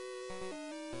 right?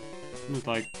 Isn't it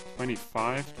like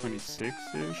 25,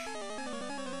 26-ish?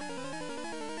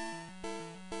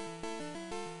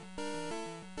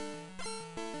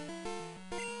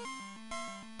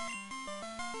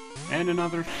 And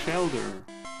another Shelter.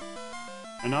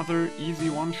 Another easy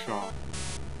one-shot.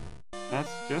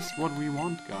 That's just what we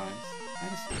want, guys.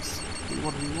 That is exactly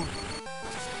what we want.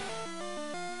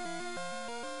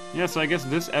 Yeah, so I guess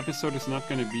this episode is not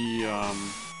gonna be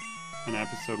an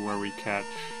episode where we catch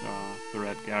the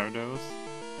red Gyarados.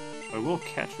 But we'll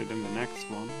catch it in the next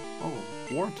one. Oh,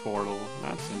 Wartortle.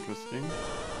 That's interesting.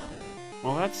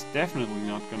 Well, that's definitely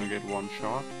not gonna get one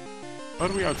shot.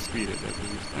 But we outspeed it at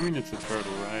least. I mean, it's a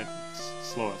turtle, right? It's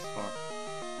slow as fuck.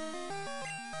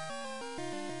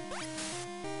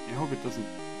 I hope it doesn't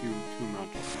do too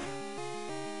much.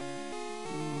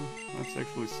 That's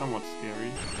actually somewhat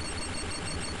scary.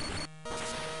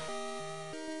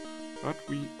 But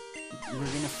we're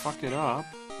gonna fuck it up,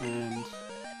 and...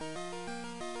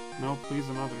 Now please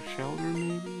another shelter,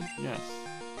 maybe? Yes.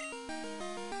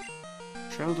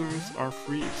 Shelters are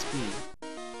free XP.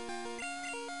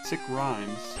 Sick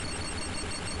rhymes.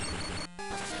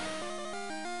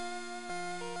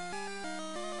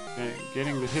 Okay,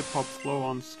 getting the hip-hop flow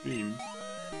on stream.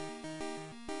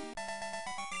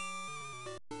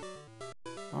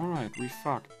 Alright, we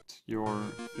fucked your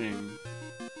thing.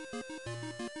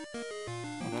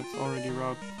 Oh, that's already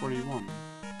Route 41.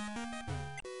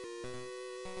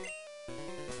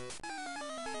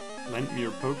 Lend me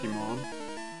your Pokemon.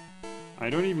 I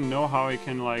don't even know how I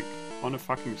can, like, on a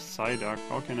fucking Psyduck,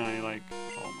 how can I, like...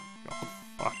 Oh my god,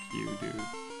 fuck you, dude.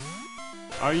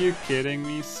 Are you kidding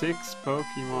me? 6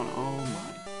 Pokemon, oh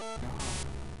my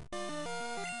god.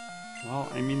 Well,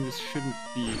 I mean, this shouldn't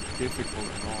be difficult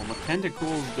at all. My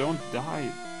tentacles don't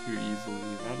die too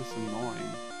easily, that is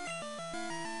annoying.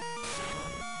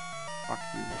 Fuck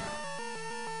you.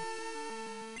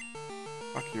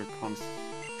 Fuck your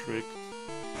constrict.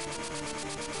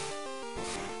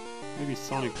 Maybe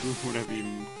Sonic Boom would have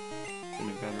even been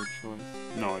a better choice.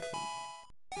 No, it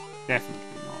wouldn't.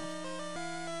 Definitely not.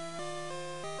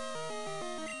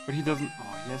 But he doesn't...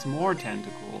 Oh, he has more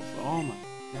tentacles. Oh my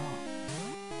god.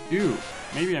 Dude,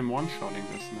 maybe I'm one-shotting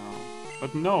this now.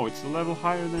 But no, it's a level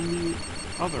higher than the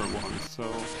other one, so...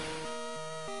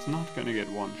 It's not gonna get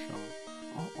one-shot.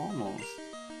 Oh, almost.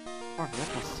 Fuck,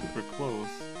 that was super close.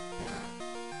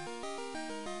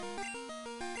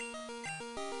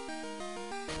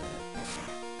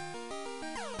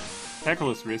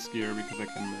 Tackle is riskier because I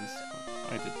can miss,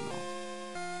 but I did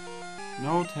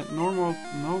not.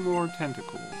 No more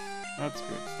tentacles. That's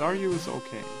good. Staryu is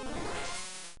okay.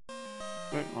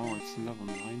 But, oh, it's level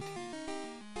 19.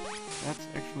 That's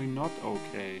actually not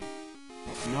okay.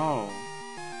 No.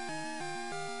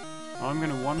 Well, I'm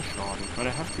gonna one-shot it, but I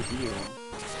have to heal.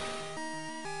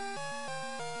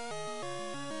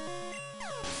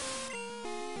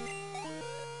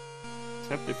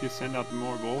 Except if you send out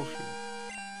more bullshit.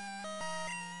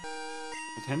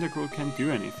 The tentacle can't do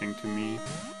anything to me.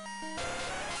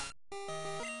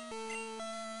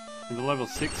 And the level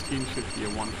 16 should be a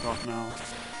one-shot now.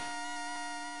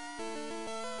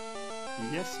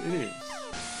 Yes, it is.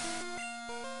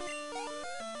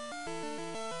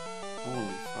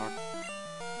 Holy fuck.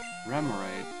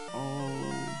 Remoraid.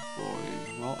 Oh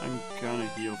boy. Well, I'm gonna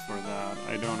heal for that.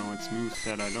 I don't know its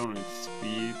moveset, I don't know its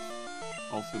speed.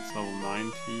 Also, it's level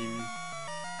 19.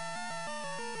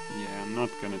 Yeah, I'm not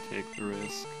gonna take the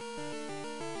risk.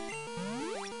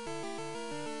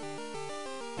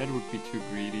 That would be too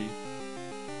greedy.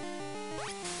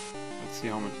 Let's see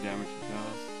how much damage it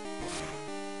does.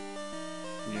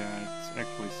 Yeah, it's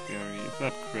actually scary. If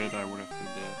that crit, I would have been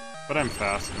dead. But I'm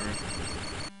faster.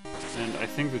 And I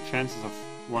think the chances of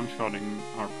one-shotting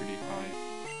are pretty high.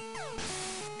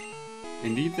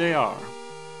 Indeed they are.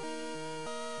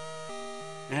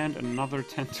 And another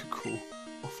tentacle.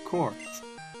 Of course.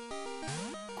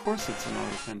 Of course it's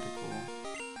another tentacle.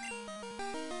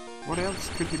 What else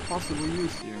could he possibly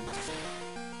use here?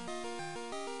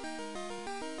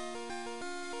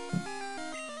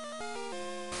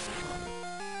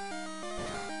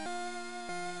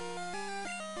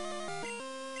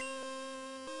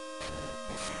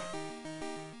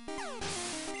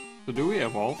 So do we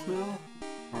evolve now?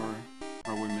 Or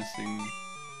are we missing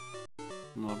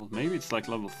levels? Maybe it's like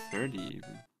level 30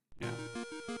 even. Yeah.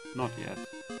 Not yet.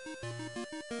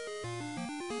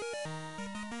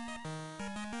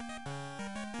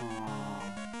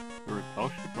 The repel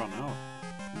should run out.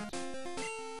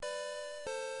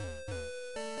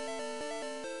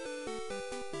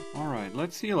 Alright,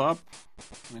 let's heal up.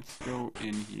 Let's go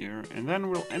in here, and then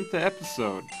we'll end the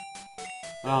episode.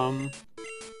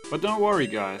 But don't worry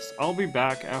guys, I'll be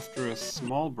back after a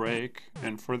small break,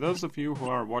 and for those of you who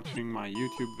are watching my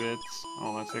YouTube vids,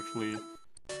 oh, let's actually,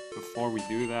 before we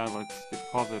do that, let's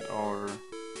deposit our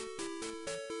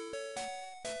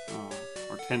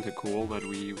tentacle that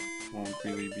we won't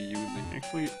really be using.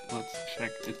 Actually, let's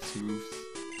check its moves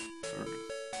first.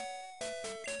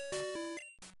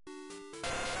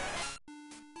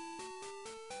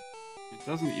 It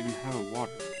doesn't even have a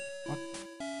water. What?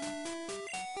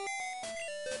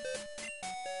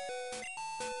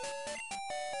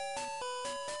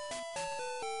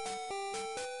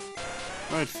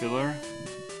 Right, filler.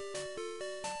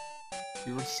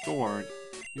 You are stored.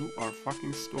 You are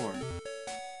fucking stored.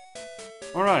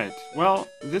 Alright, well,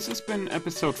 this has been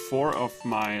episode 4 of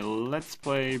my Let's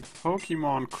Play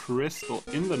Pokemon Crystal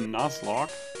in the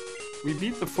Nuzlocke. We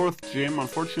beat the 4th gym.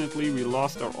 Unfortunately, we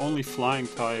lost our only flying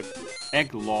type,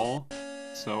 Egglol,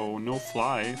 so no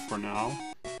fly for now.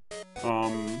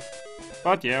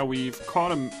 But yeah, we've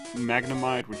caught a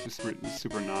Magnemite, which is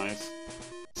super nice.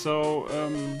 So,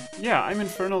 yeah, I'm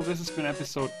Infernal. This has been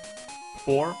episode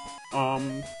 4.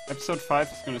 Episode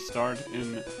 5 is gonna start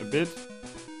in a bit.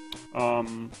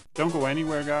 Don't go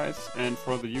anywhere, guys. And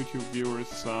for the YouTube viewers,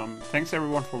 thanks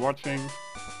everyone for watching.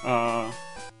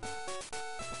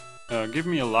 Give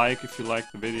me a like if you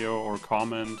liked the video, or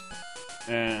comment.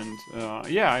 And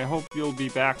yeah, I hope you'll be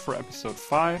back for episode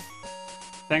 5.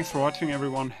 Thanks for watching,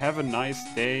 everyone. Have a nice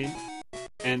day,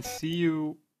 and see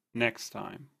you next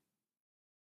time.